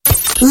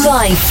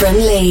Live from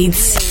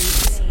Leeds.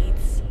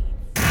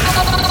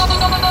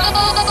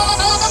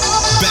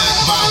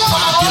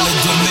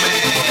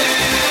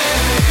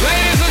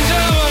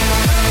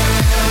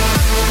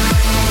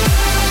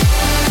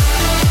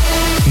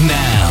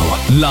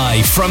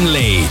 Live from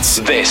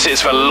Leeds, this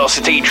is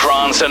Velocity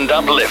Trance and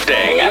Uplifting.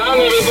 I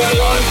know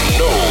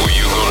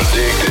you're gonna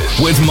dig this.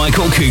 With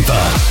Michael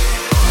Cooper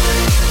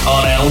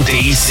on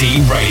LDC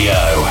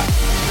Radio.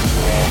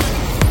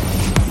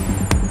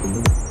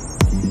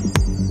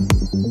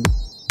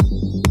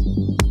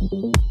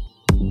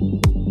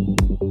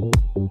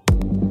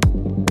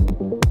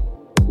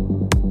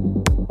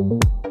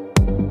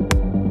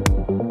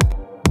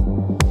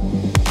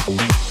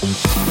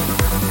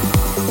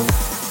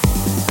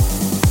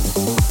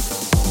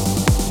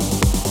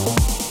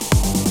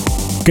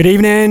 Good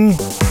evening,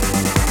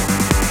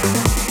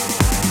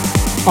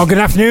 or good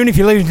afternoon if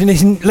you're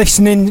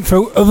listening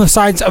from other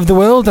sides of the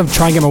world. I'm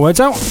trying to get my words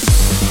out.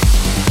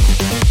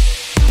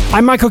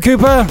 I'm Michael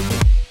Cooper.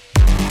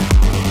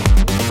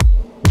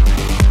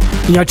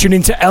 You're tuned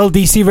into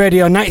LDC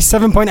Radio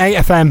 97.8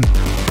 FM.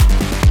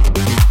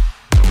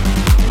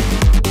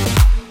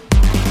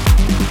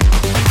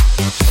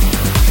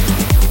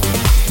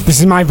 This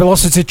is my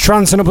Velocity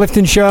Trance and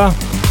Uplifting show,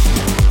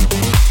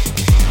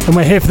 and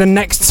we're here for the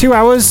next 2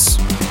 hours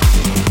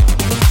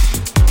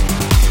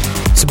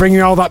to bring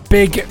you all that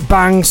big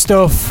bang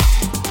stuff,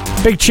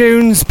 big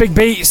tunes, big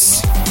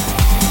beats,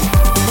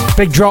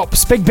 big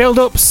drops, big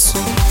build-ups,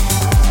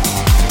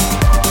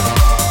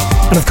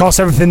 and of course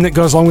everything that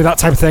goes along with that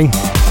type of thing.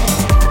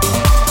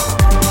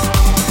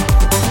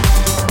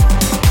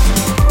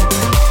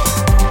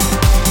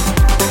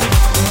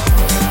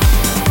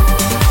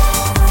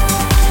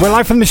 We're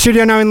live from the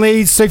studio now in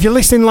Leeds, so if you're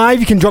listening live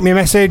you can drop me a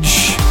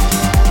message.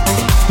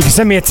 You can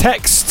send me a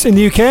text in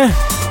the UK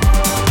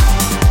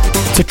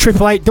to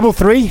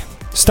 88833.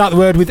 Start the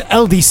word with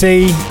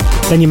LDC,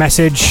 then your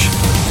message.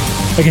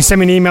 You can send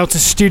me an email to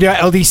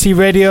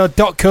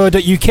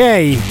studio@ldcradio.co.uk.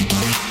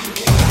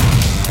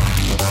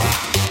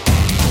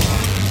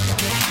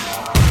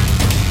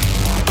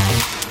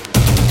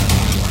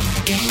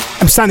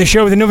 I'm starting the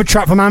show with another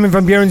track from Armin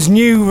van Buuren's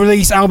new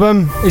release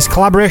album, his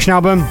collaboration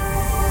album.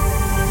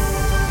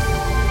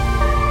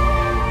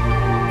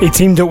 He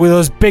teamed up with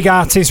those big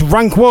artists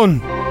Rank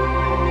One.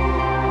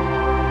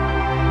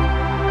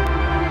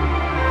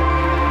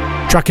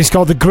 Track is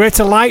called The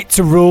Greater Light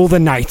to Rule the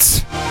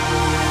Night.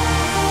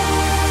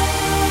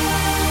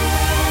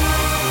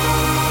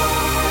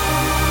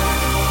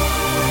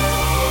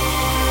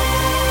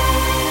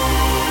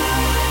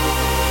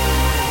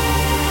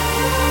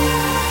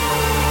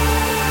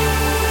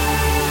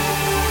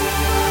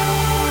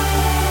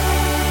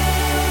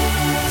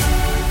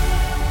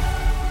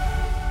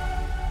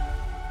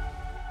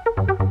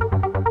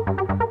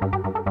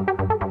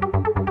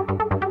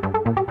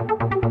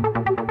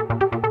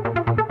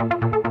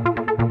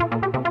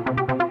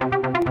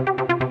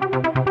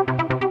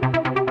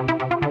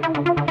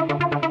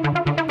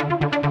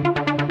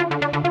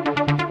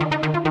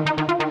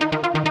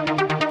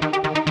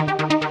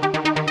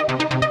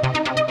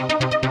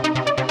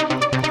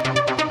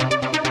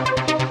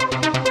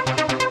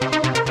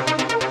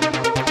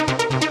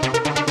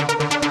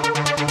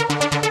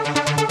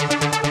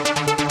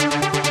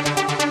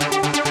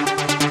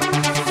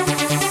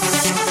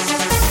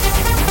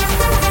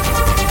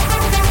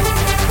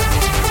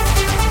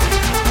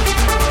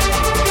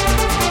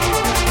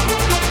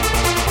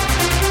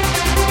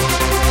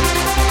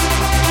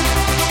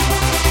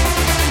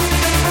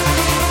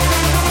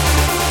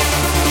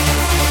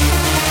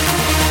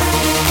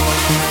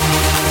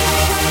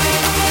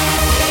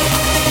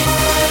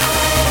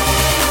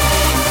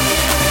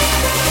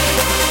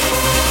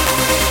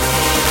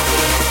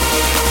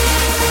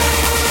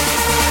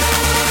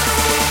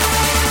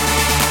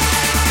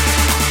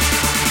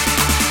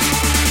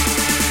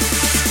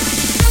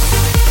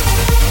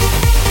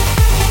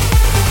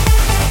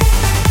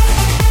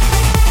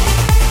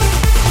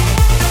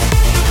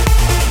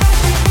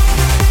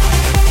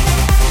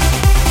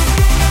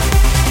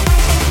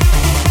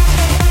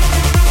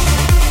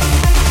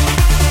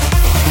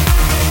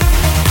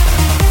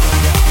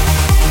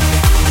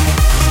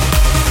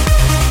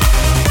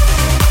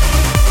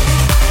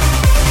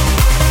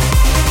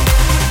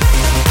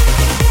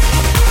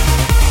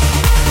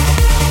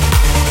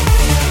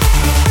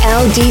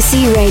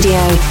 LDC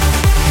Radio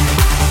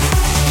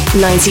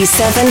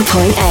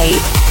 97.8.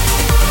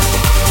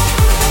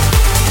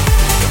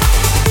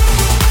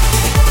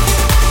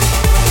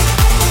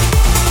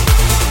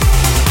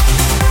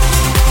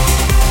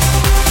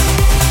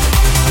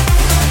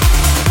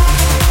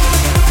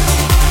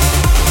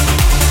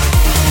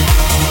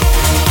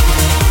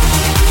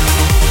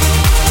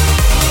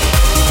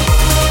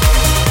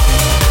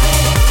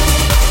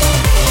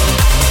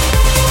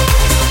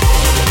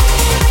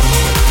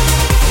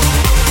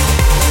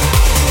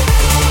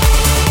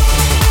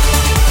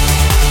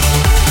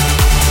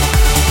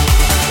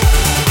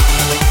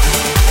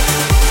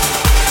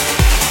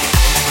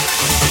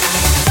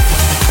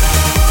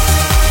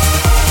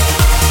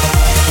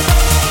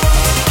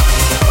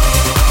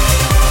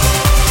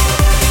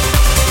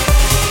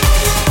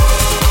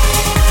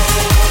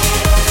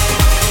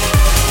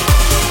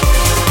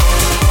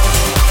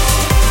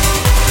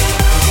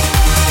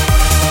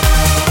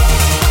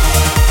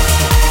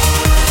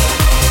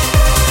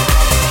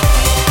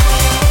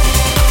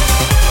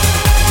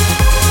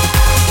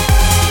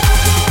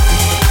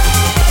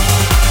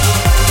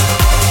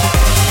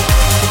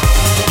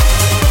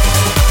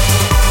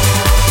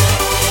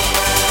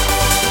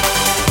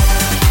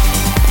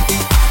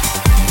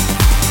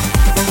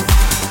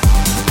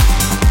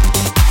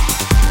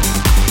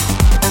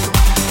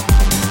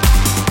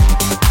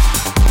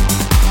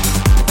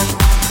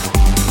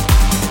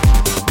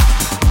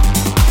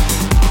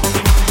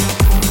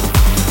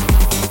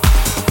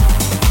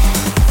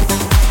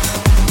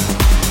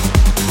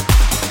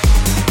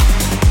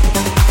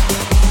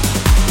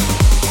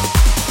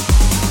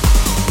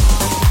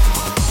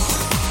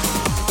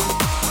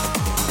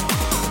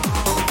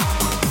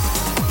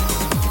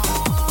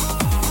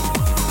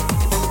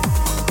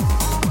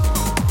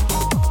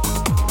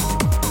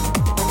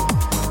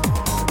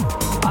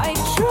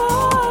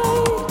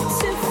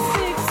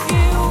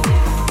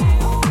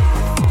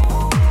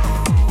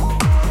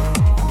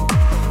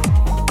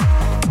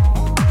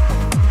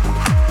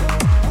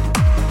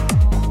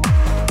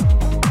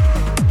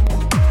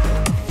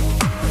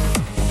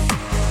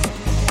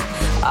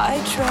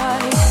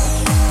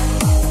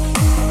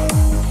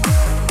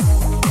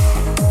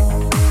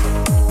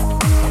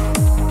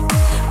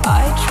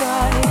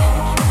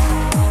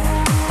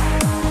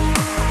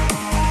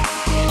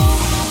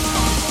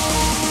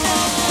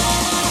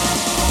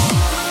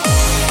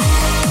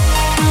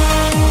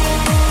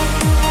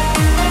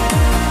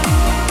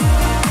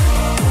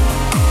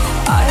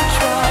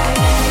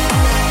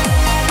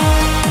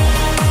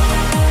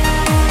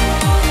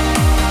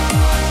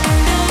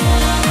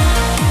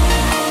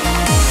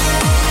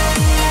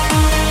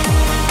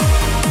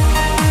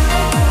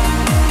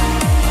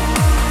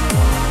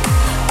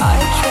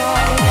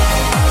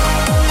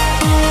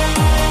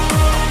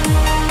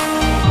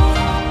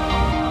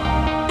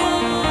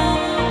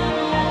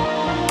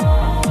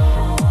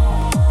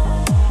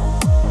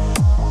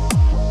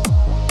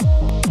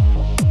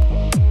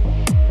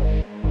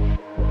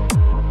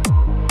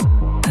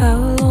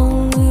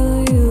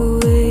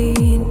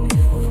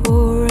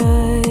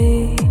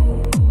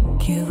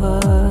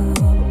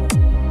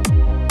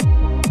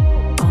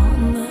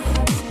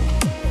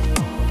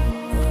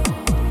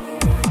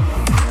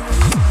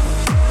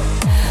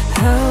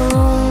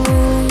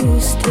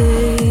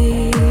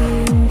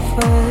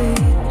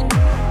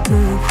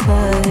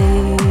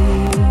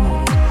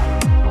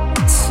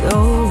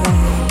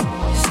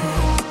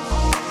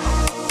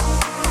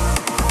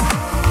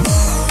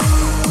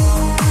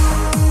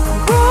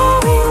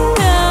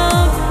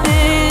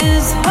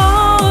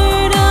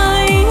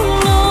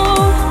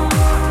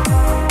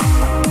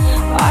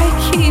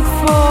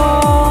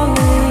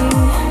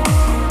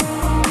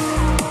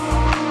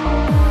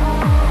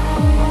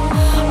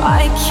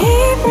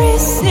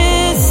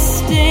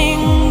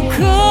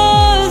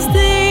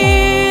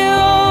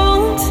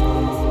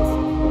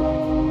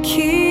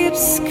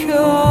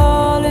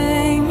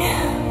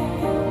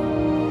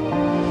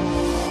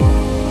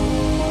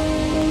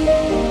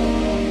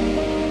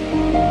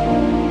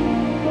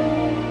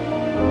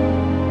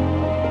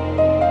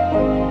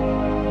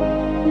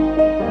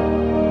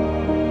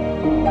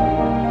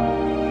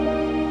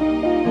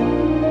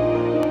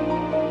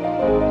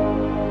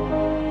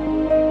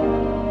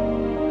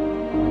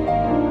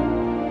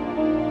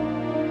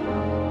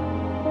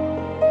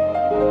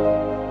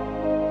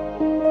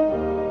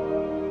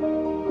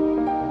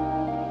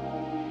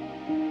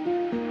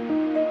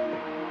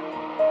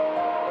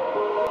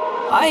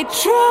 I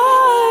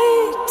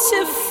try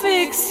to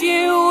fix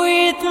you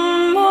with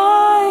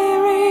my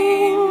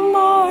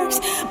remarks,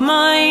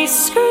 my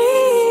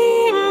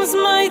screams,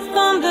 my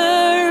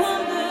thunder.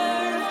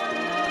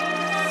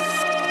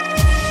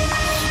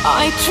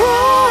 I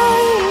try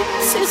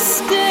to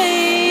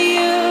stay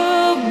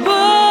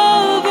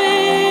above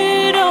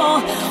it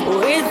all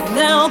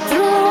without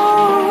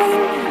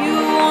throwing you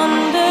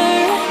under.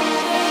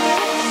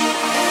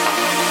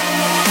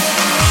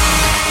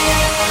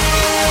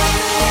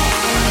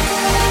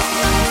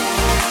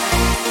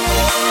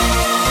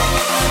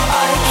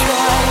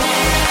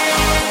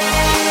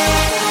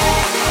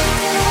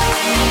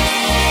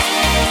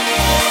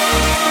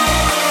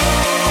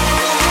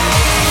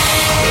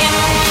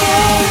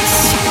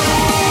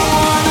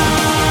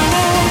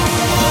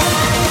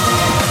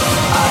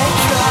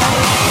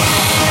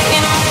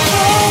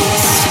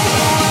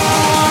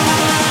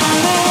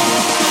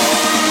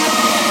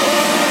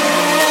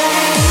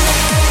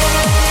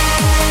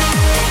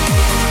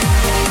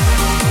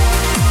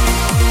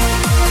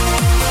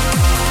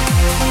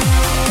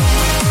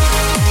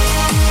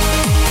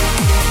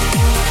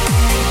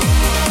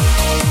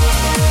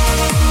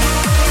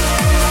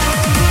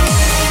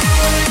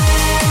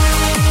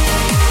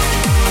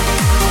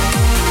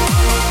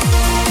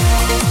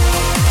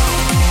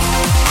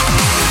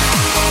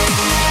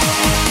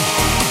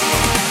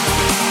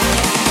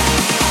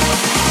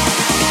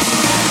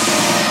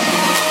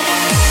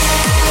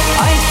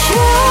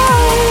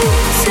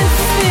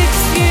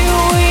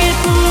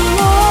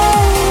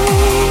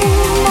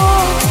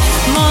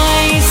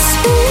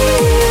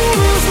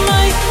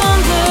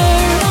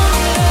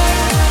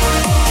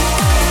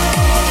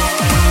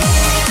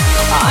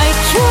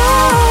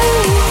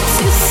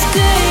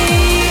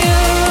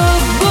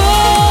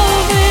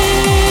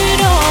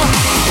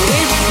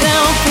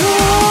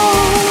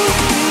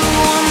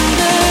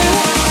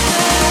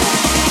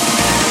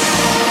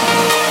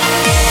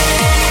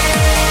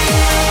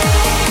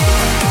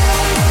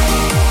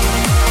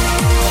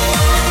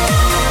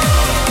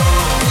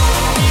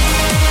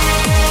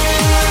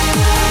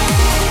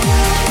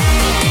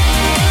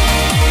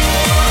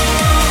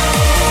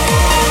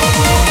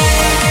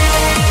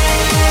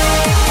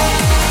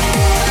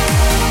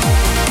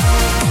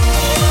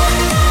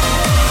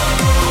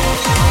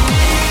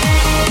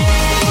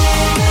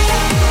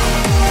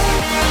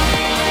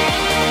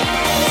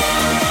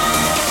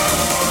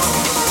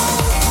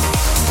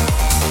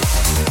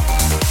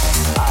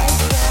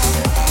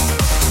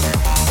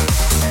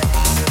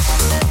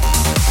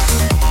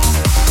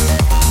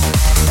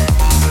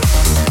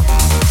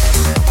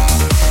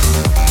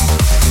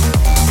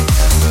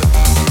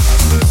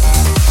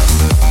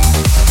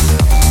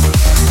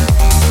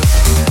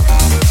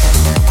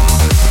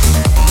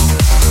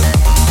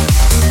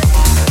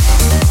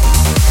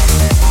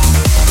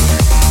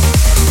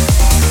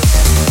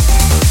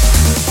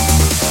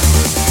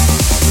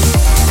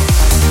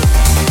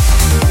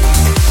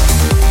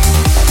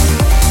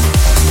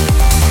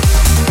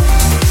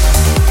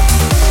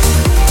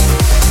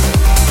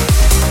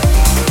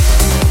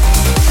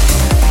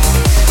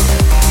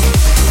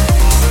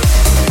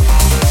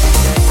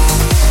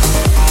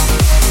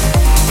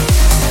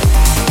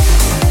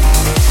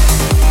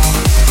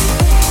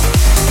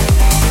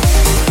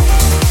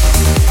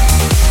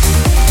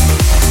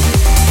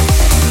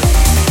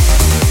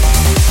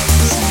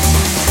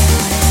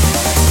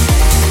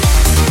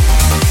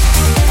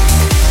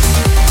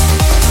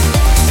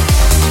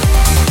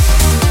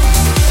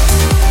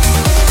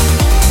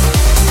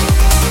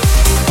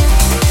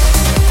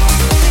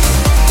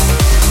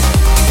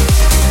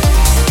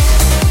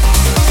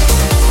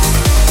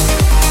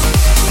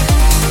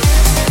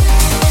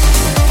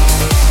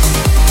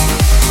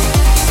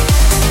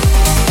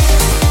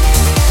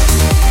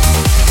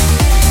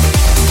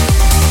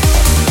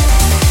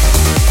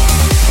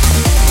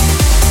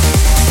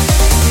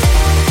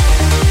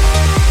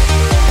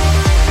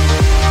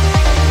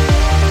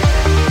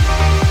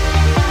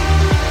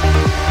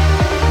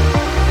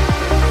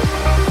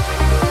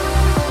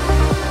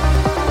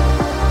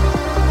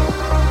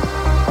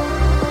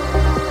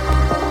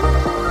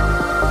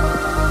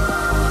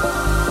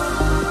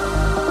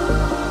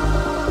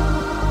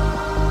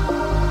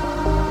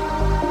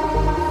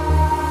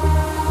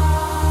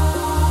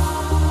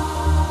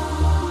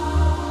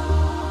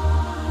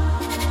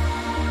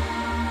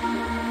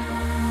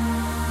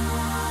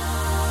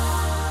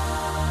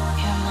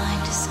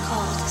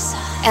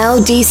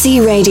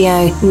 LDC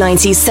Radio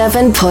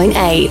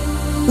 97.8.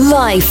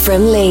 Live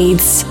from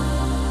Leeds.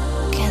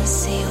 Can't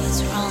see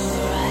what's wrong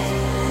or right.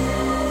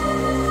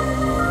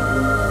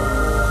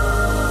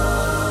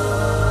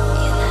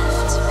 You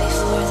left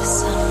before the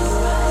sun would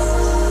rise.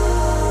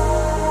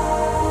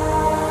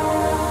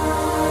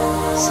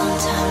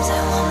 Sometimes I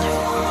wonder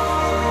why.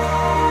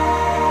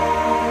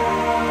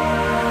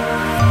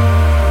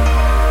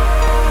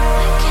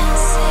 I can't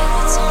say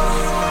what's on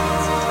my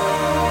mind.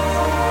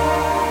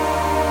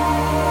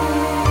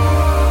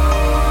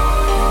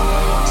 Your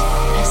mind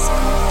has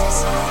cold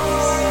as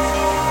ice.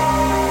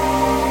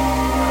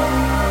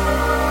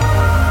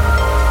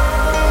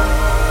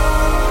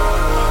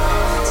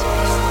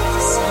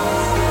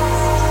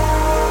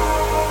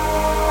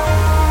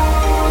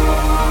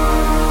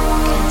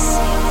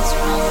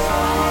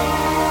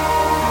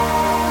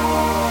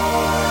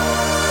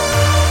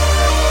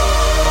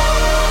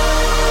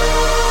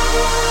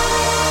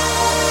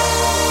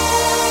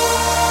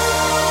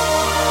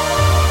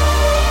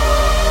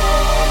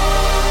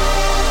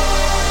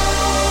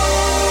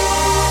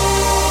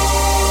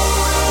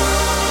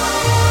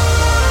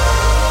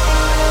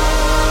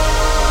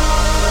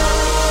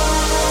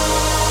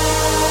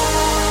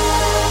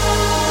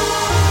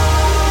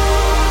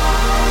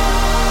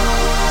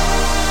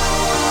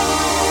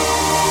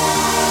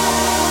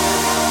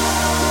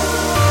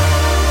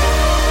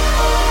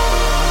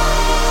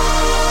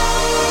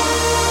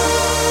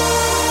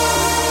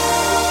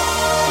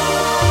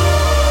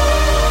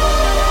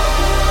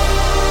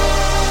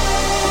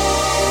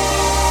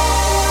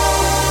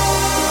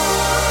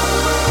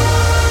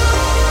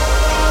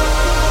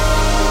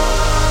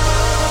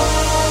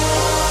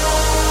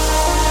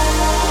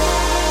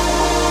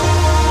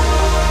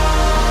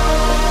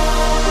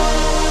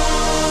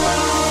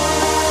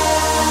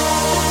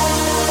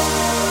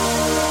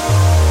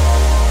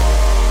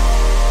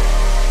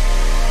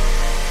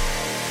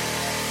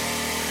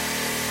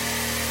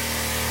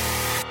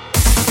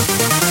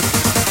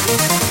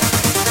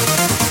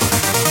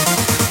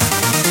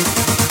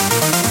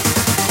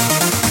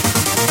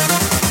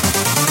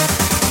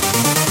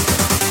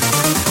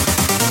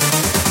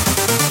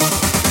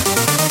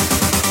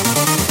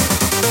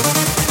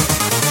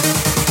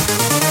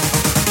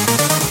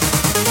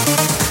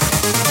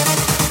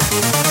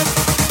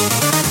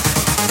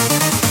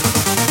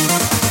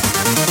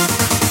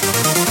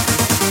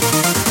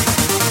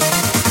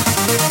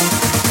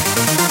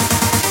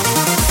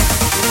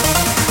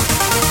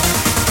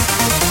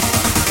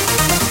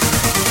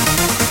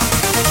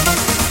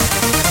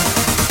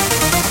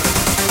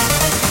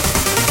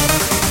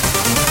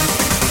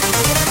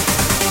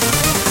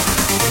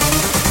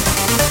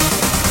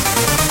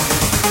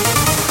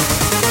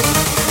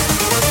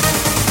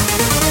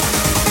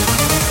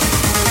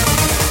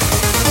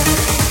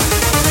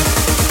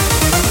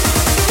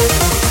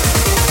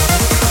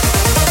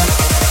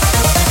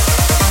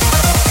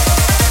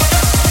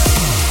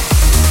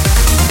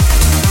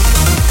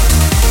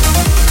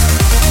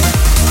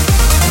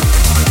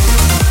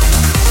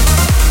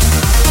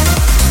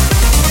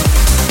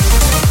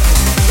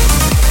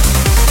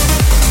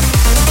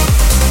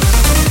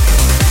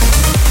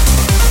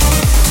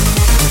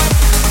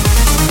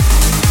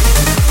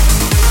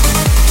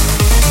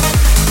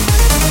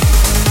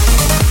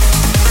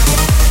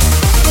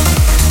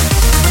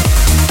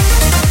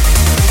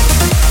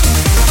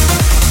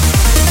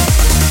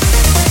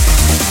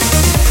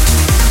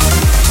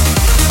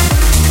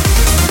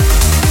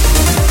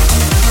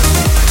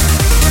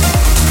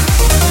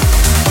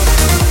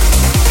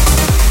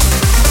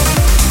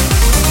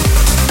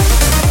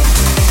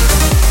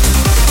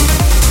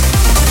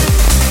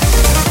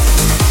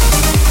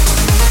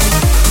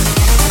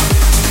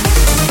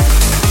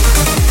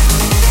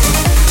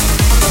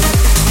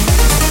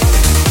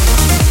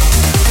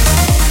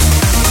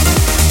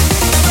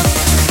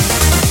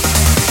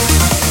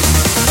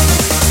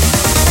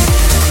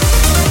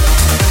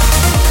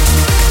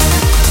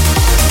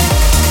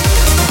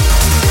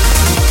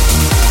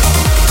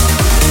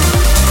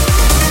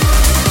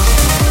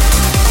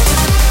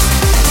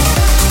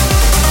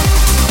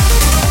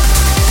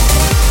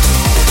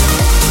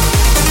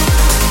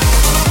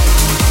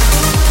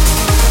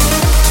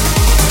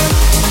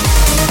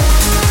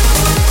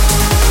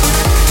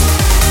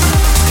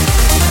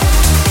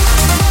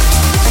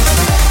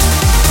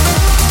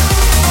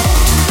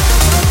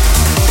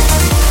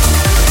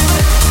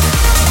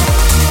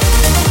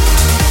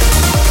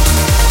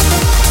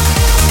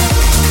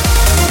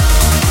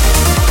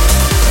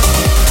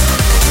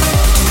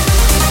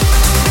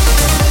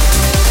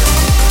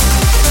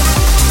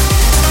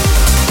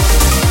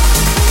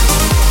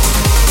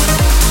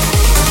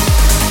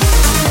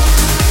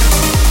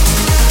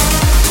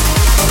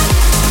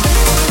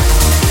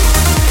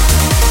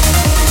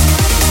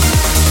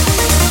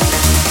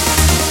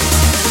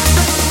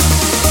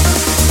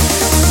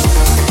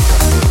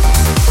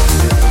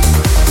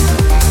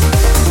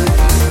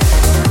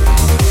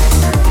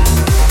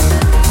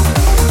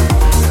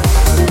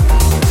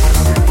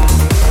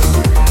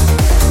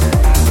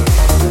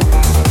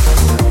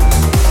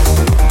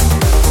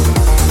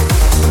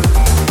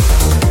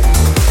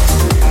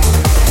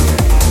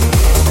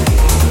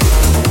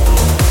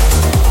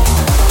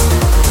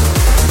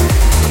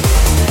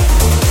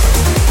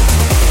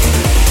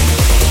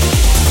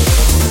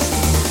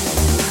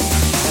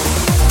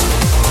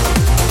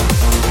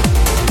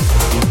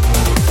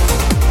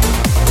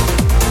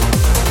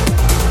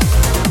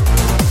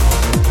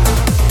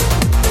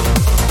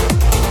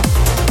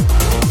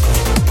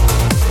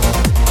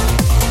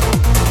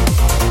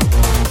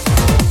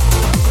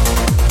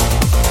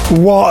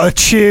 What a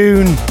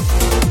tune!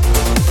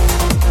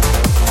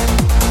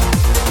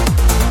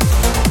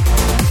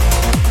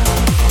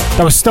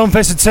 That was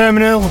Stonefest at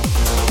Terminal.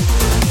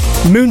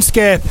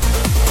 Moonscape.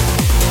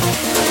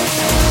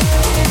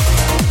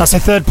 That's a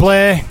third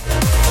play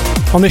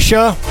on the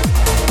show.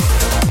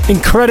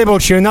 Incredible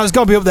tune. That's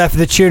got to be up there for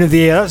the tune of the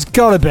year. That's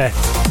got to be.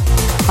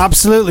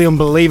 Absolutely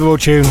unbelievable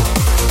tune.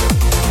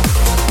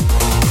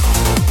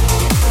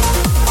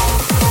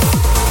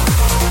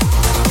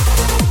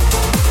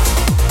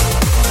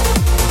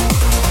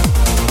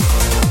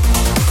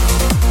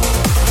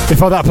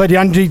 Before that, I played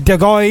Andy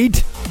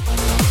Dagoid.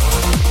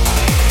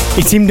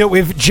 He teamed up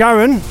with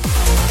Jaron.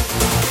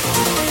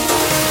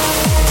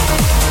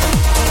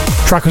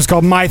 The track was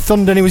called My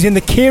Thunder and he was in the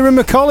Kieran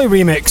McCauley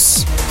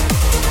remix.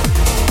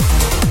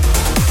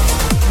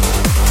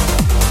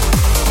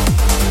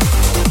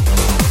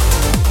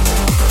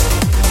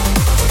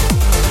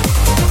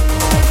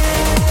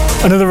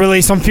 Another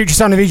release on Future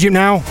Sound of Egypt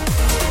now.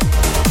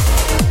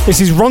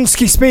 This is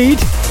Ronsky Speed.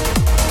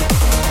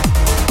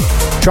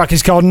 The track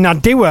is called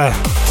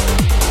Nadiwa.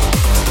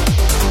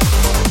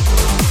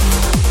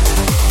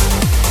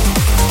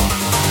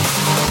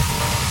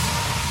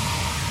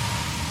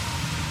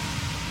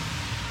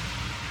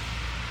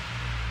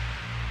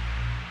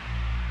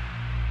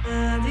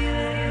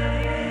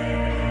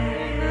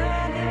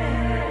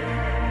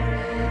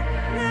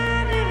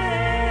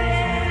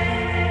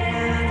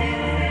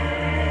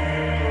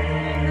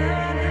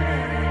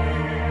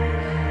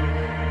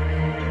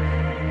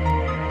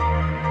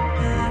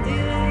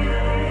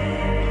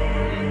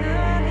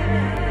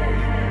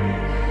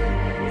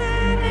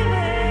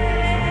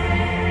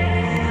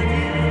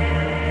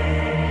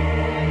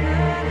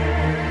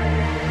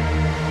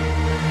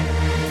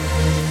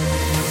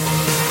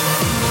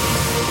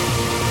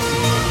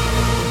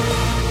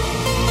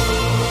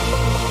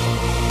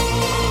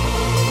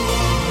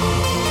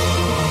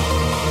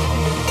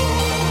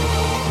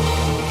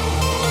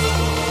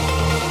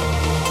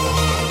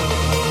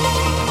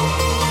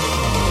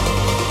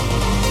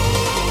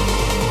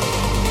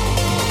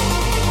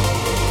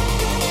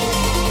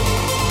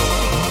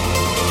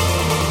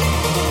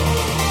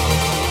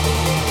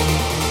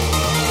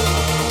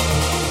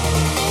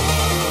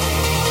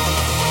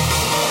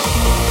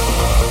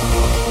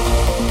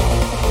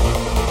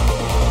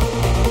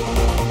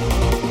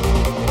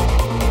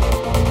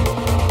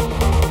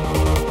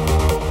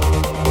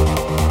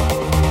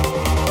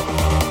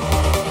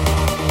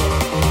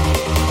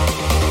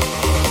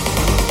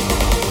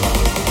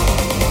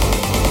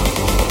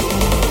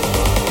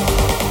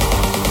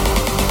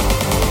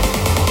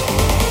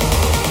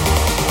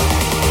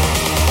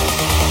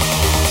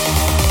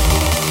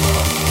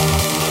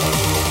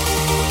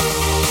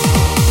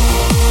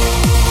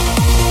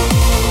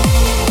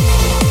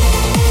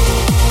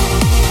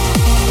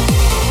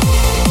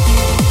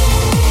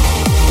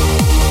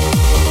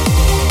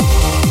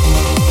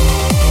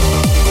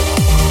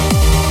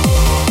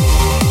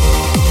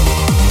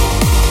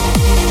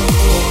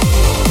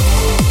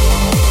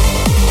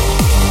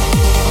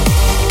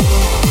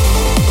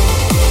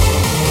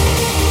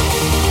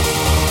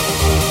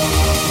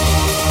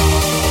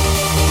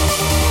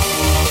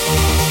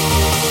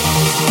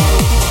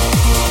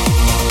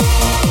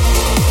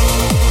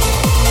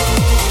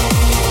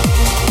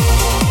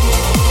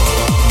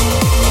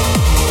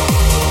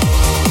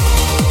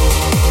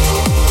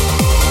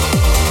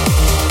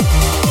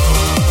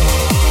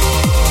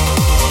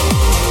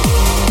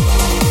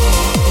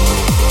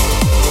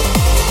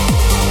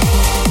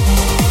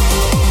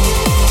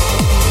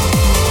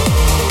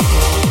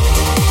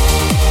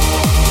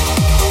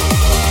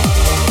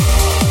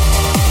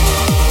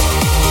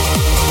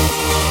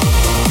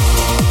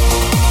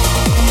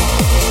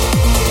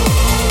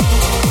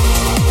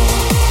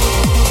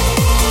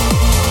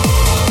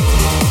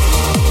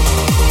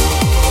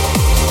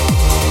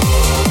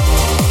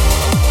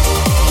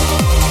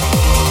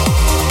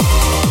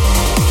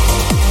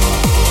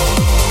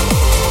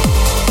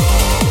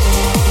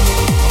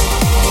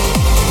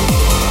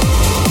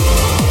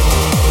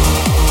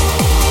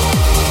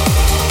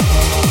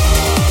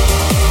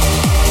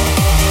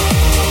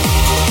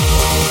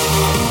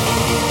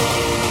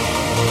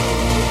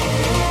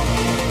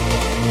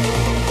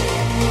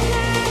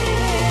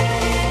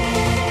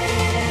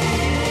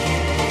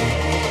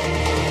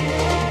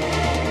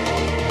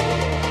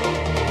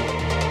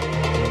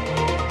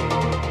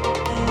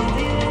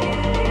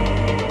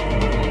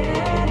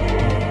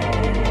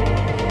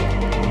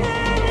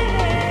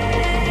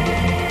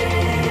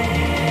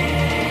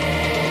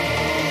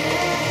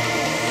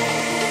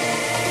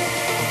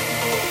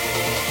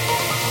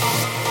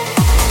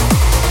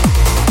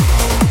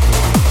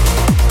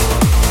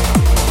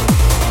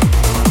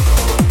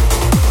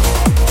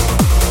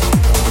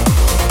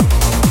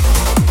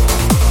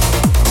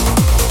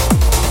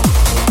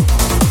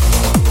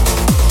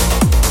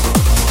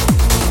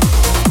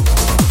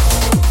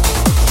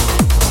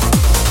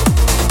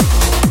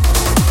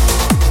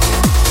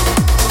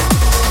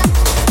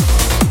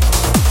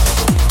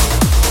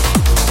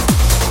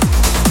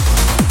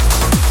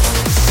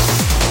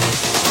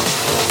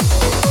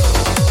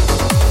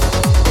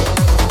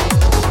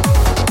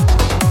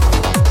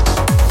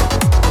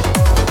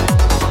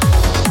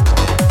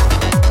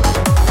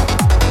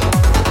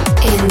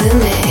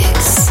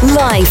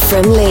 Live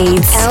from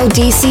Leeds,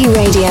 LDC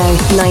Radio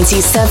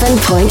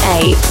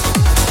 97.8.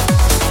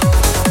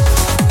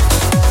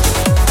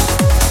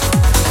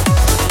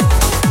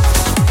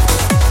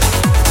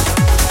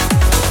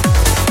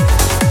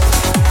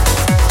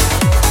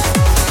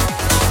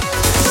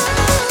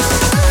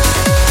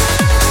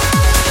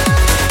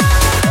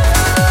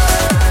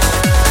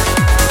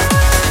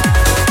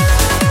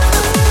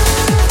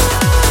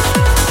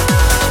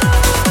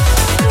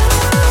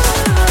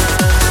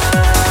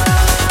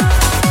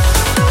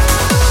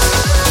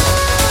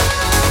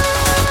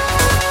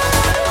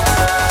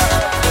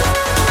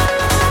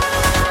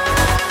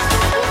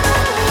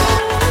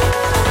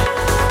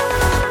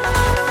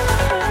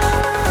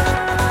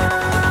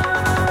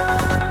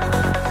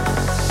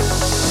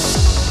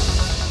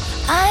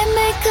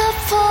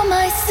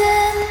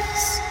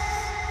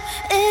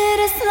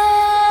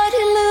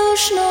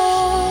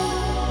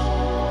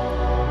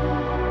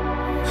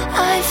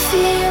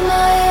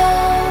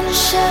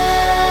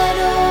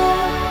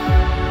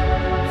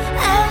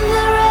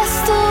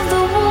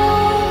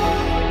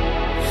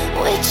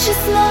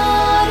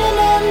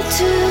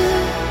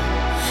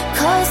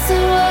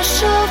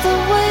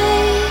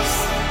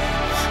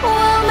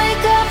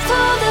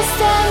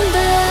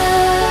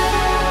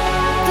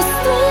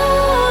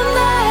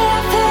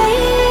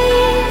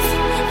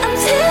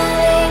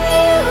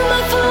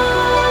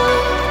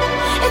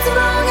 It's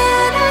wrong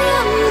and I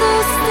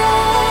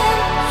understand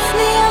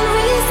the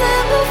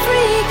unreasonable.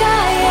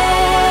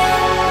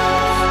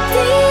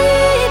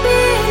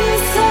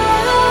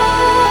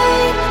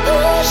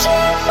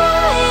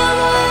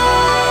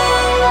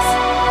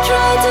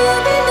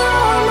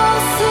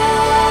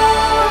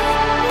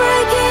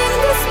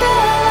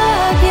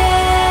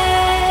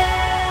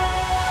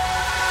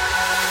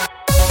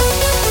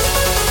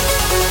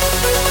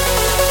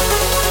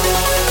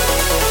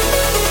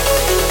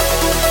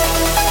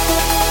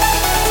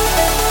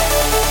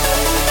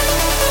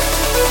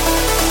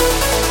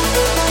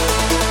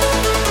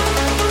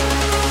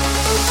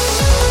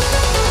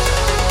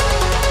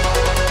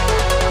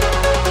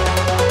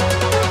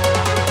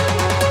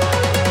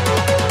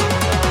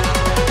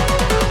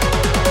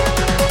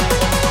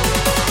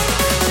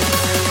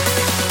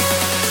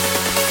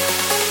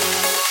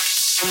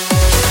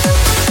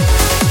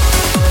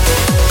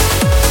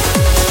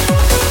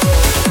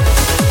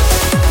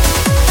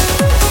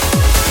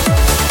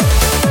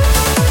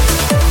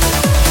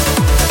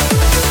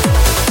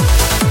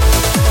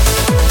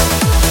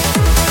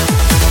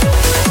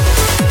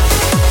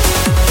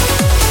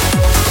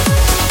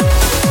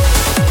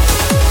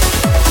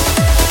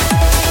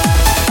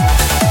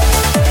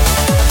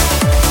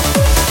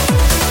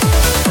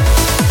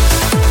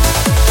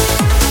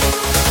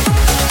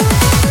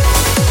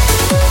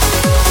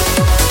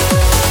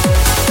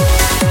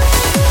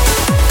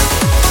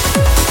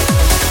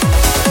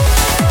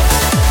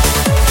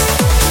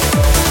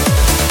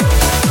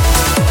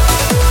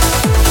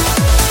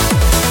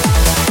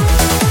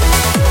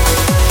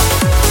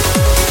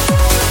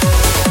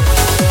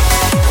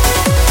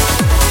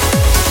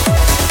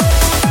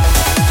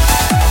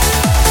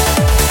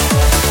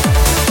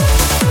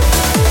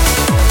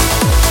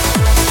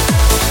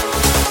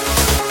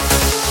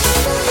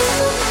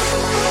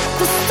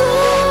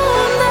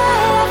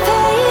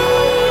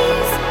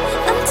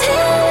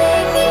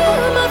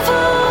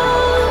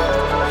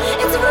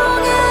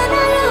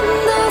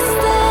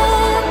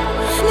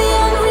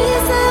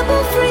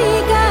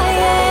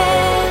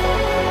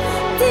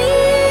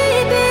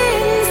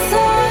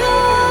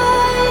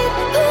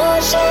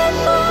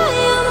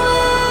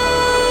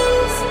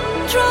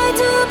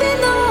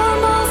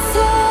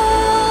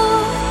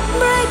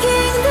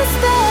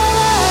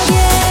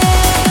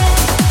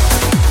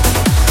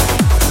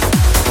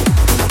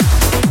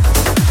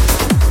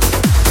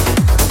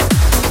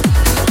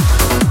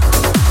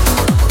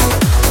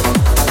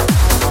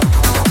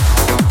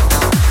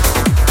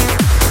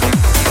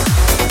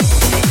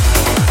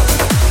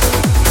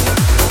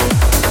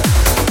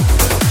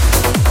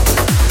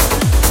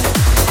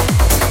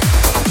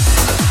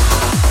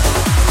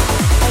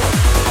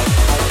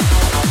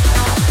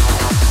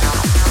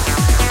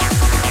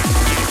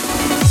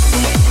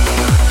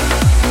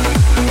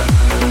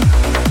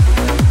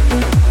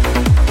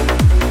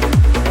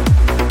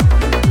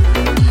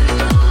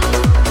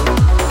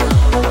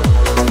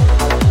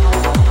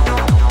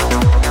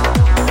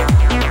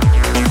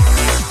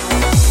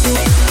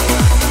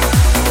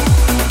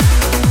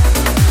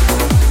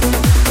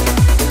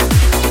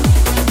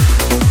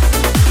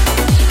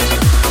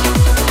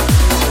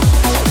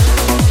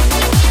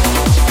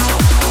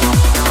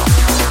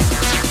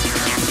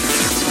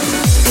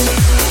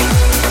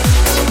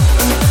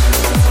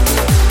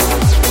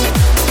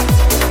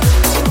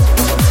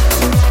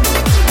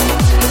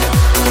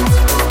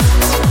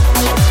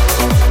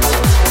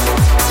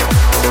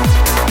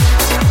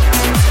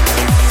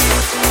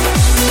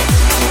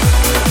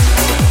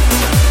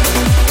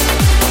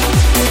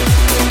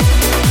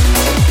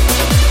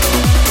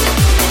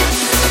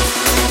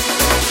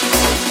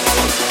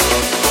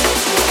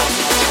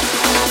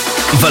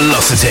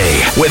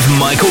 Velocity with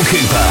Michael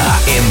Cooper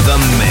in the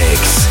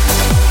mix.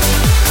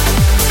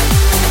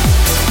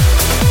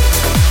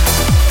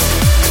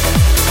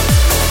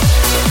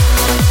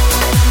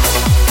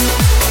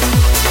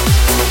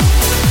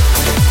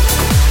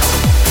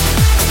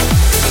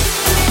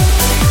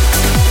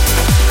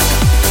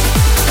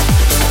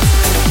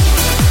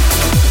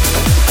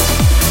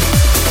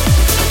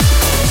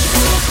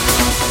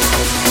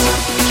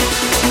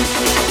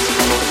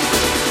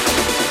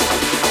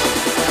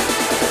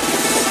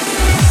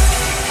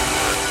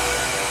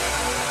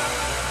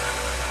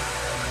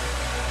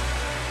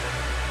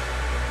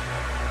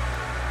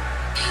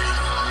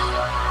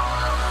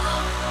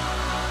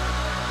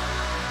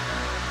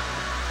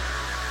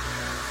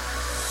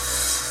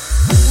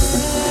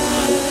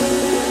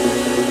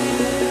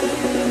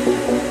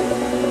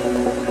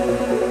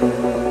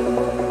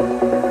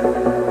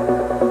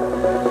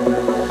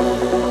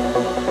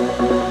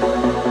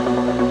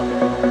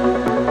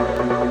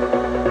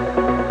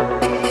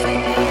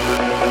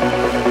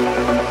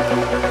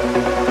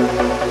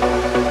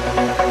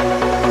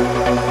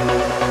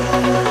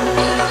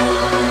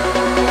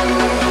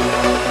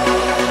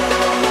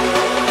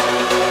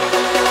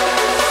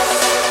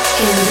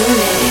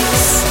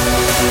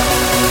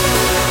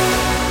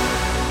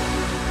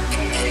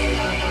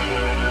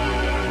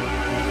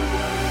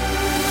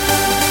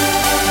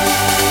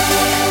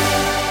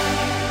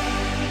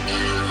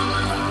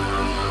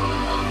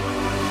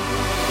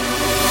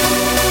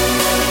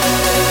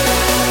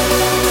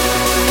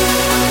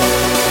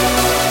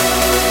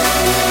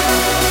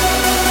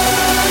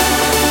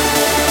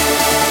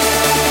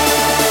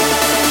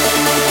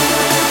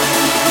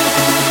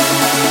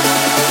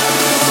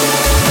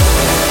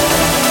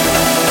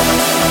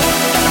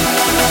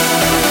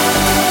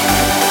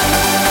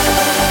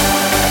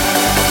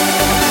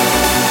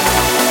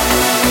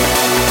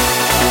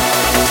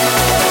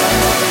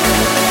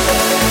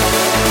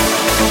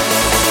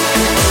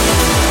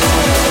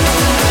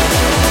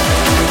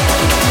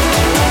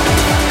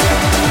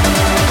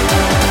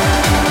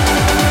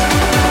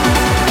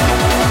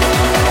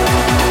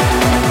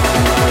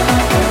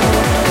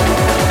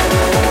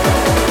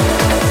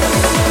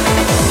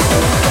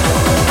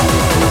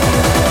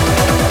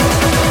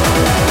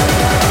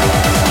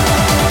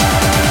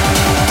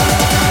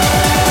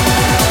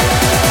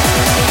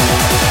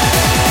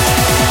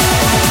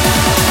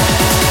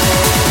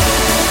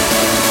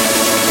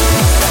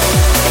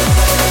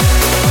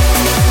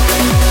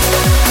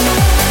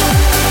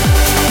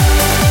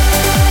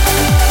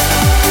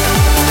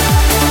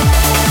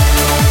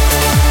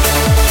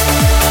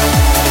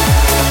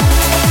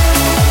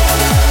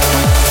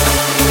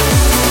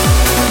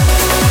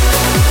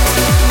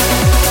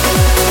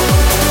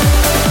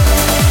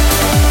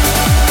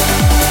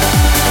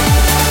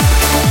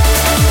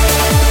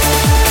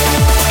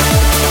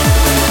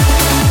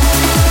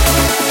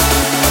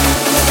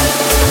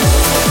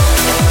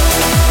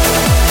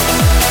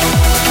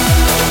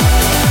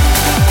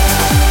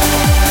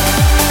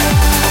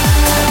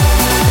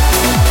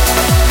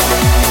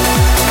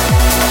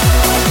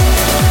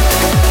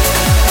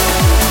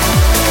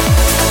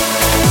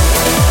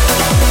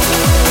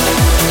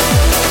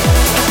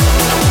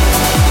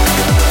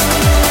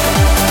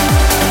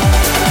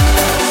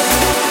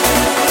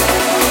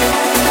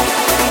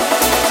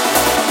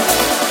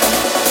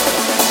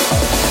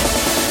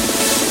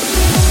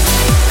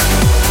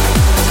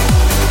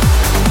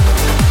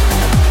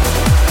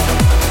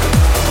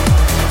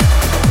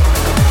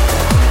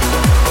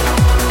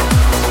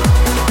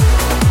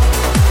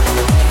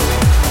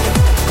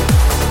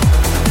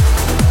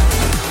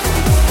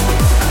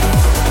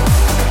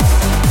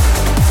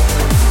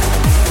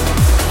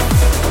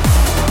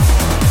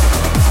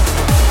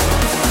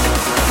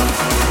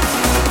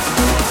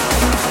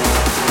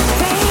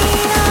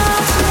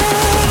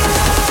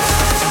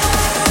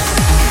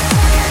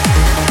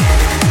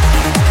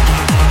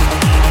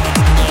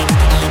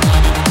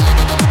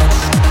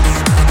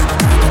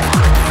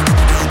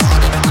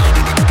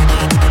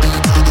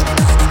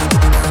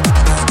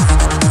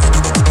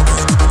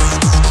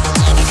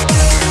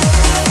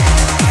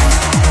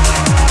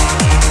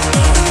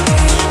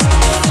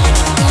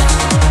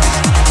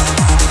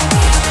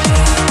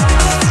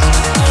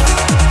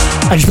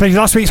 I just played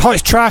last week's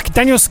hottest track,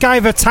 Daniel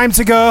Skyver, Time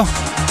to Go.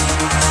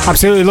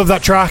 Absolutely love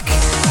that track.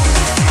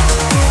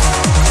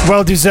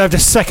 Well deserved a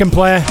second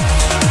play.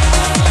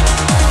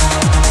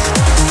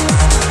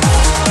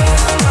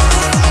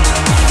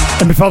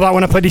 And before that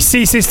one I played the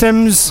C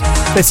Systems.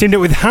 They teamed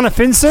up with Hannah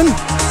Finson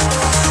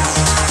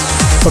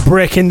for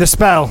Breaking the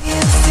Spell.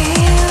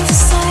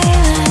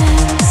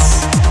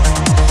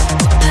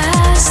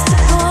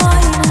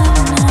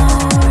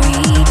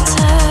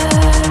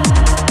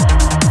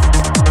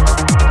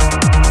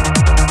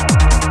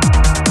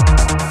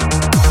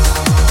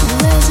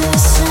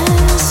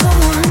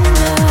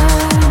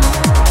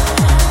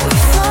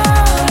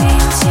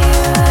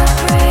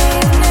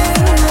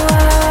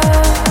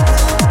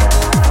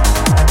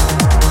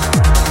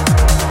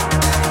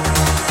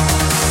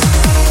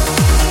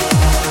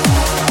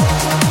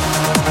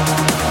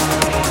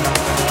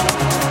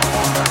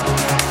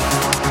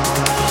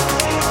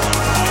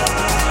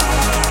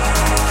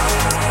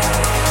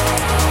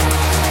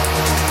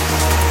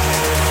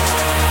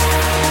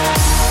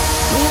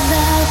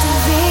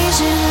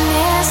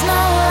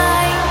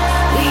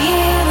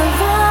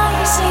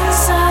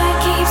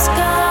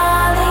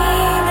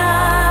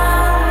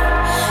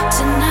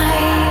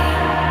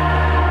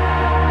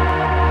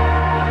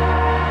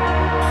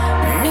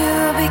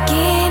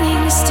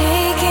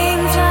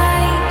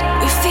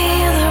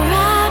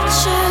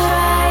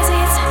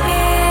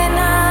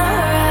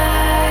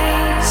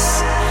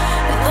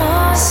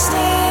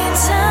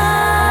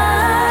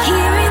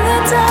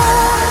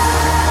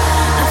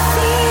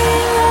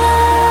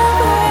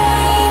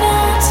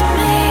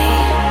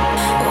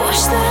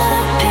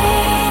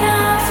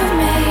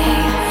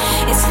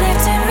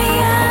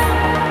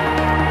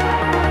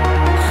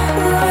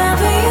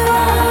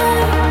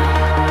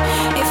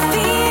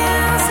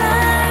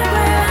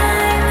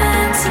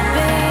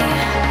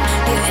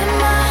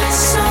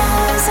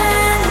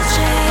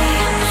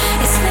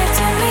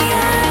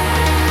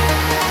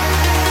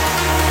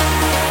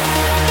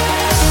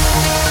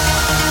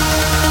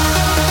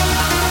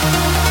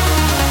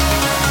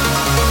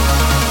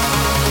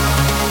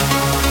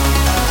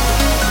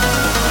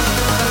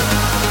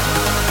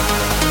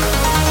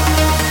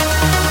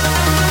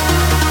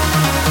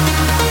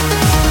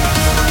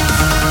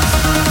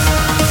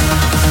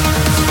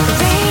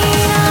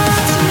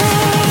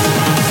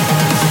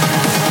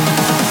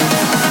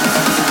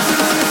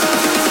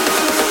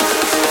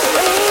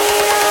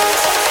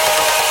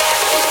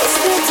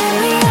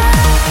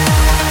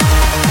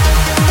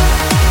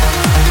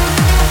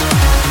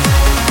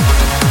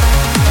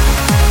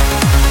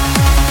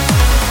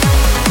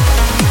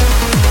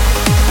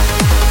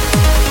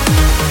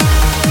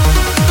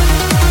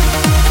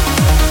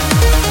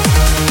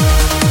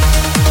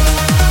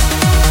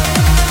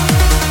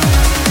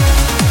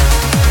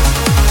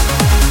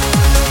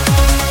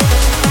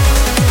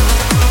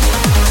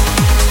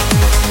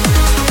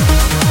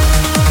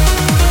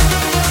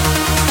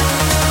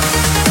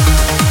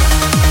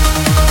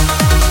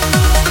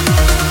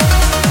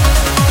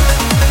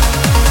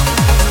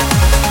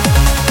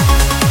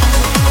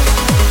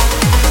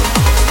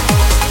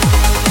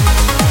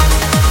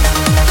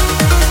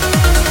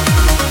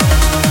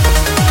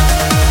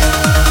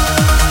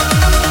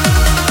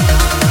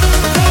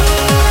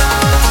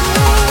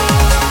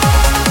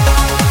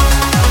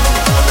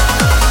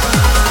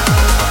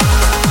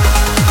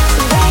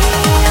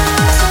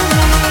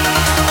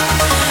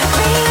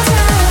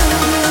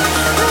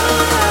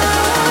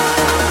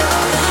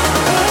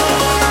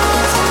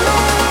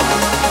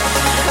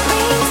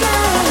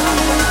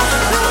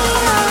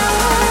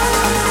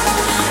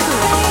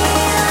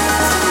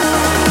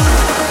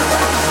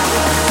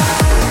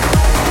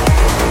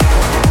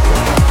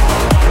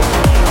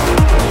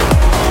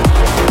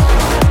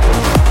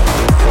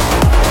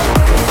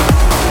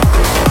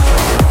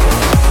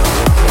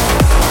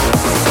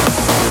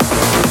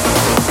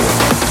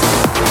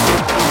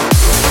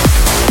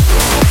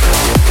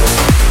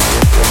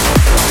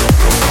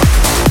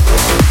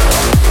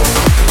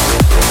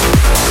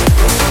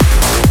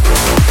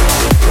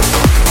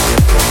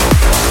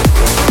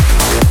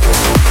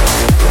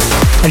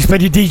 just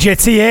played you DJ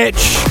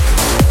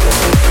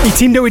TH. He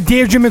teamed up with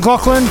Deirdre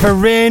McLaughlin for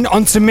Rain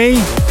Onto Me.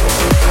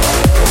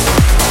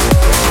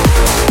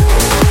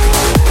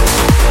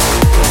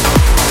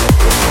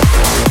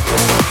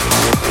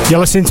 You're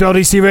listening to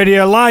LDC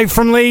Radio live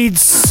from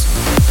Leeds.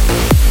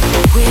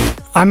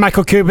 I'm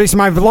Michael Cooper. This is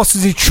my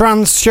Velocity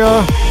Trance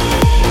show.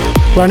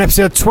 We're on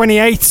episode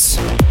 28.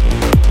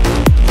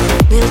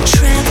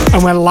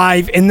 And we're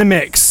live in the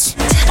mix.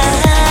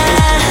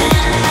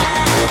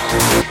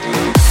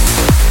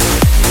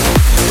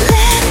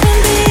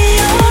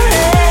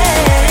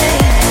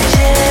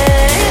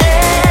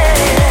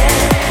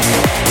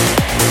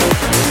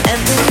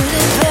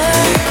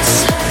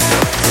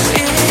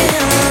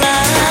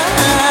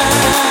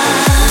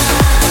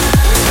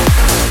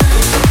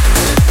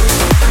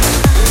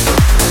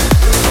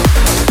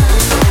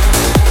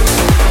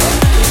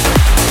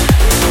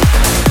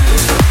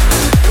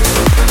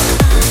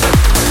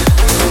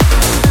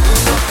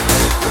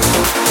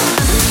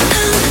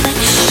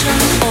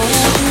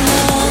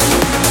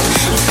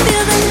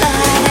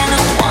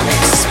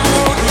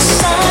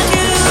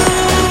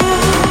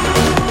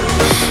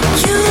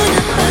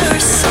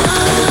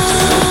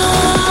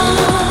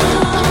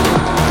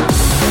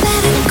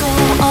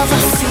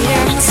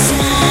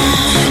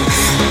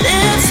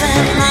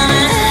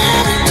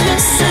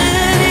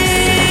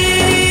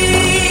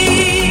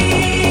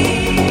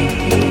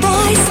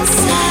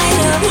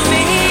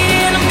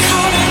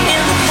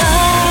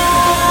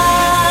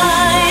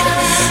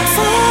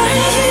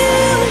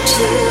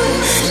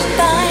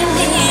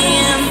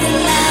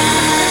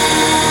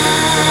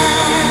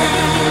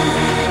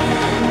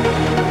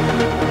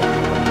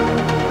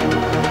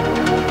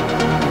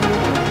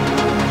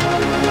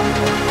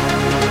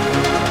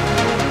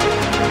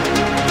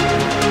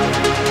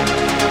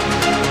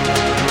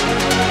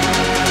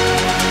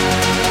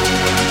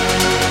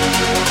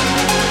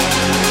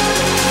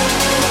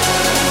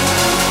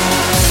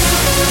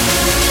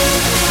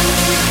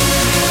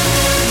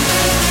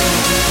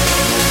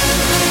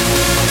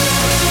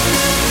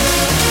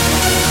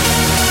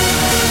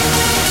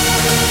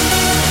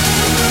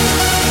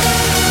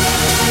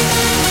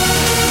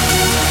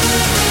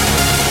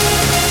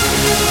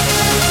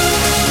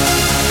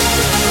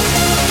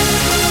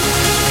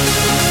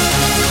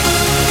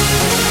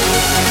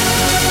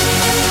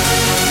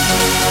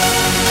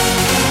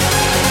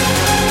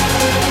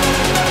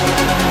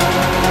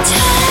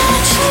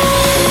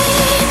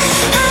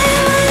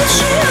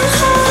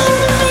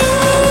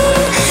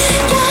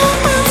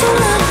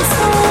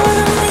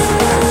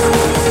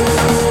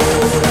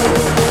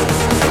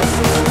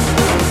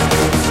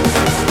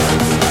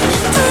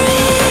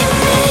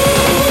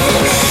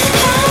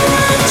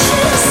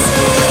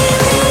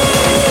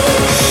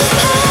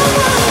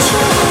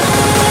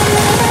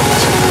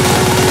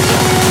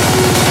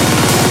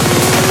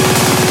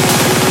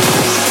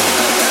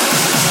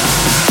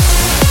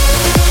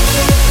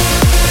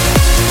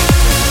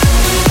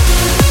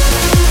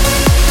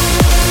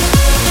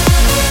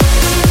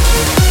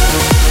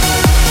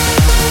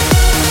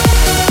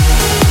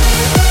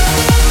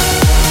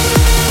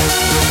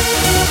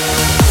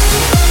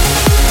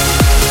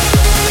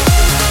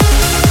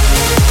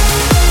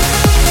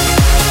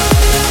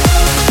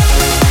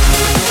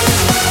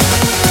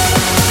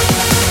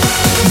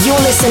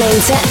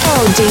 Listening to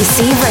LDC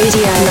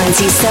Radio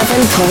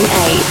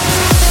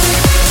 97.8.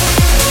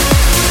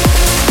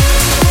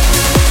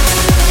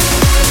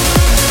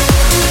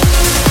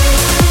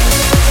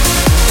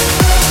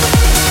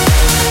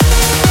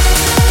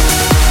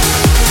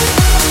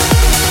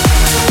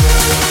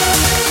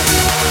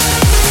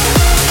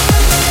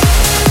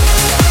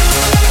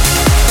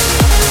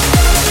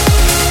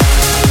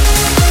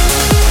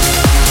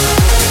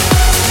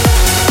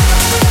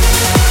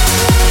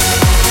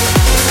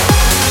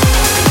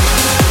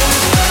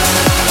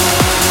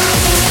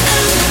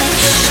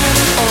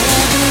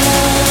 Oh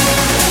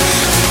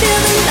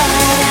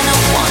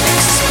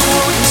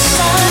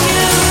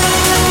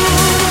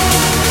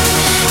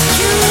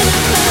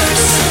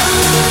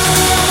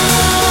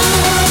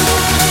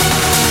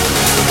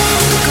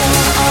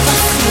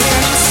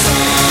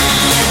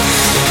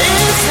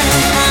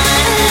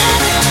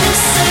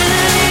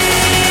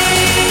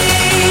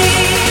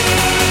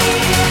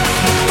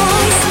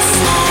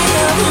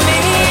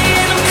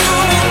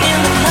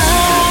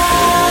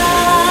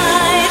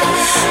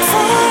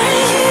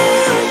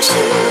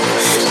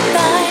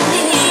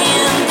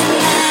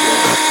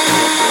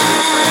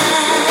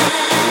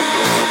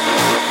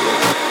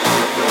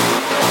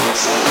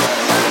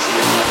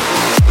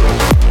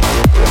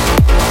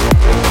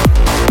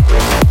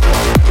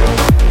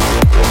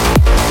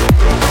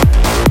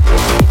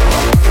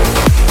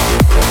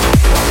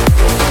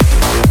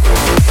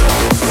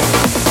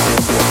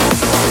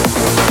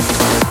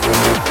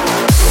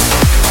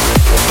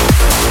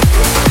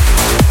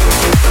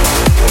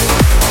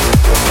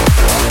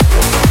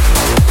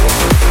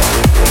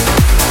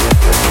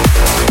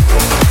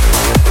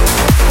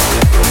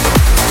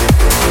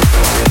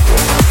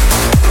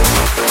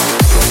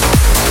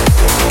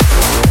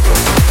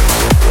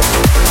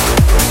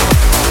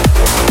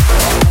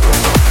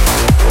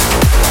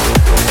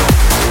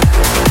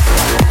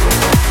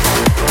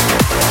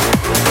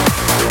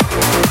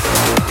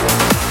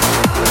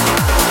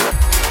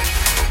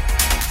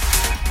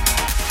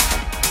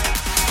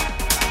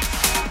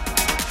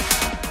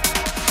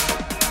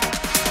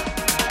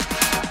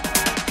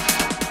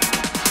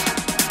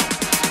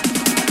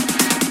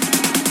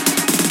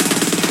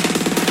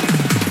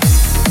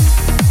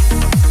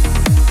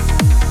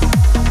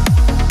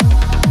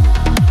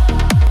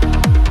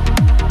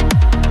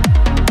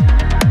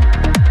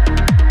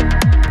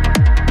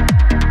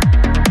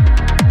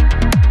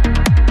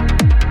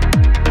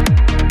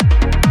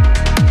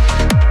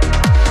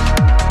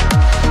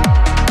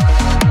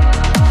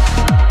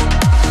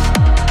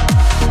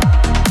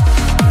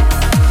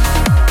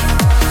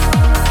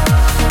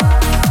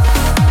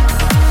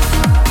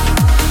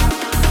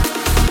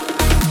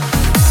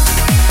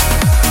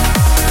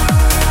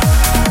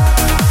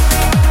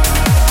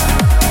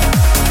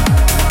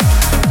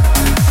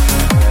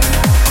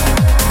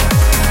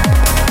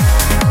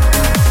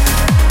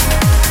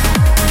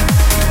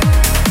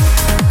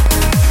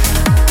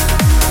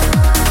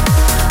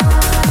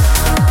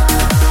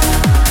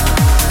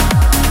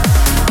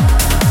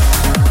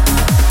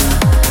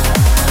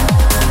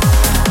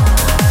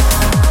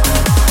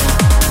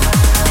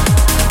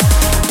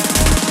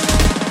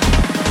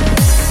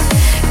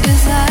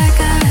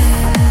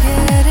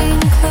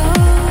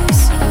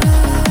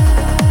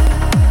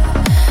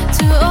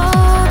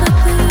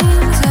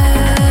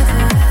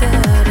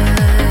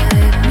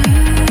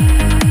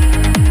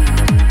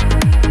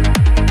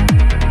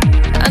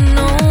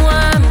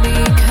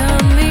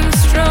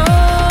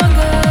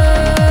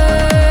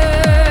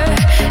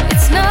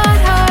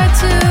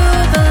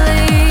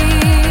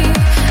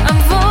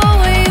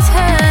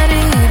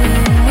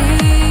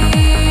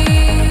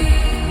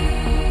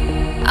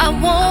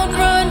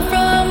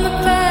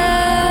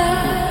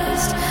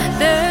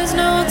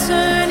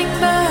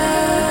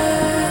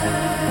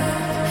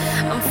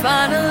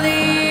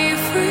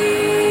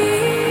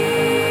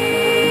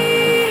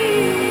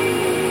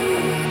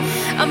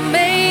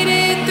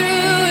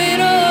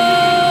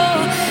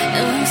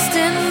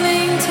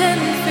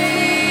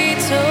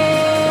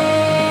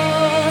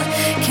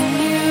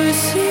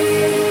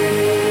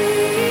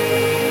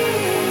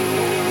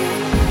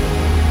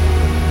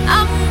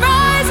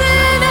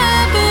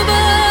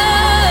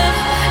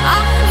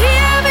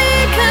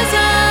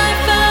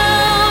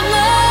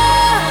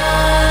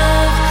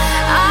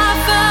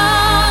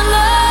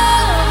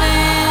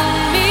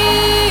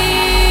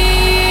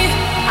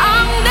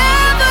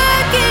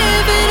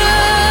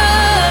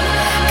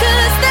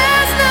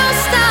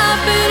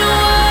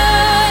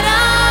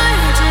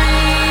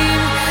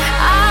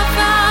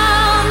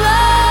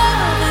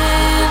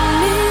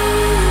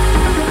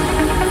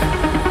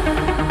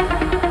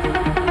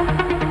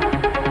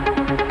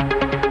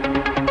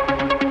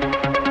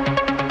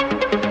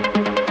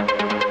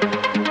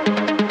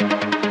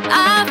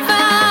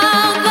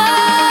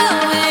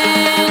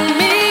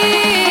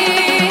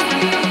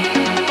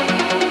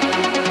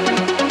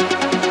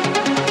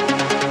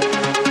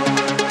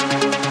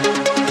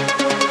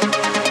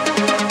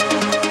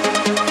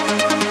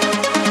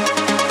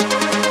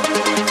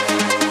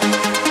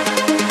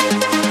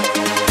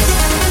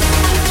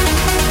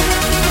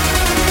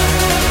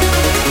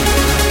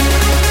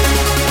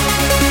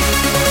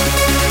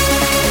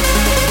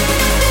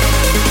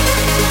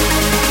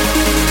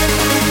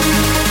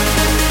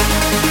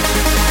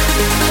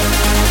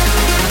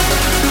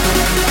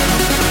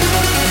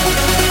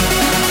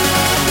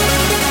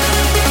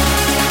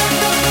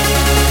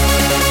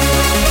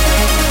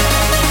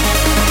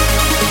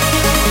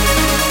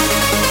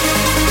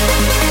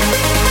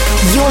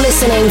You're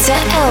listening to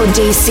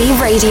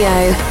LDC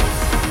Radio.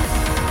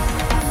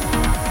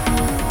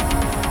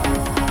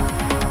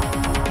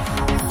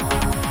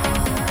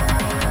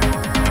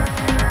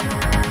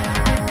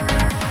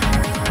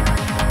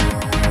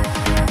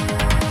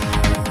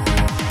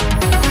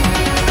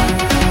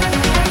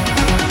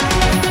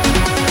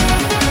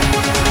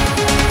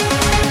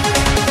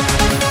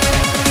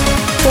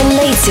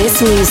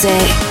 Latest music,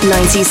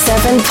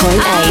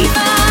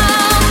 97.8.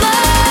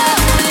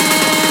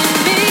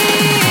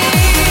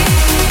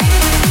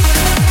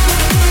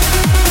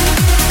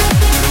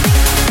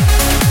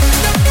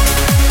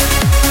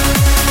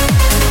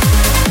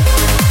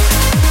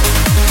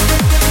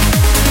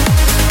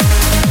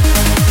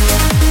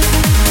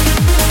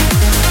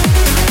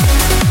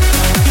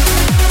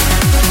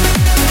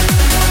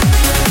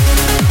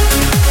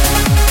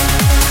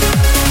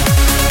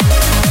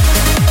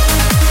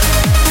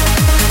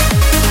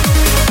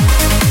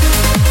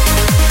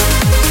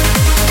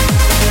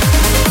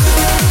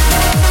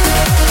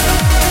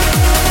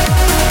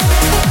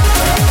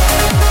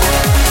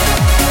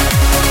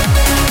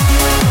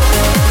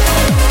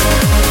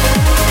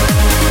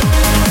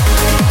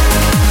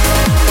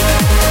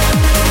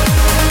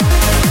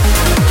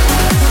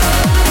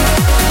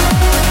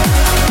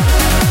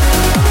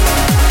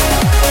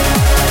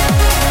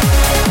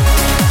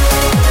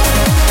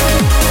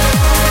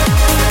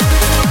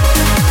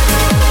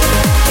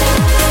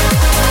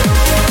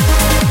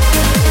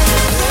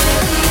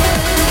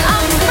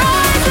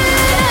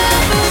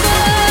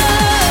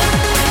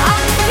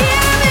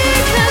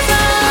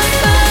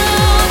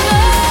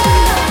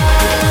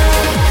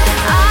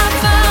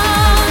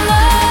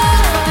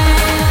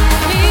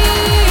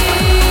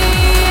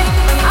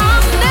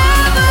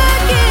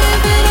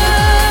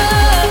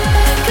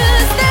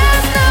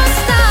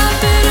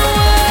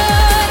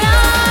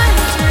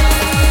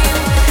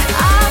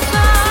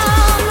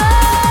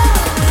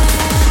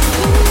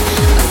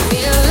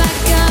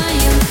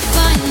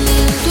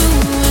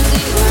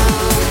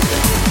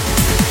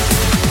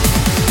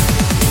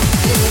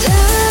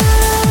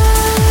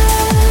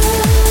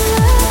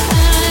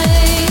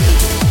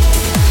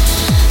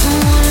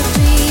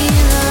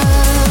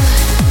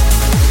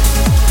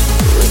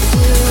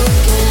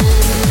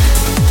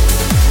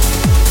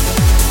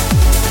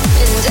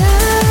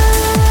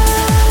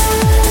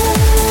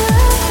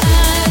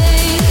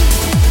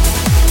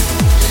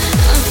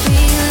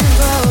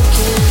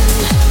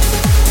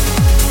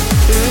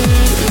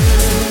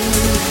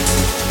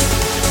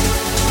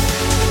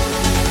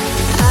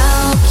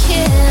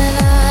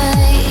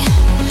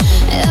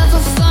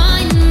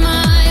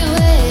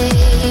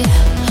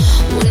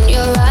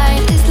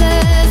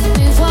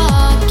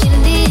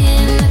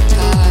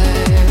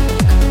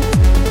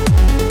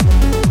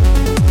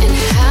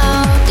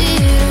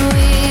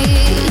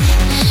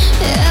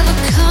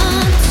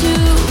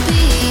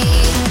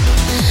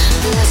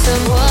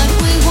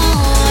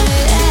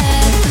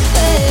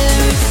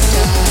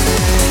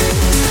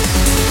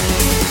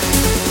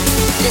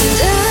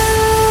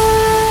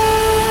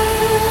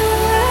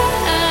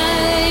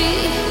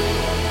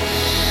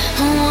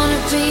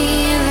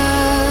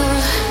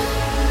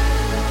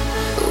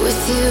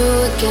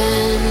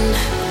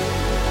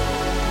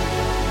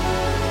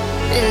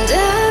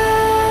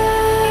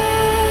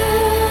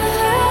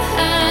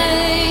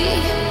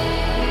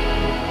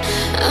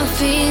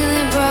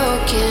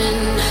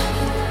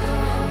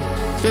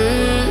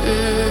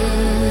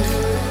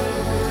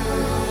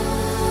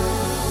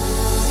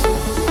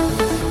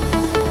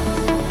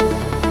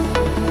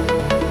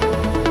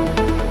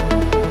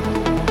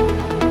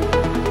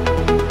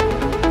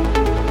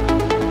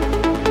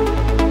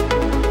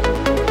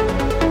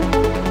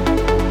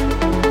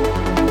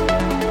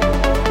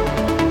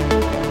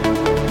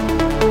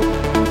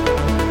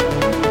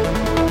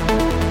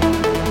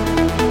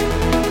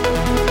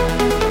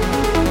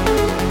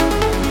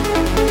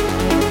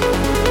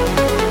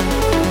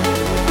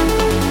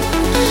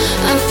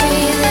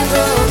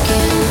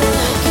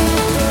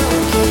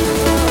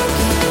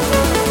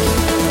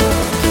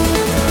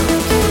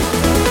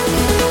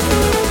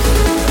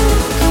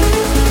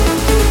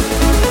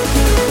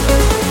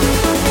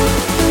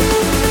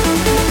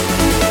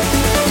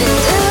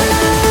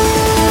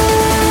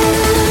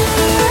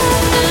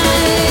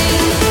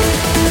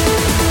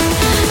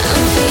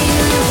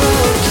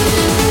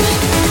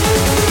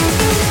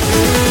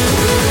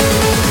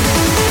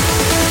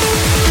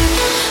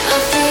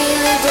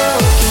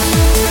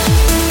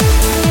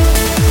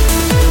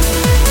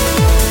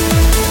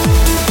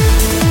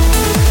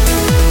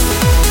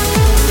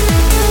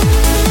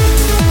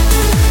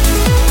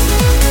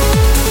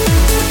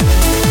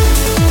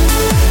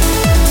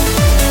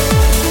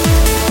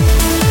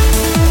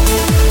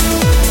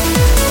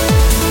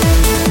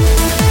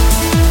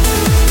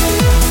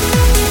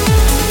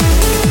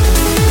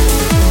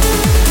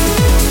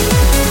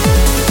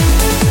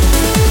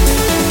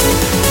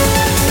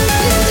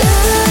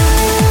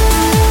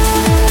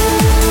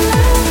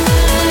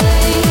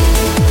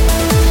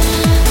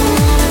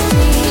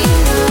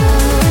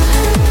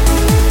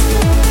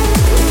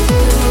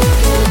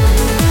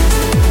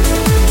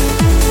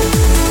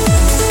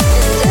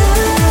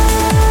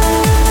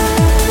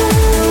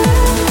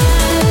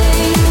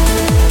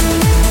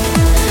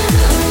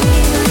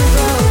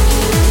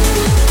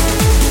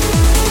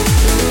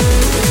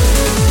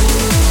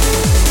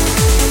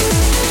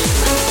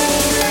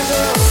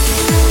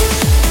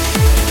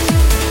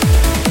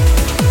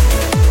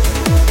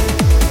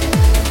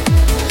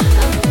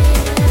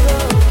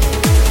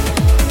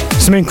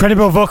 Some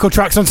incredible vocal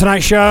tracks on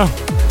tonight's show.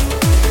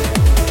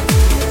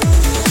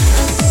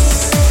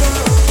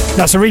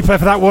 That's a replay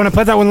for that one. I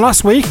played that one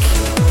last week.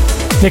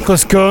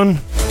 Nicholas Gunn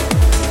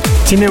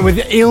teaming up with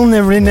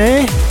Ilna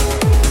Renee.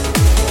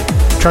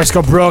 Track's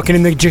got Broken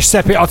in the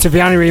Giuseppe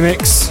Ottaviani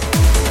remix.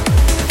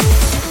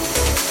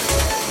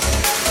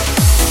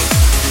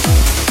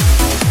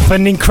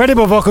 An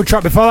incredible vocal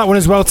track before that one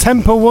as well.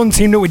 Tempo One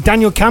teamed up with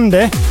Daniel Candy.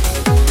 And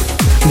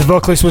the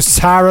vocalist was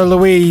Tara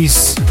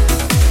Louise.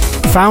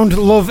 Found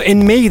Love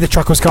in Me, the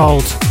track was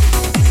called.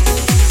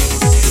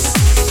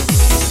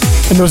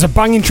 And there was a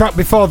banging track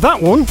before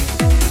that one.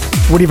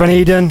 Woody Van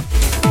Eden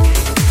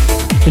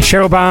and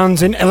Cheryl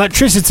Barnes in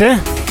Electricity.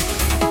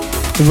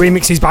 The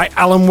remix is by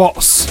Alan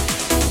Watts.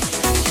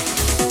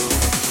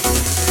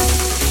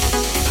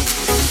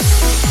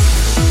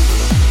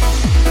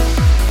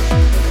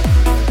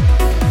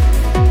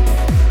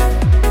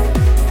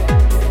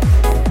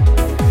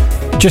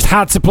 Just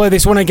had to play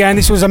this one again.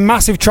 This was a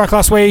massive track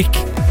last week.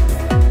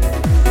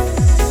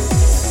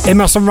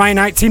 Amos and Right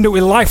Night teamed up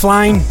with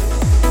Lifeline.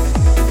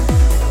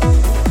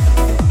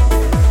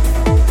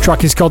 The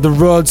track is called The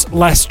Roads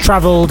Less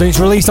Travelled and it's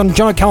released on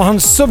John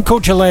O'Callaghan's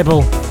Subculture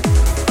label.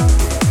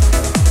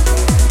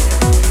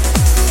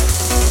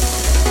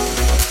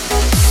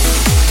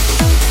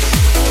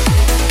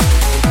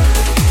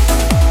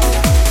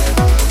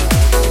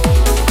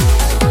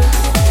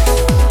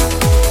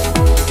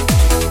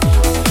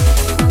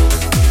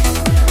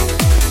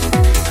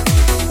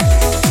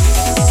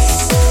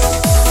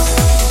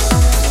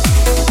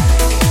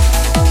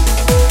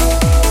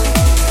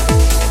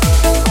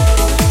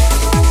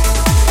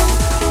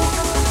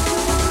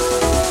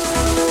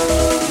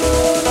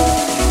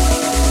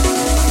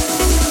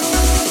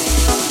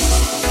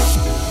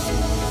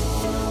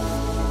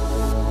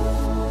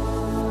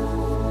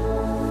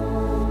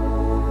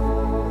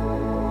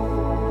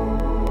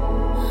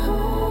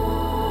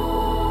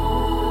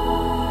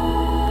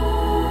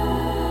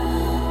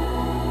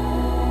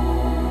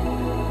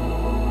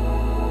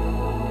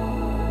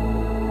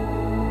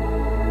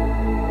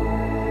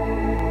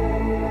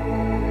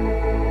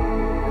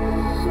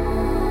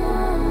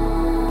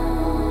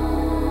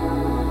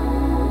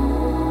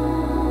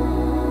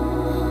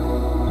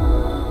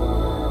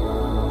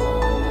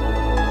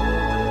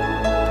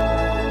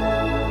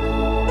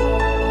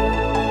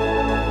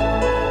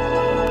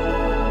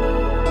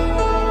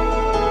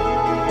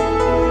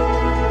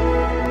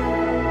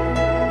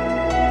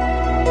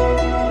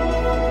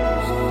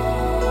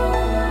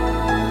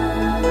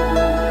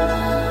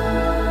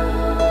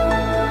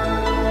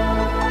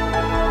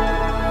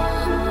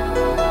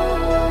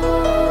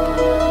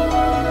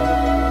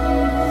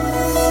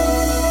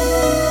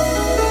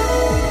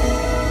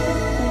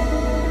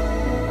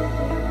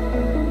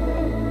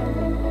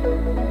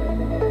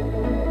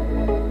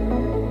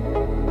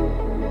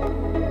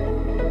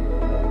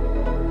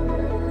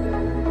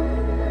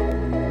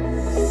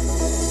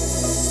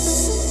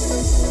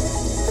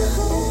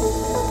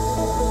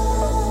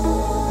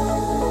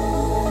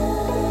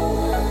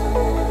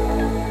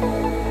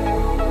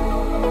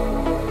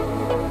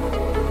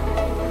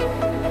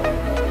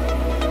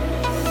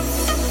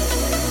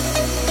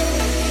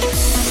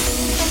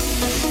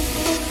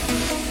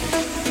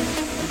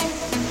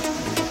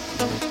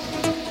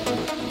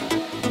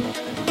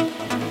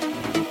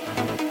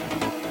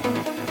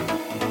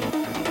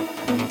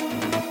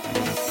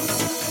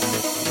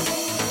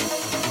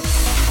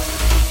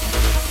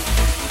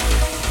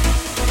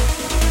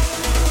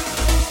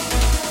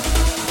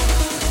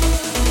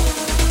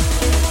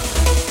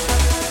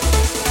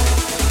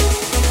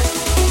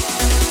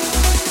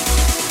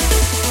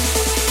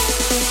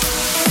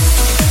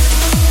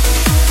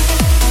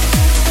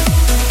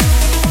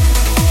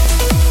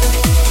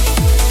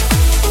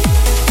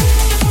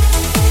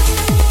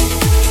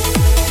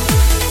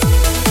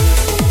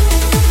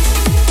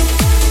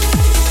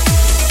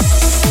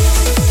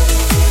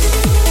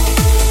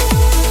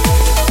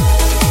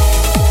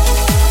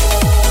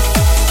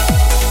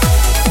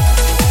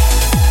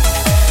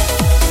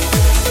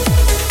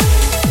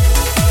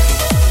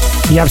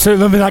 Yeah,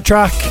 absolutely loving that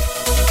track.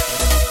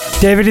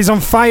 David is on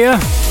fire,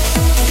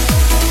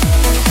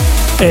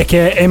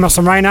 aka Amos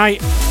and Right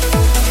Night.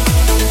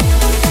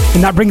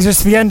 And that brings us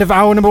to the end of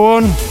hour number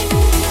 1.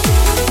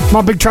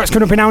 More big tracks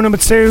coming up in hour number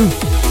 2,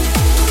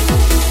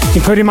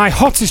 including my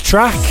hottest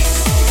track.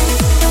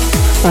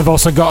 I've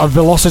also got a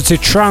Velocity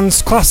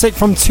Trance classic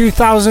from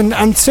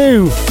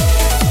 2002.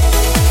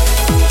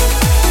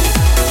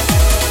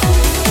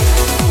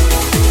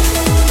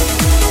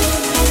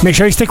 Make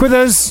sure you stick with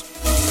us.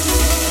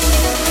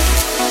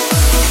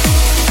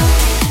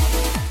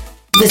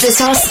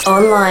 Visit us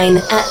online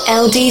at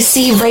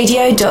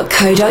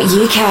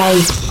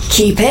ldcradio.co.uk.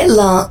 Keep it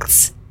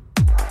locked.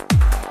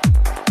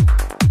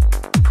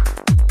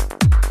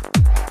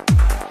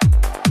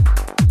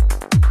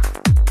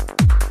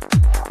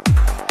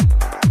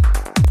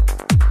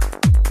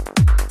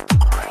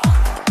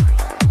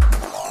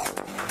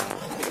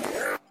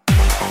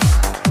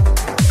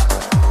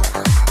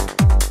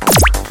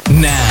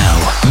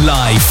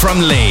 Live from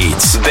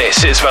Leeds,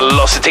 this is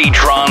Velocity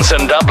Trance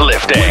and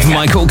Uplifting with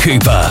Michael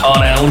Cooper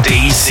on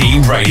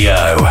LDC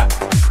Radio.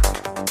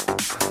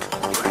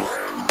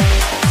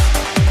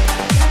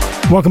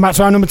 Welcome back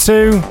to hour number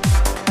 2.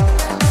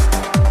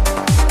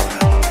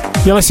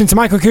 You're listening to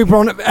Michael Cooper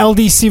on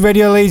LDC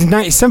Radio Leeds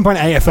 97.8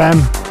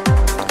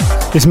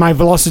 FM. This is my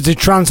Velocity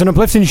Trance and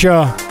Uplifting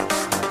show.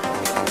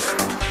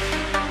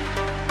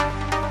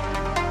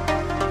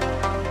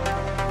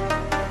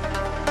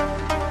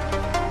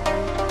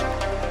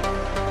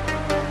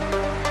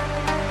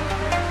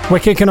 We're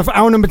kicking off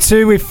hour number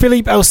 2 with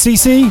Philippe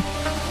LCC.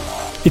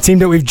 He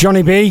teamed up with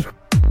Johnny B.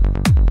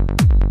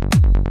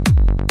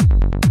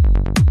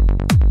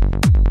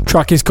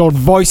 Track is called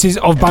Voices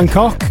of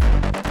Bangkok.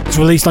 It's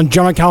released on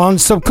John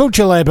O'Callaghan's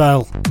Subculture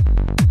label.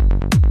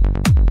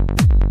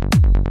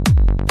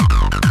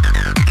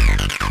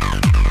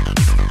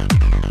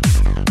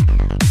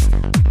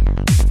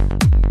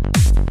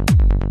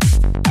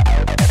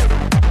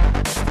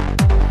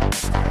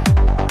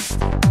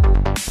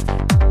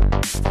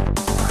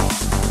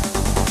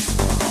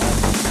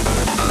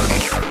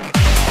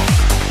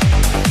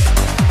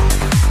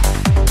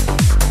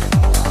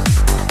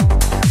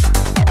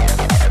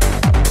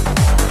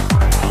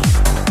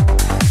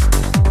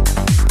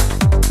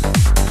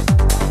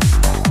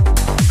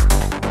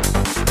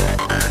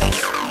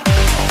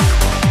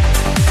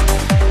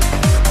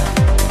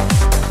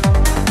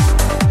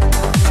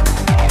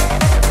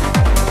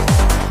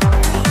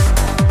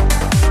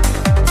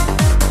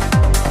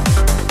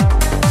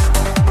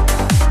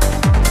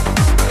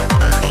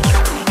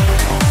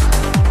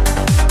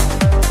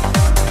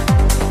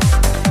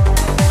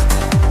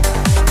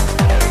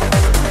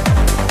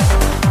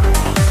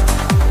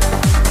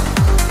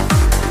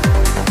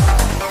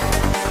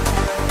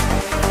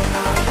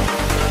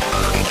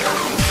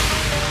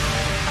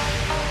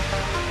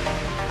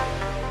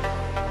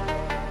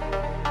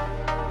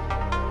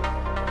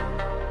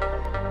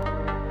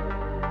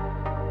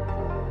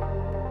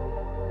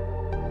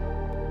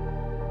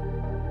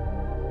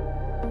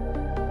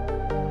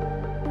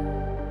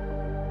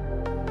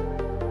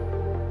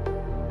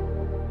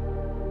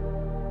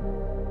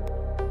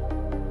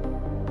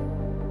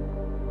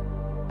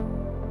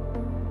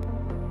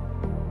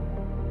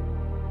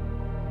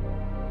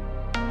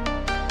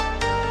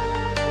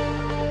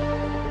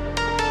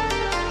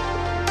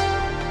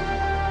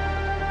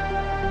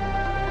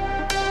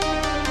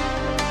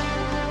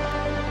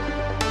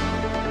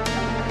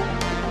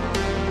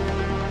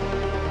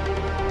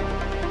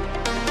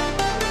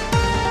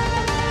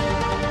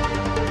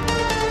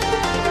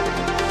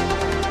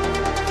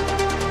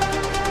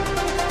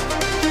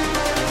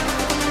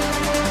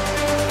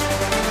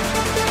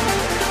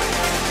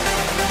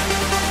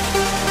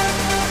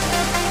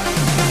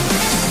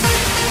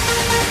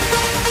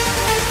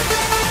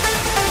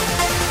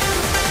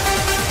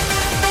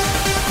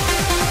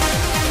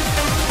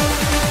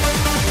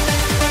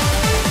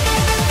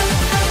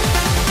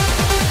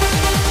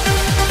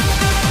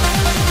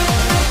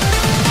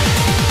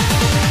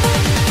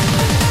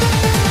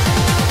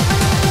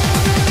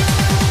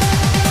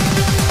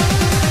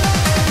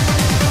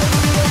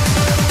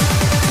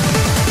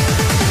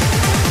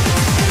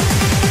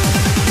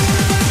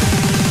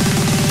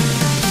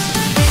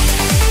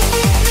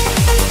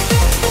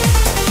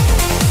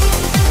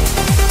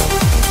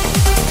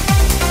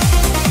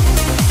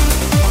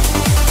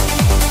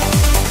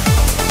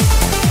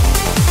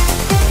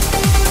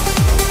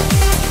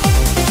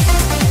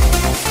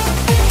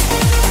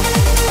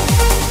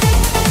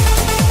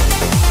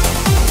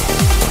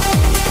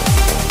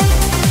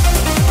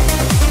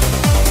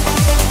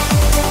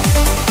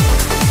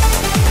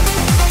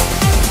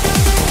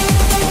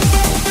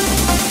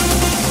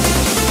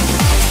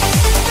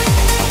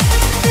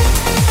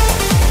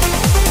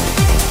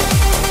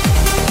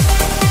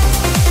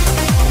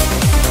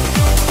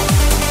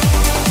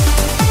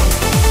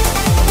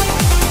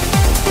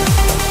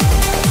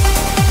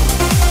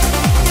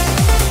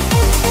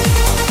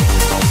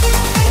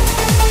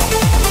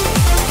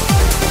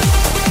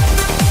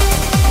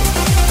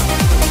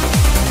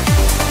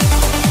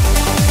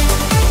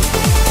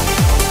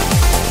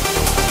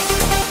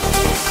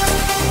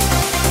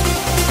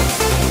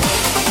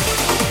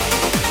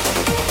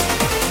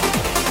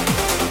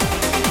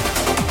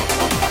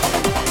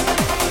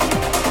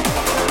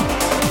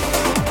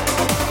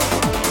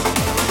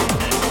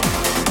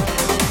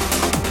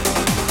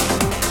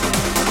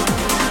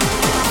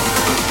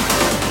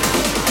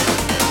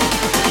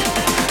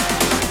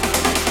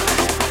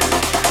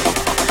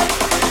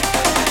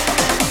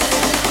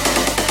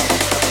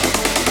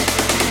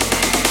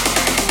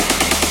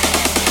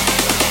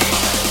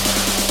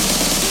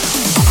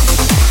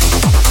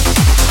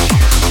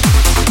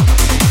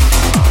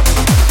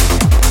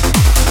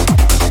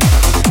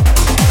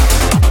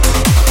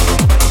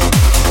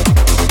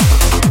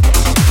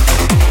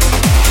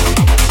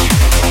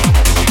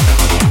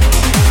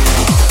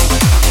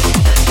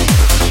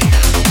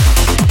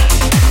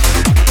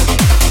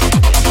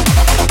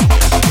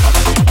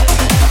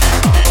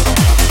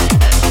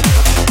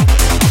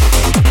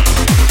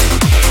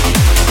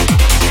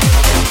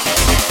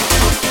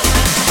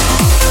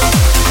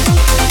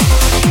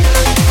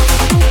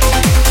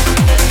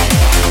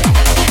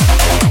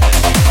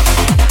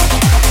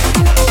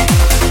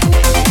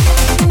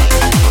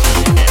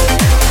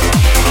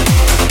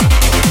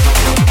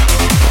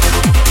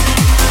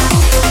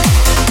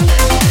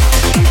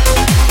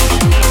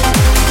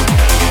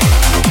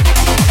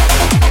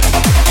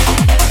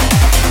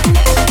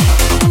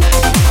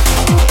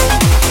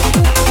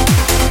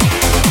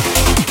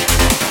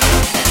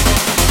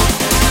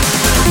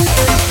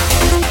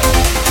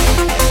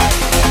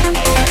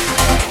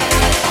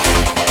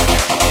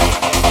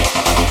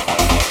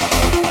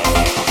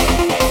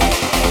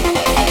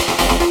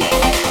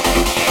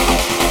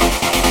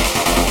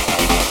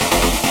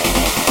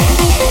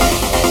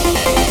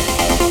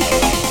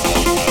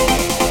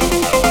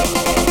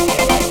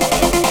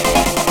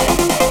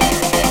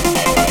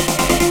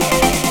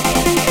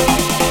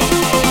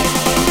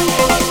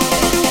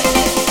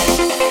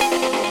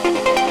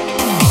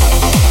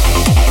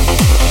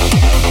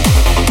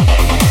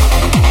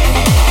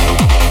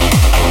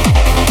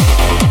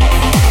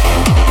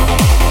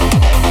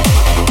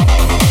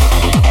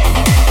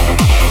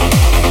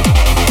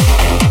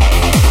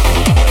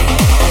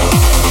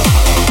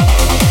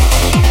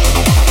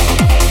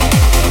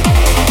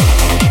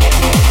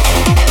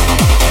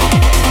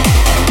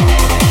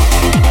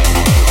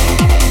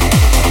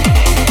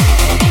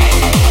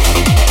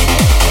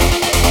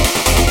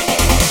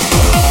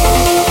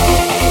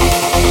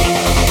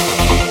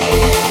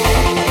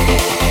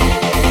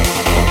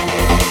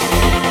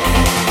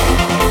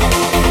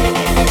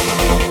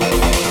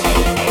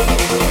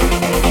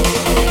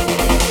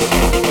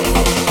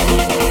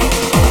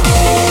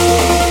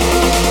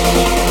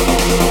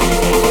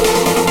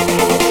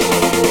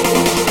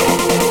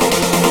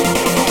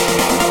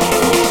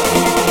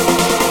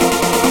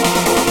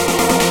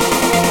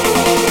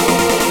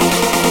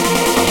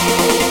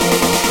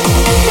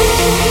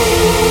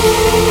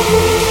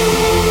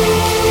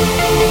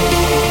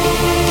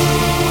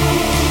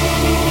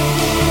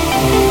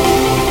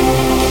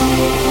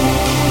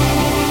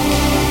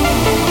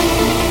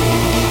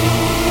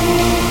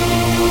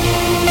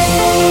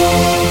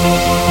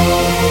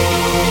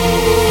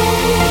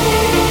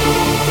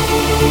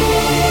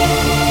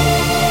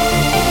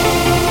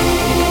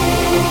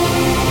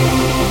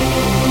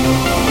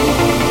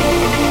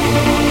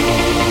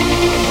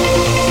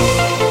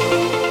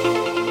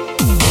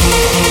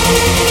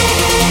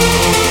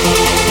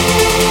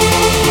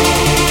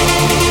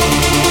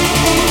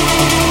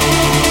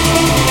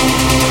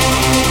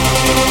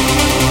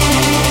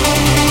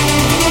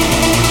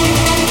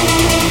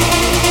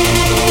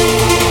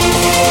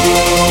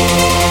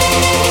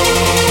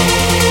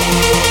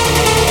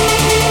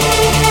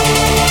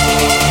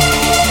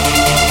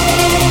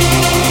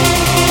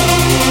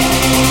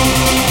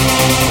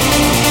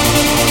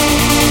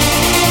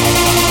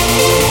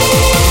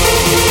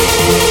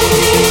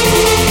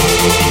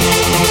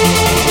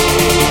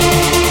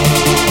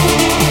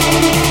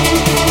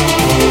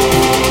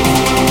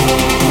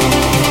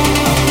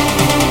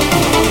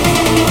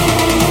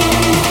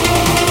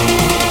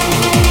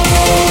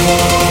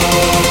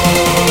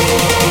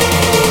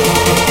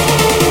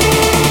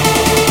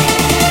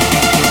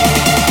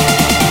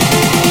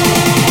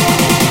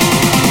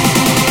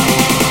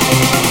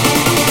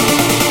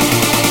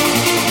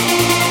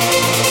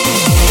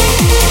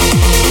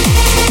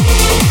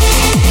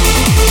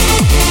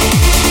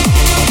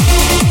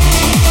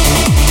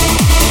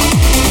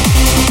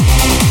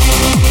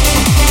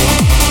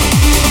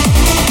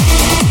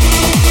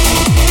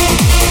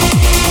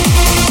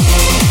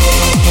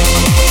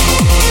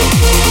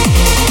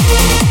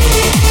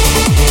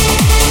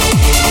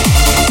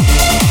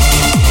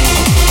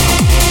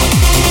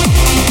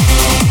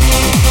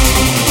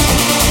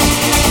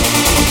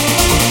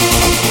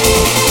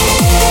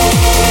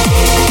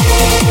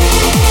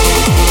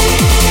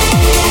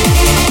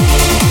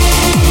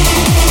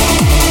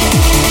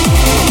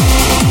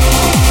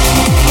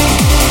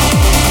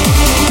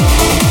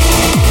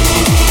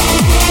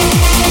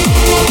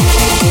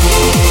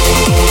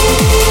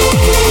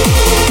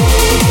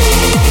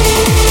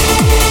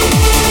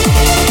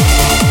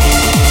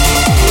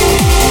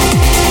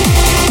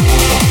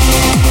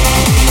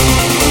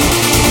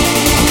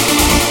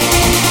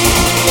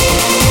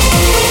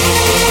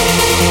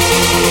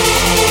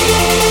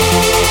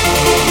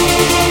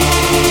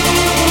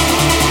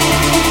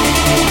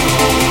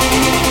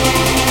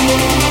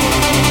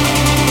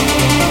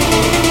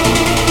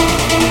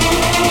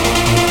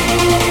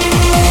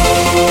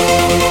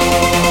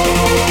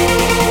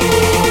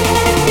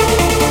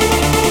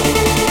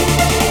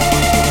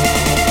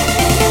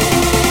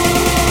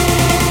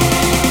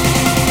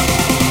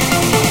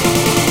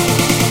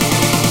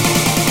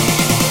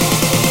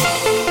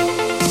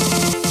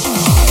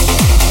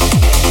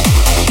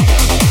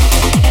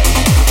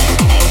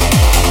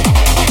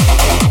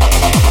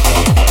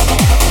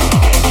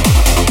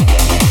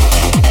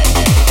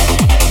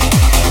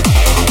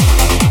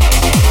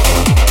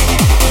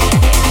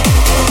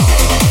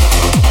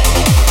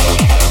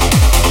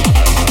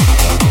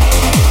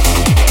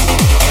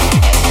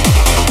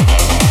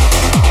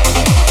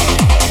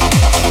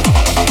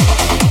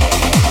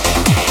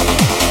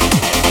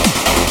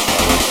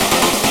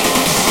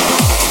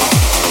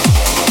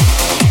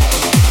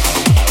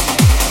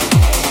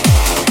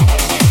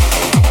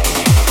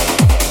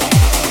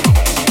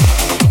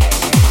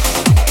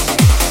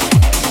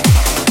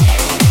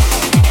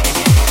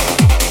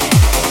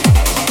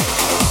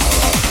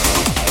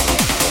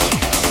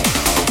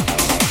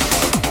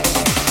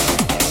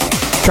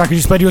 Track I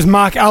just played was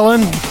Mark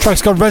Allen.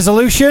 Track's called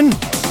Resolution.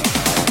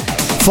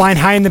 Flying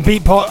high in the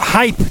Beatport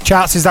Hype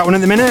charts is that one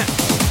at the minute.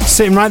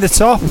 Sitting right at the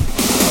top.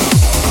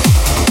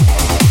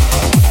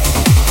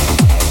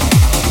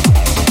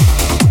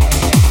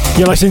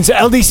 You're listening to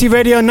LDC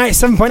Radio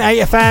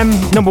 97.8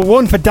 FM, number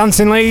 1 for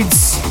Dancing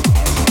Leeds.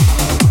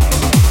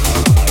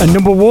 And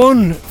number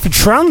 1 for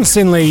Trance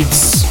in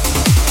Leeds.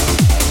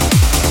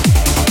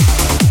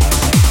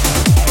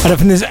 I don't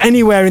think there's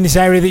anywhere in this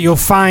area that you'll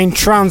find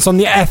trance on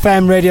the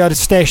FM radio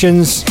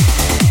stations.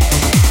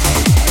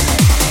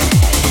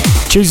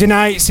 Tuesday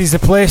nights is the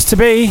place to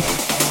be.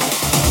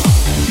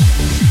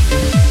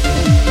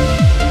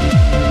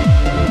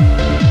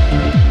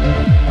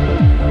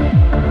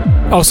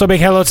 Also,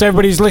 big hello to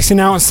everybody who's listening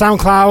out on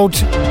SoundCloud.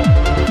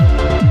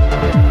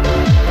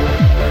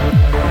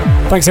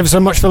 Thanks ever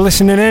so much for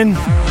listening in.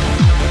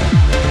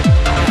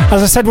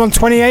 As I said, we're on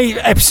 28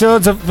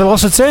 episodes of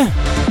Velocity.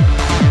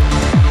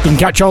 You can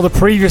catch all the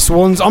previous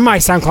ones on my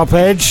SoundCloud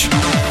page,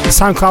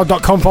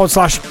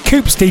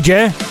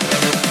 soundcloud.com/CoopsDJ.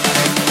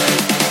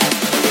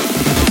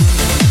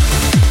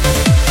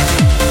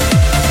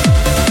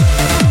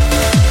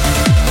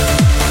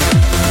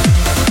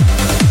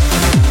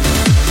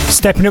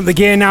 Stepping up the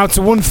gear now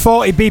to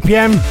 140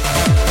 BPM.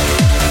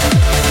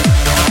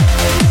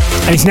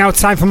 And it's now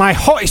time for my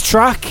hottest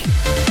track.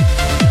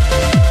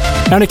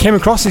 I only came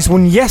across this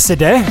one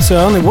yesterday, so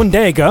only one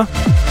day ago.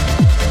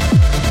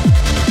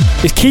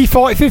 It's Key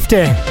 4050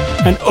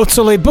 and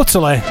Utterly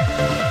Butterly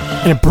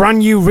in a brand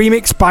new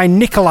remix by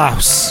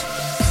Nikolaus.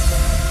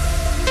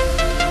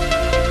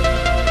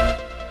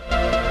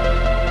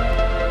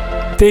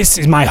 This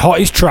is my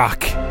hottest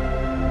track.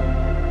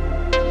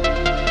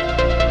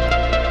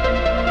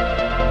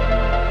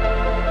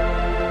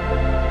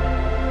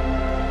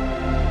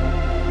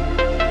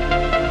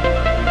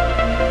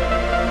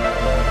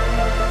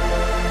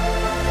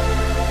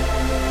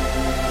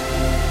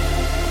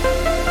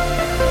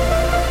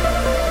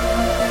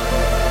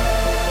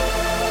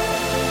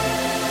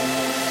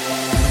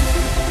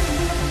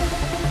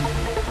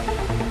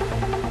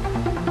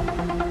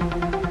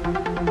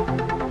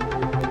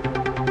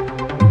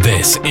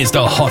 This is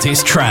the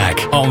hottest track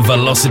on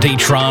Velocity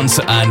Trance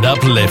and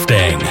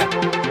Uplifting.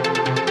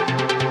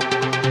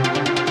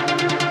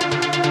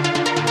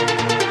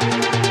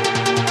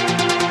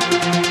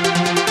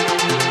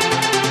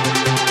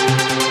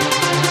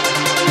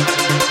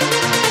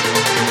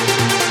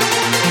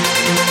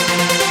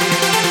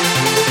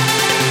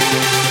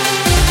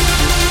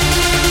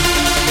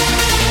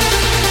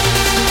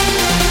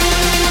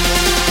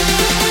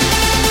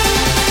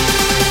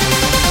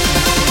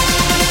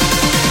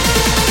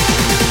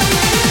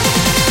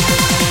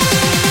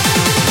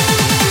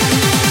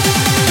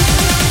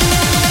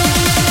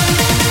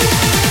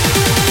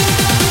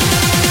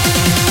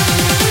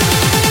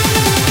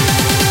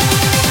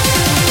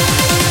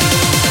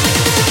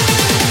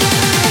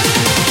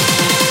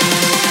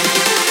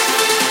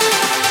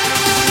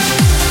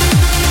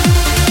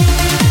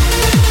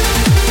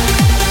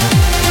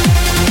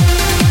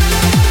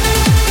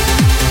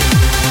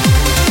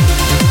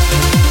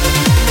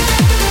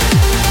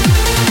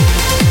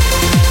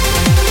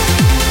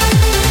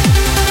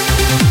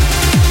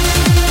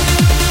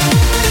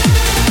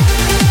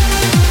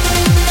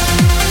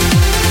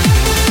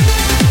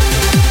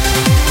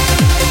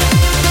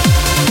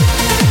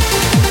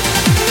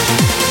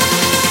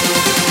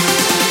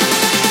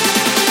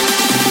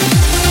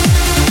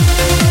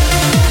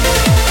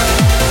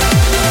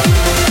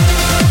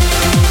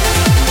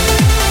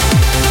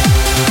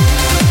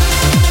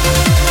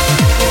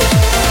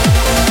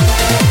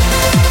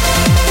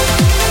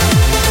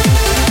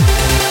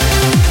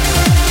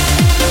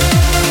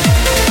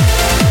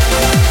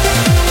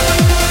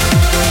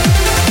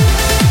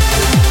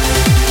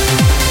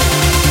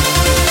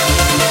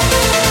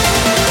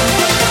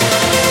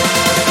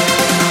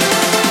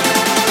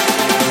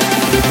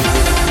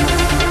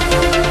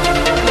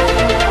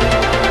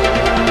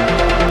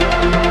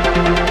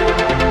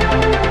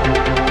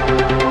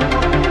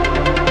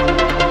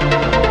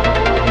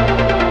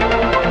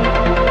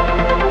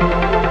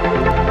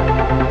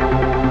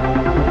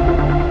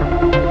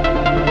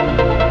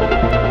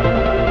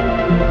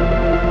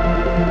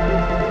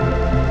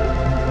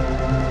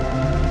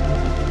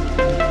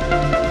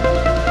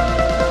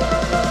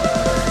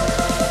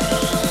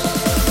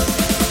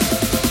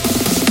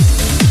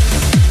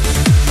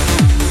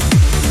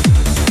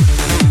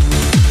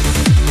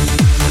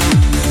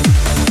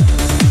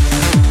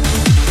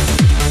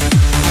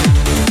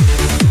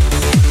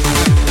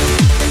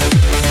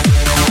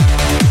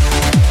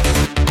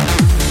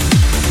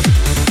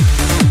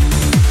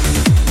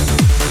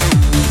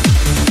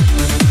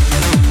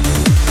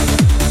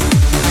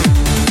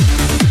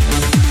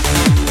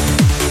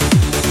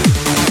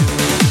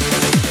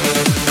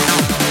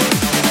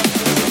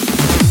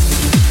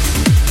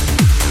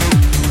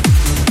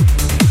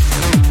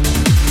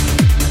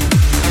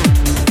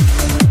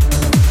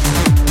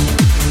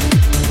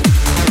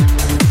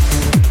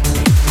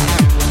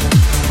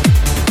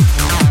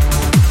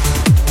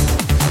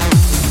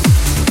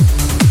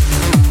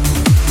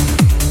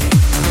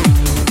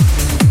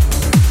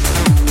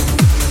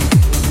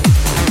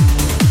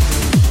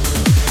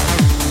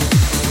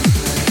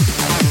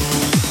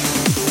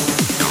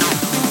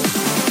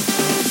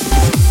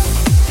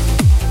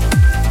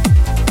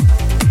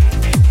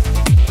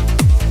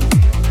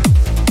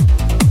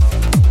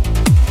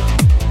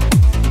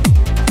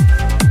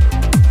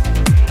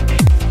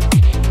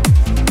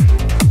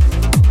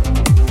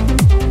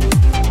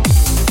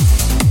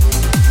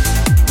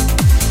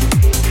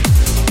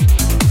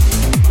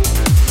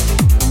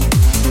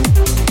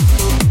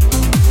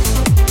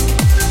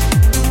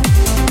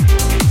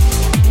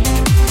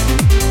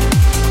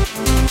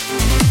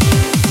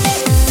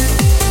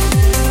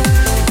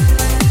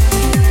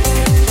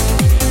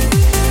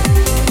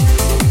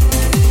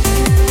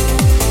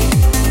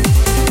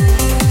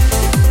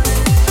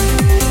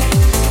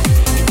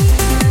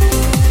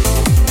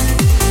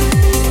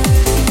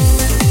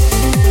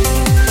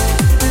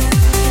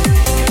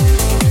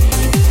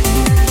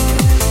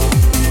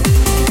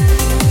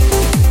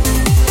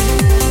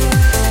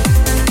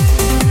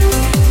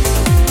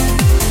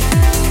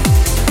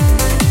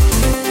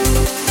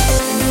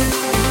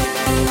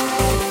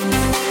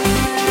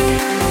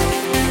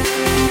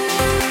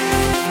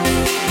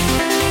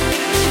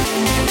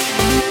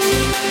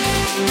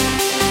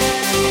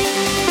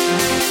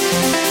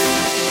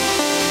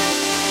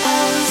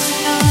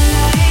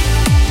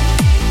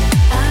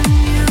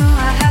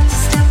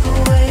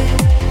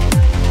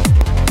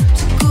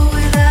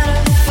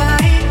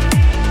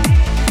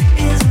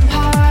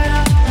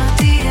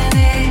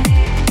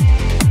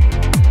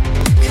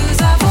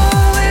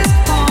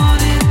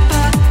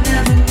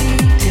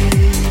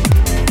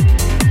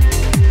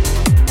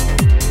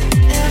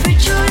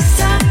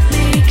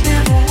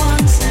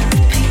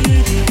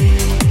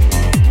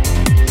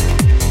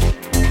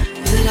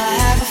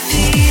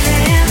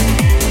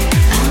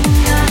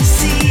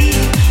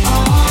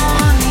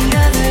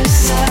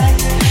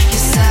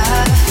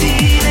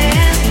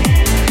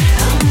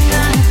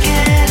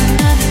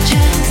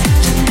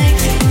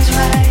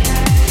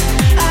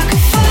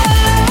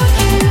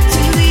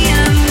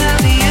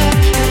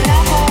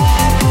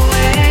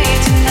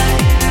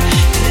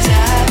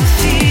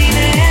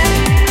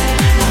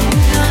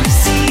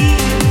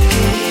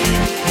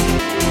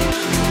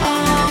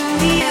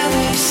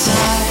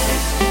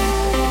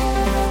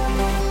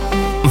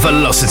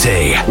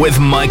 Velocity with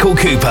Michael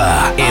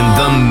Cooper in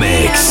the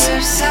mix.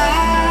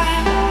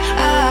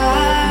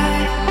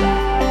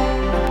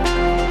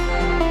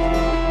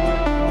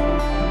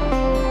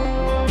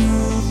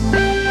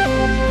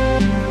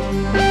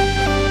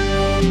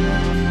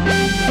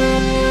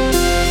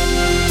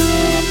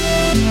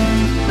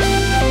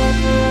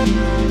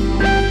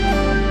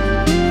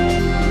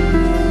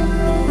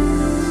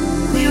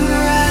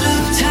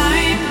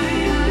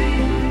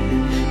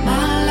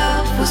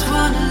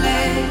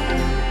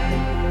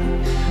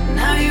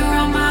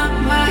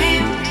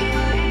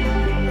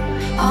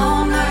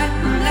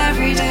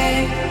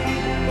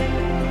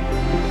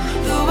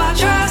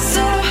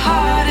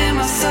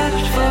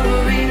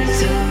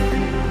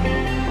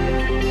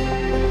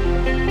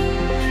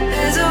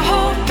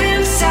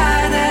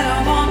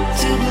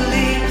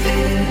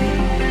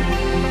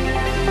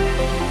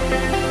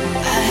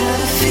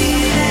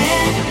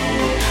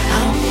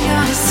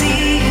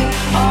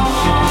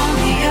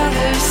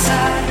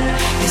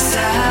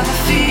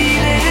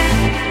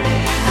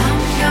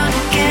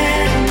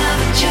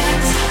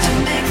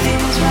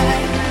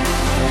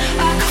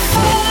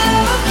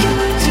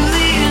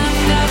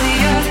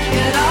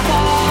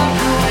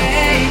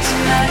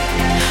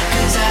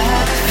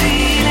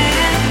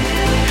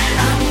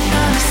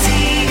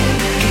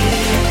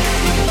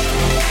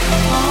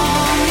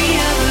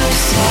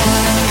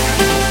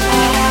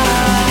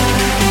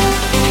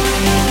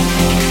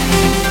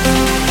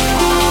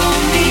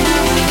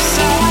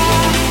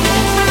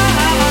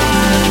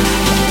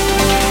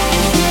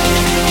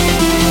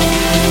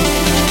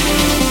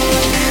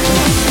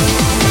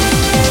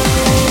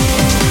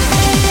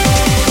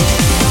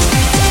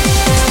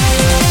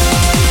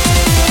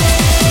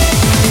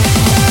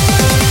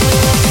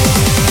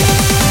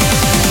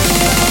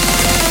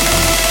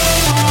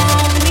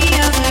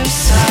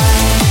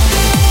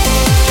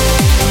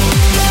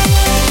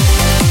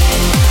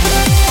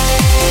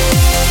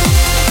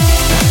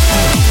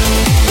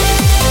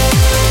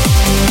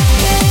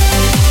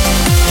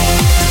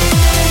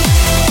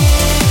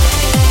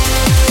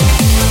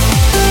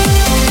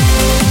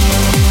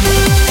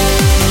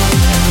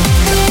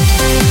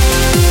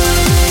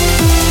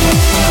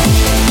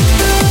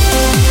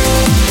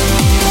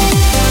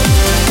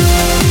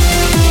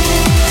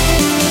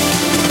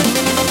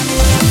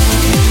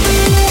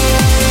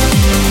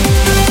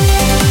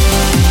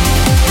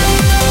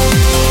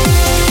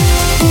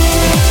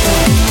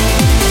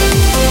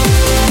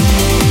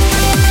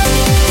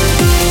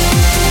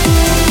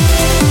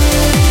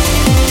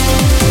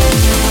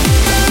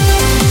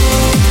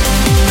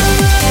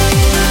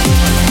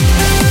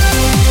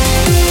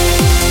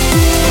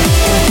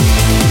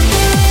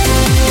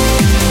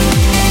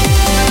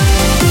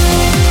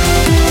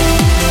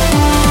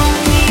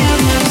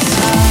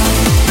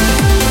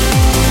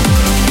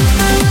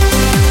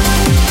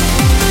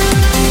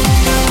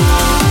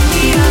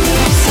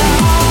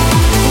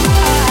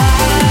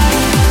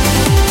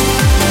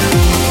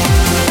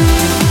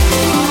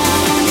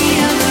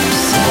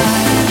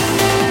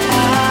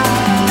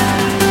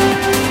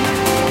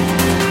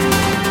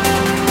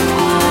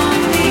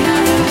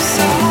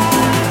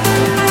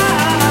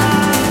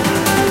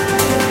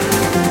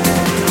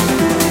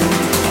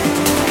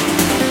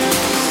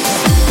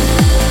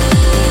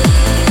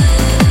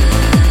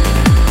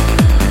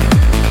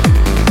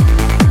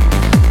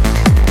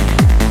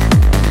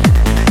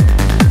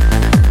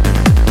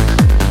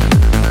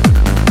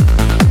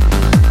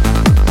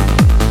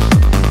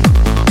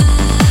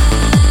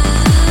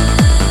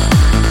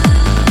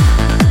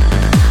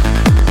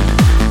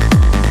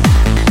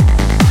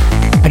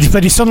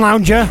 Bloody Sun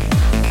Lounger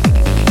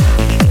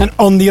and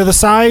On the Other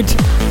Side.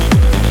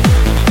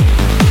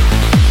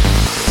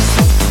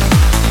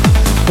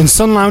 And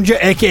Sun Lounger,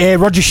 aka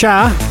Roger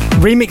Shah,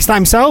 remixed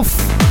himself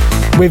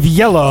with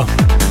Yellow.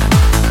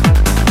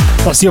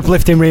 That's the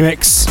uplifting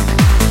remix.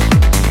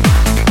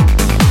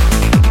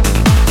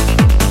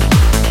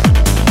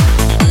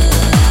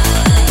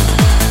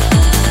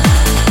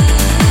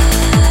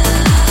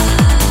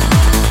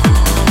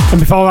 And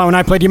before that, when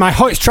I played you my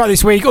hottest track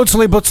this week,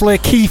 Utterly Butterly,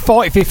 Key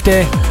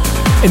 4050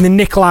 in the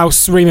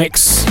Nicklaus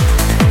remix.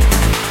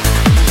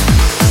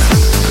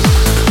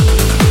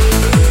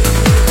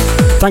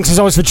 Thanks as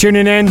always for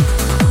tuning in.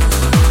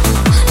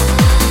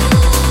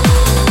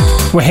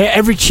 We're here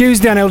every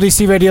Tuesday on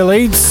LDC Radio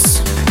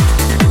Leeds.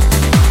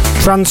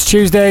 Trans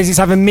Tuesdays, it's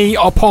either me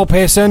or Paul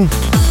Pearson.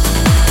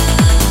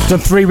 Done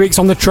 3 weeks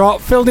on the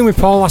trot. Filled in with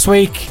Paul last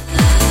week.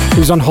 He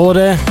was on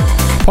holiday.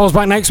 Paul's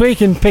back next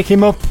week and pick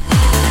him up.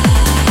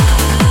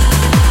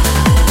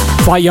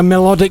 If like your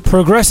melodic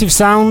progressive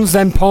sounds,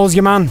 then Paul's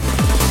your man.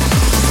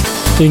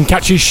 You can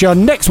catch his show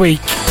next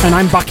week, and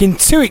I'm back in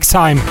 2 weeks'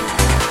 time.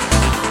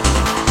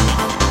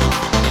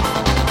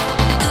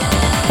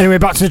 Anyway,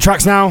 back to the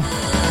tracks now.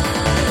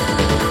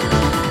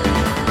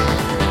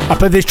 I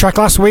played this track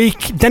last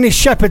week. Dennis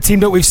Sheperd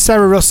teamed up with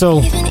Sarah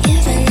Russell.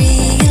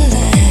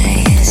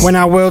 When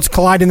Our Worlds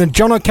Collide in the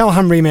John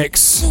O'Callaghan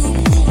remix.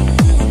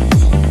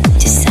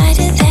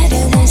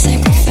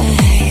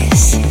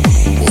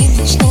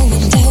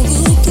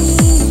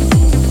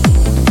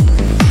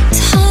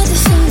 Time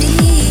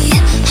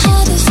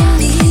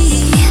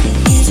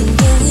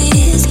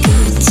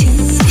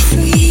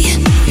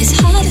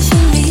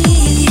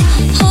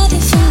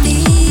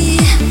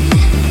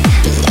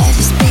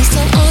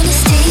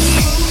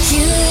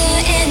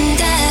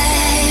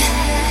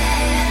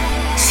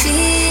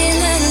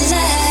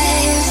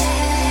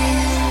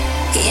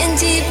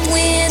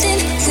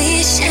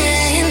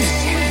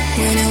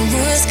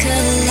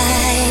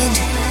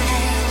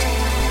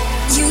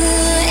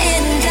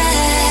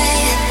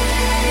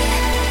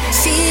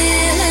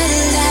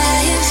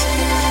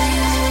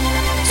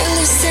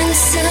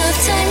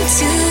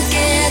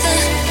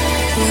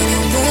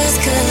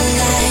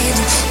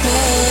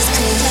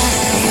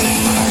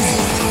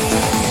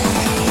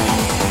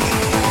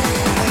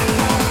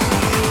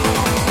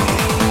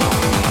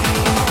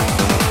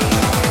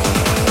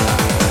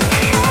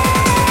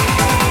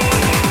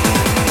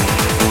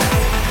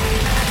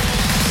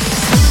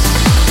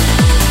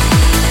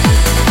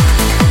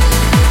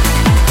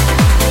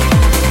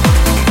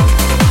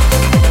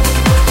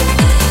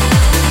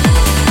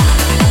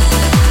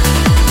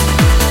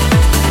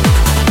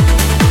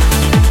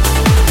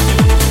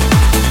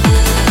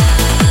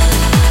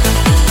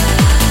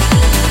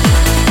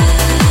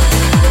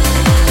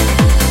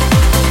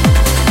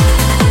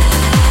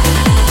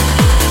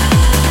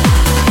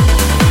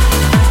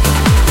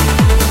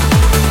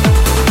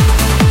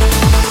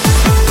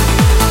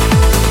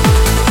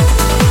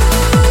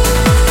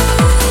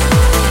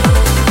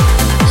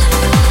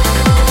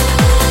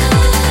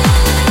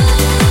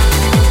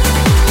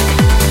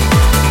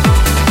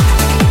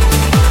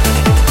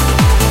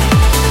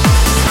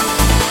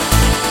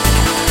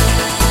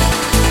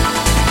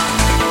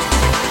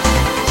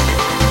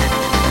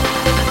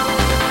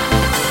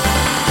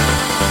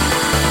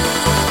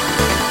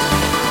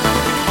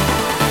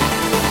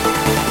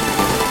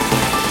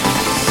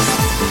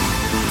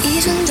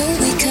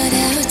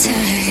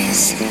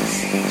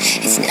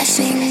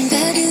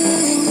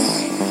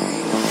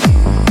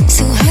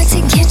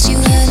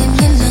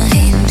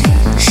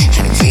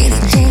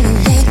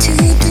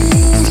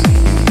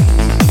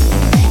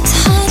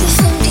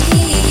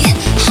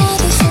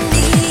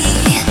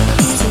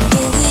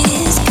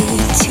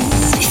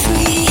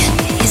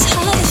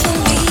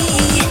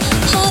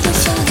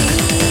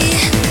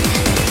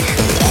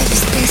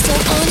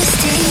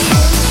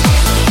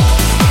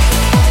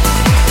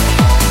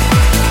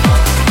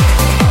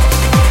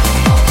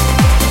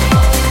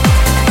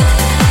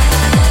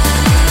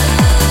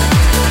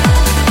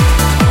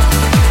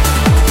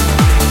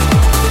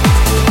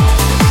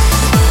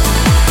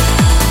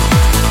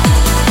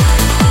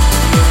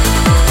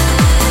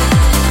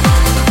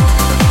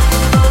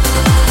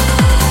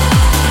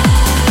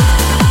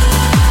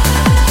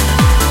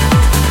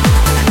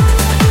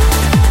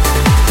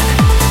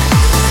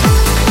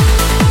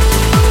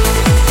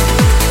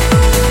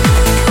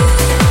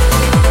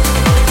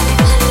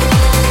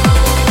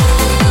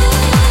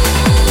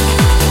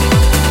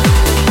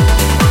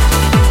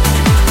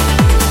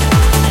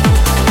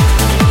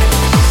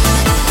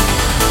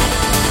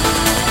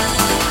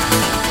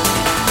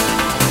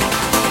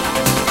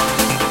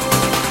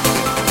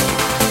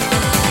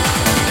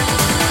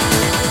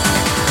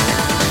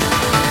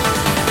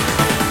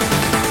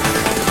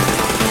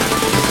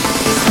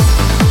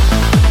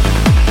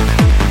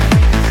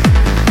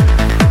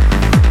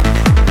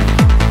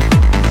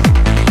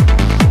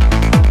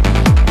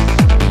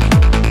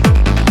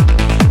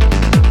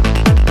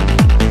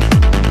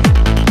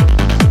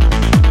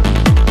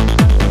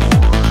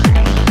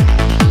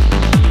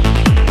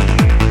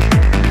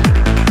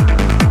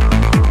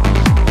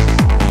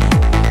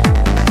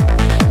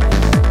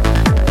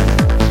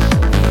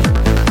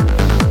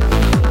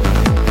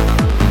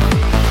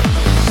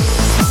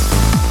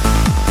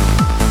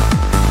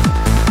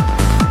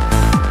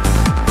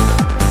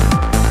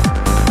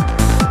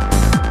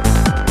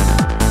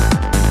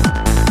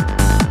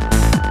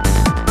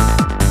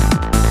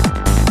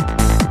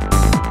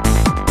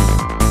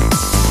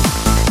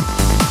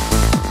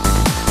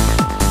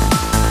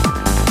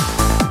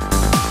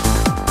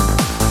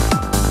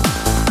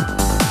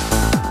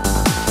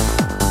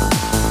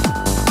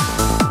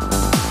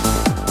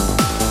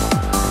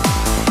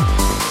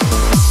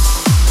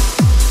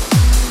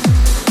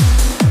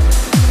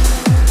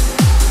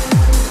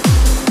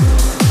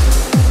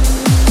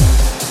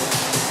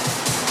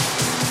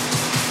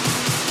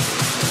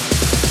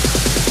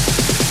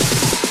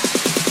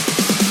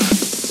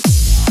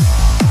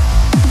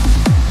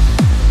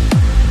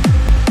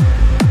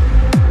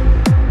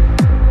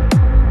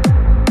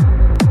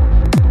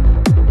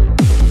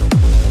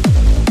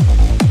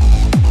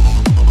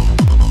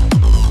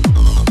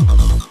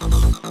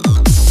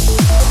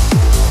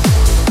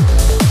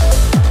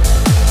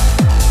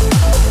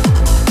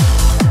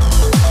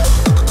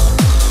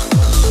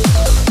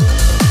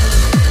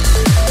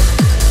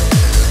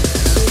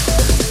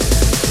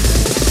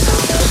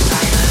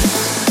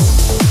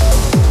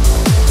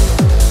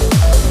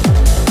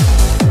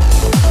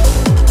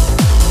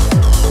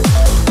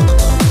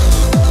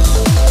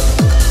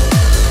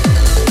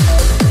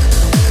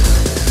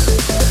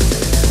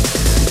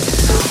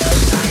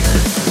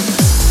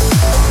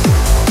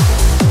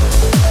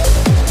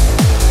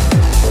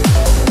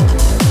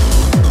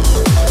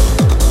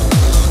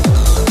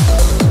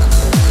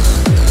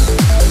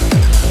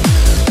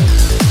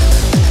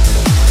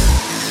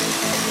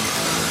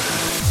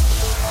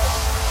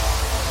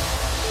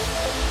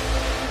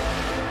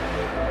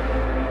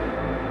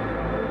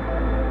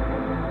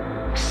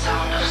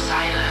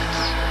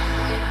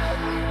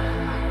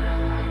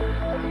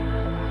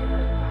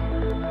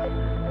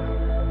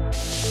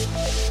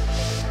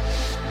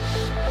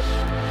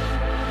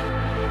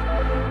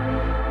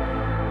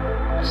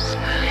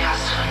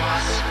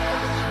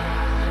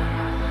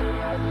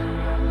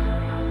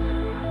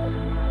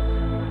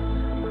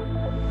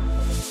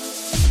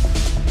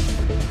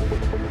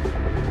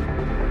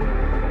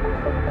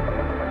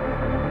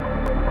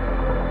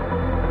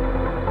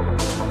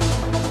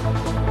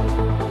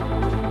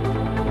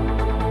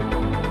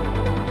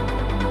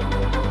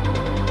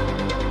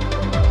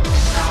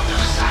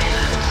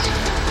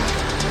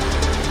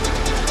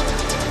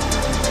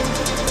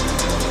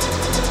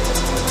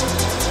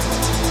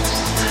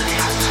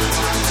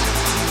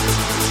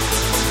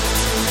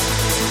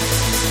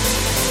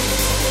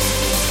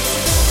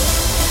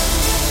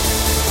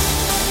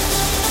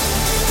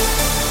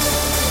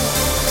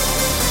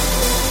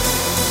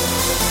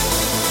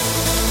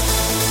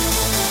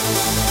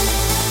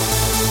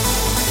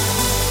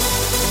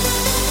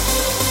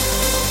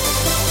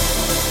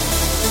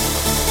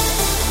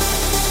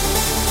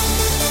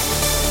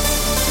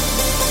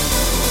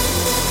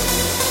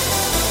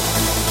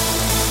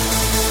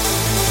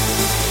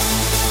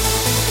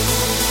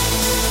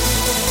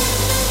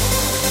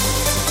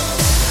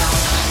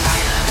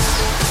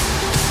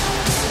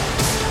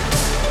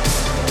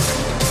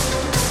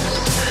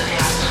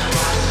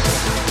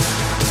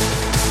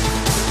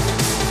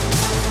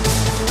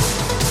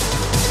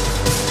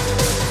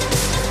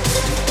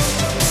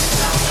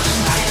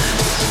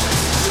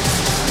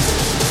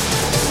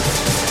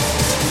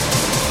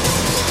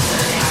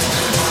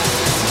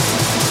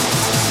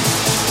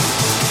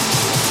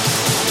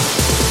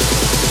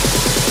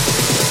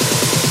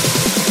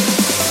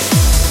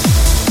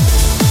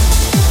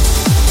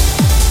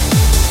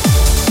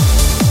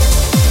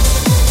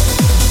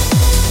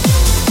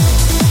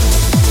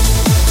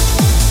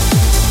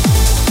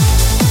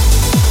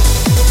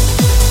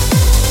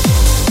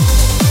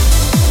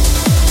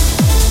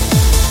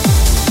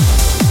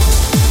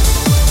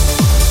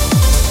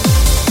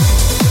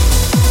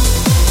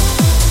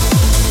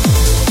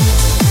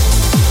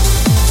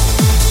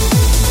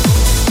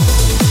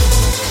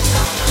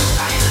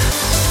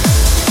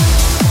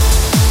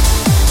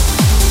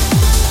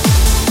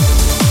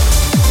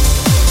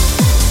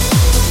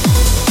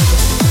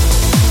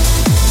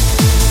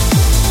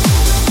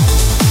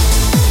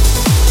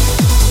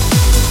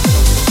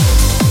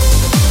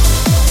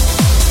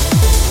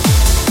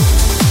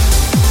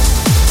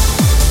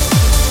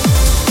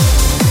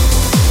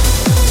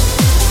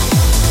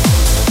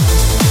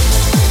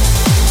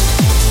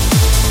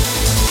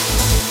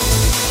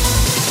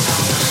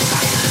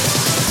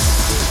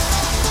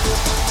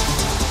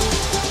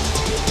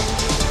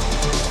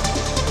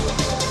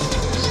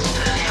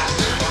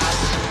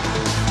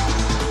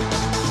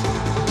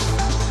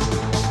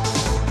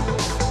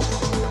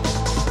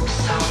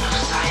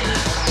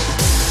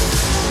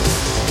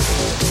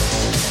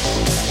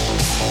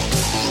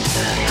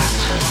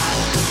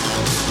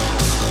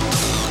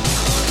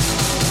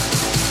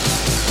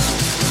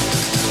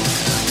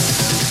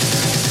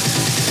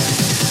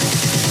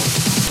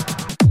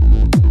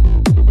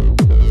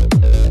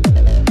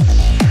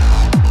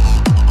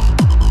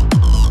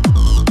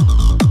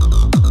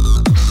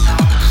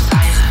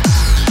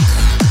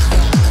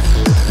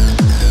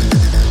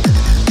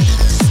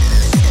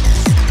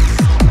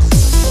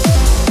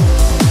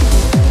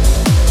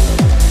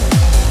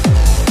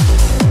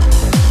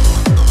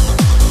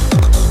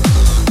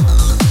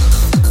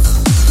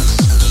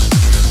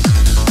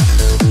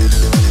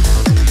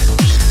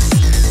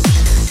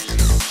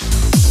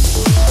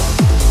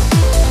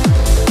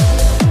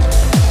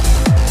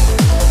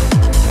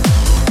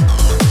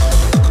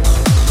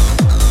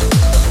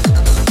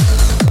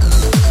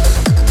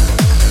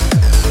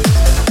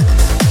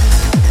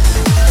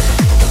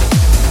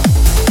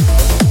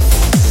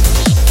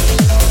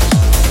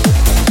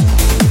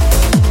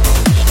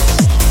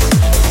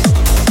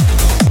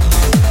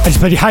just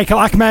played Haikal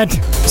Ahmed,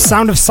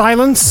 Sound of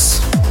Silence.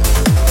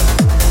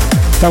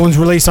 That one's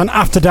released on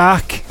After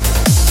Dark.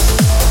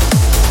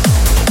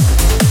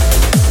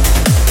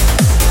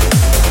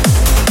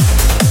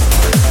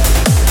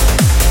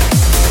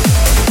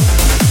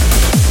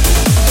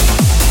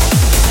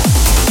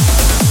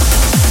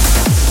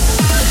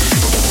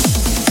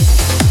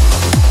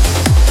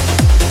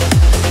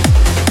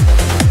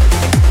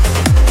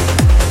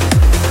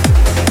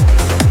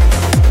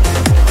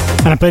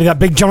 And I played that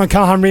big John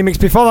Callahan remix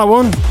before that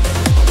one.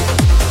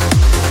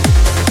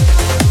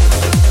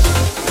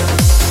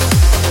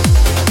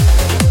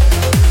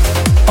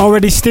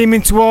 Already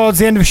steaming towards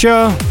the end of the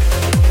show.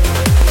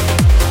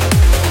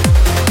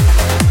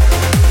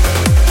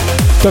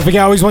 Don't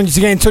forget, I always want you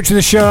to get in touch with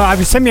the show.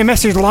 Either send me a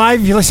message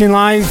live if you're listening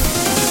live.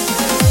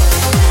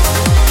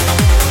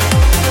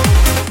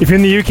 If you're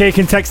in the UK, you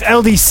can text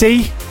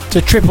LDC to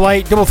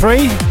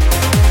 88833.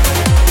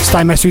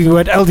 Start messaging with the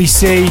word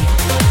LDC.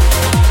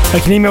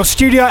 You can email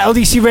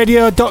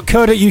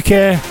studio@ldcradio.co.uk.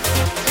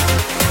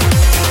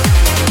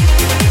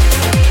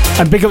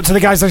 And big up to the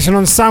guys listening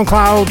on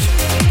SoundCloud.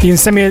 You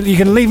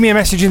can leave me a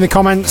message in the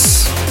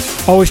comments.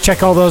 Always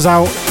check all those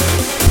out.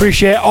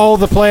 Appreciate all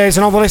the plays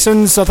and all the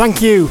listens, so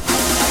thank you.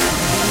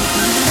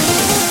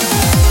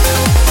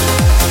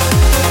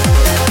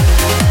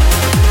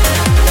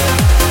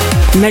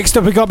 Next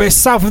up, we got a bit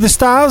South of the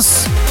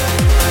Stars.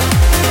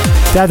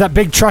 They had that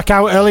big track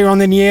out earlier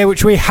on in the year,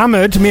 which we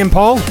hammered, me and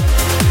Paul.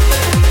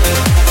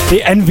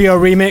 The NVO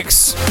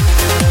remix.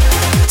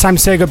 Time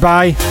to say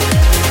goodbye.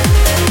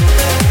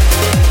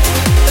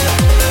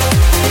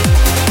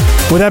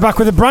 Well, they're back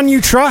with a brand new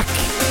track.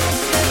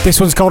 This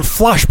one's called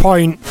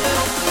Flashpoint.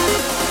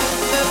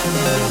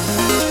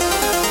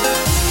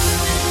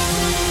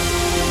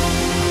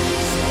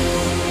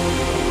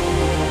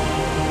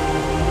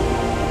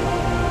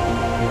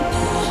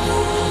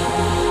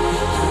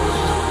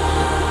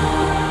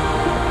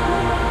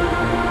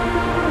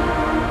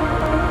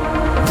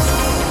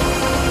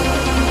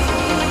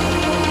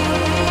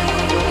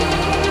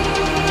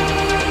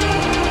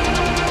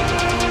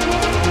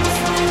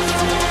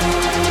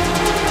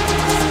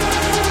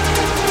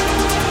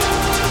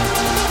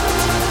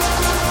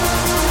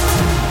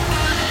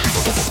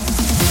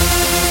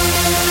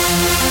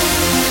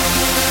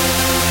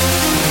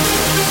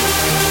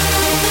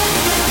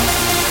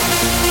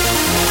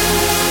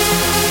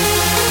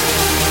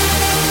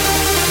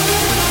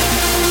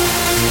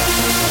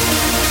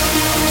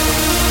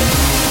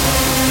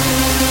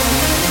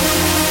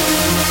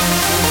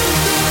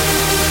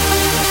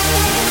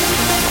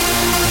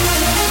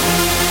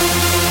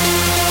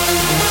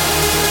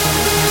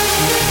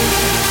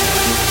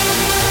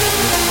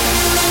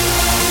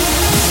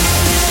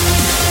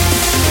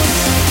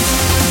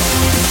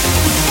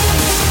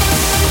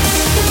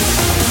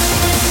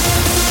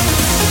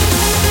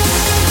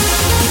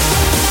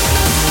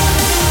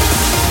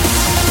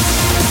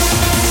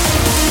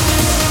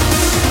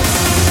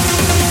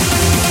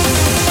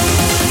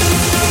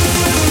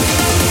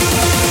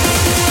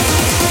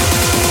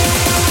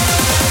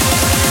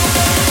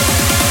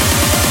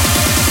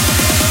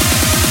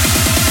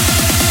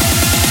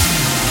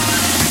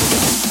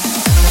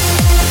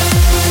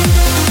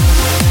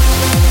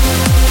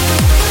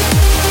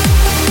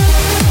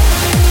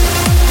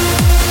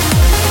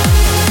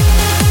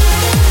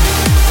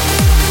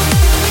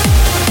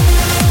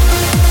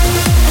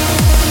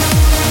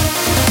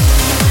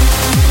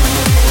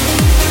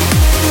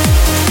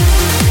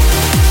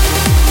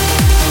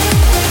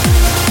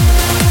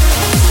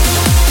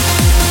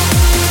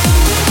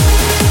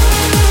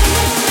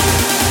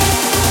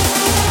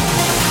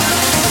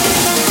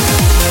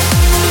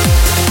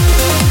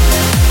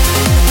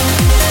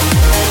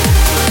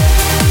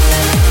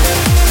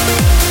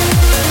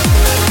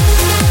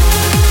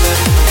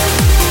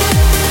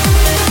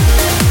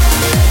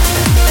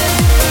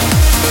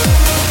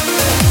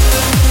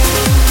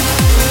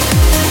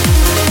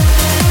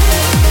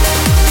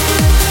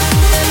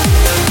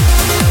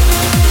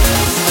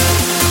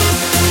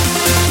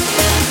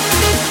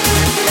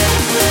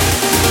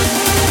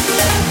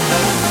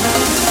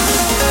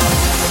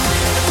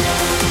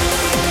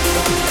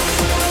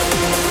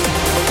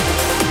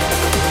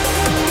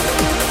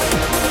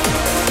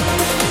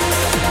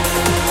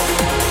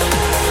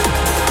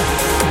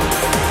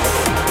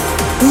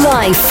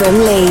 Live from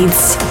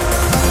Leeds.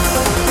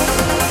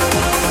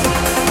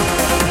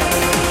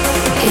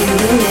 In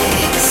the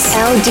mix.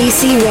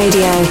 LDC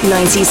Radio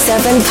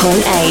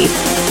 97.8.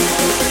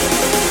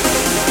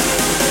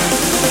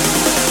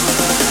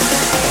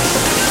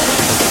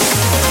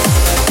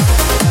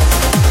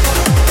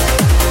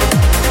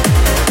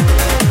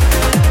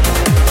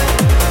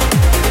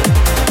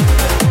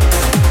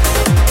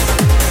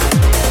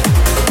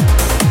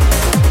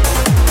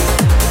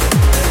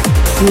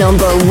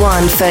 Number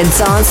 1 for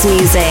dance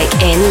music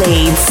in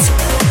Leeds.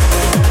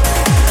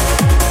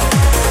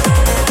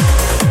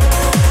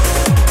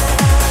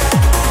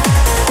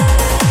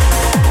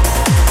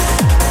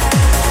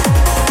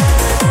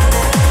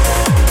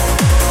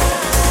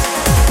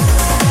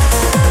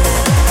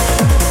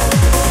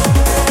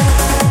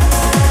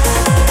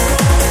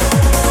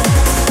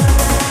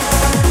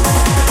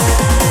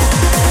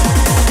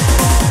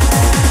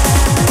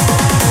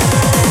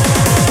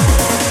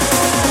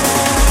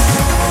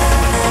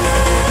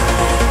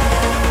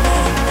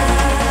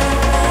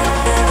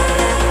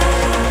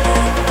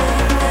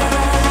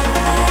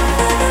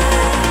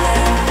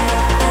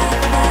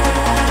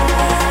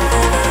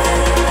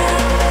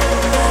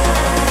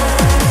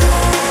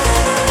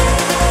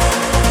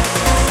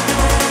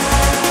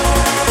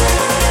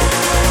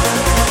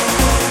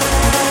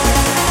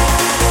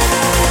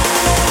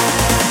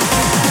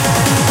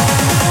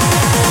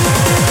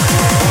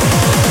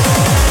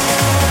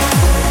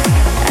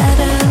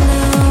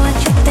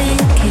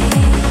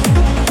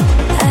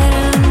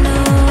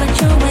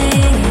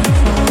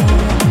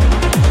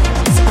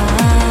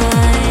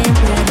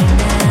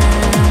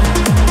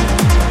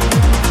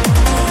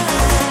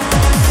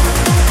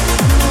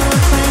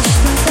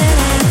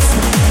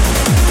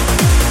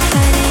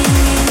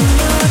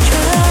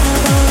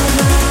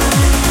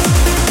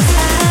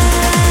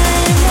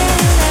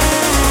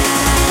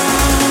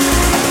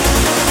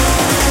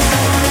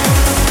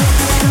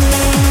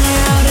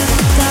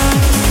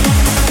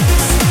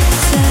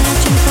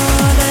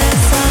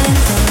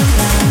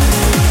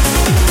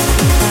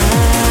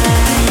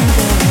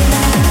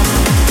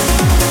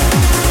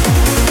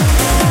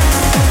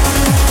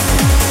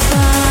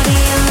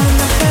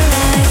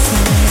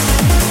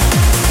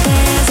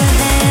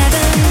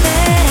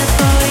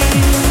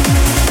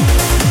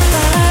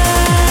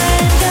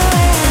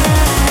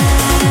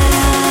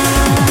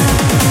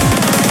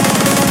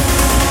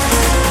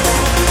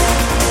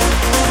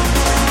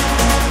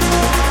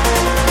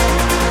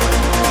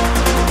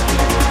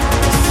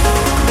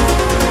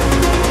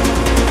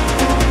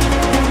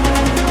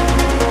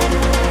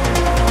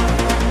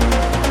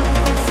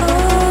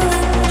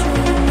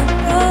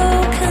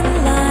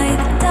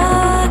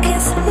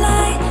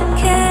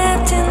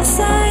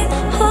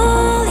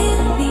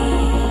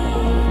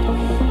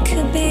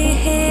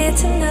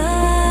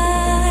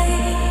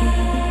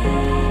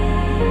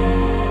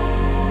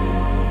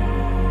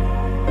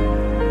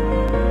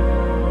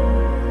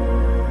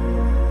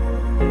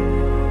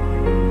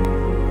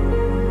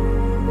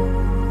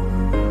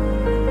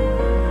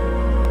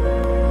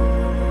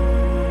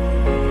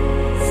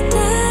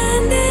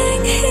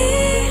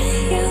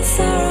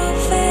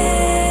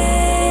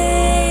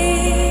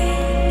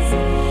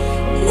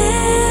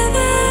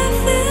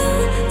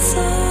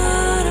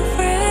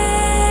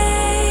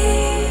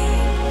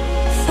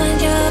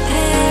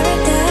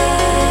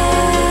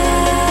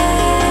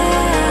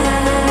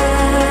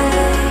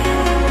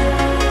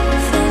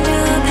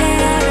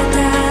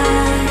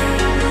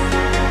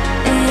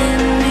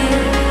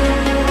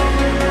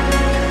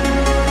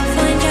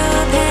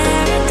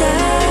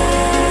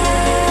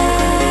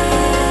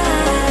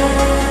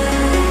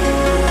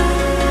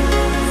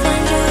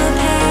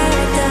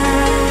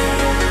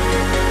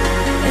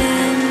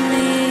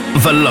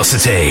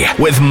 Velocity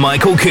with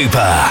Michael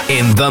Cooper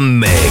in the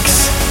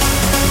mix.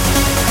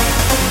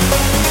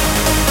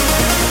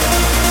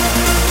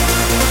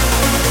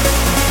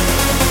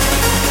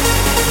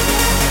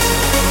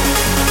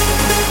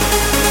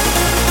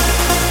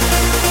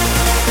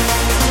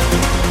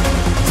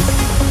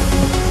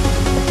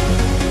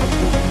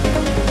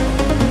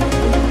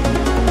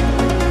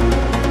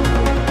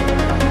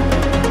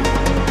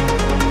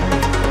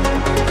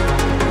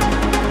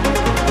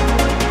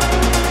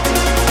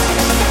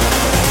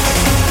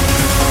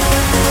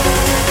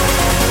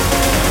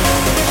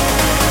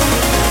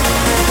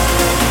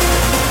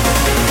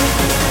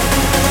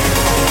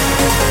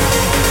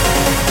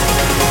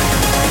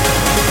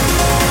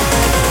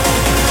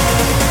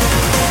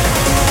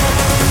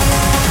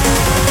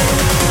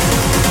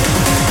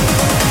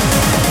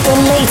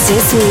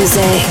 Latest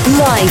music,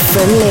 live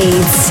from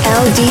Leeds,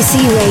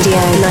 LDC Radio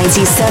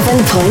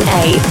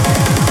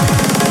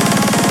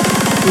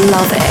 97.8.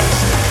 Love it.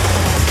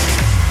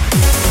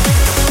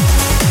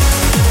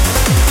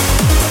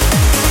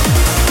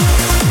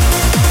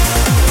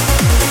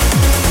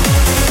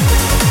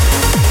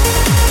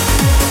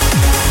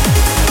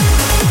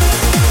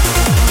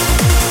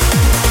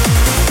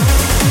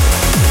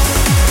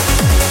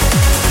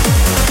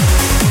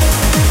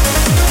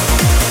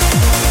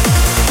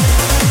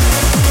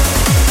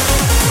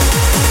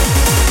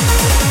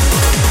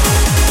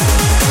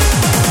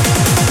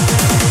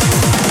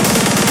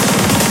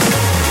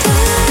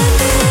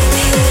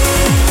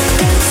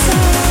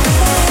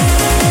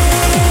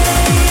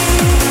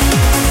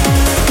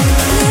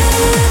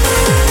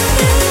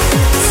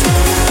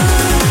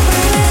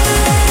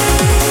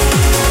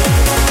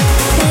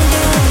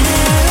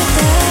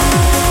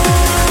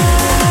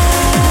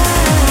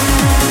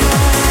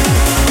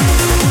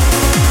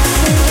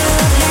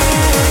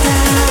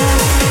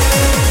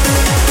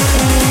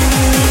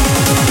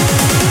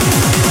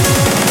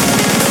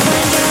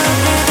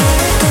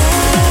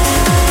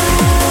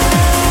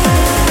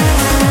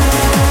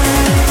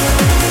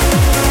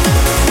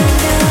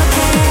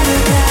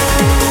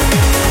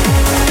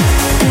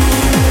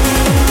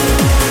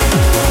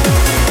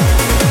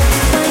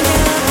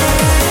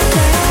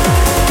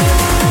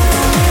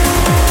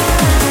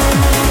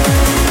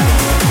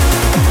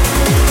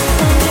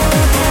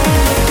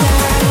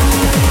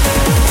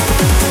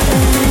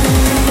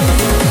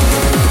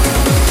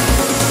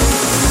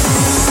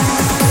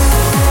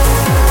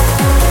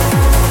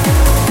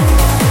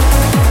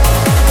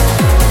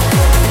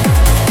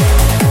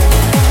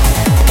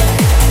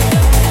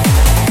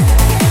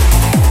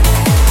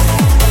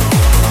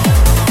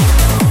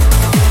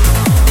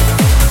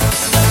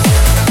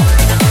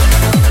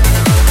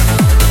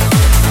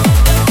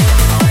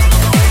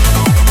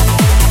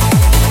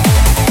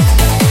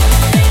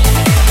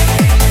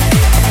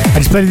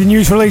 Played the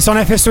news release on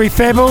FS3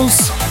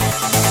 Fables.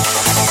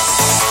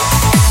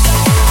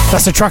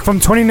 That's a track from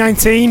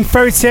 2019,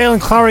 Fairy Tale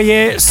and Clara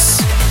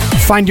Yates,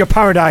 Find Your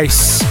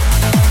Paradise.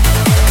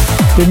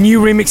 The new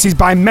remix is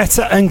by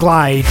Meta and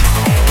Glide.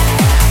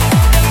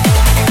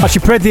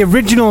 Actually played the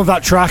original of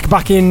that track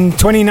back in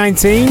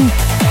 2019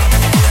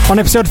 on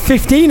episode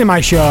 15 of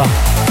my show.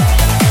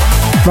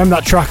 Remember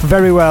that track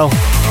very well.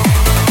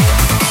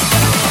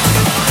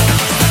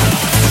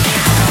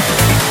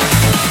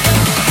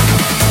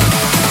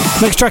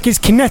 Next track is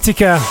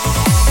Kinetica.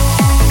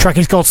 The track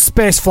is called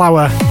Space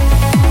Flower.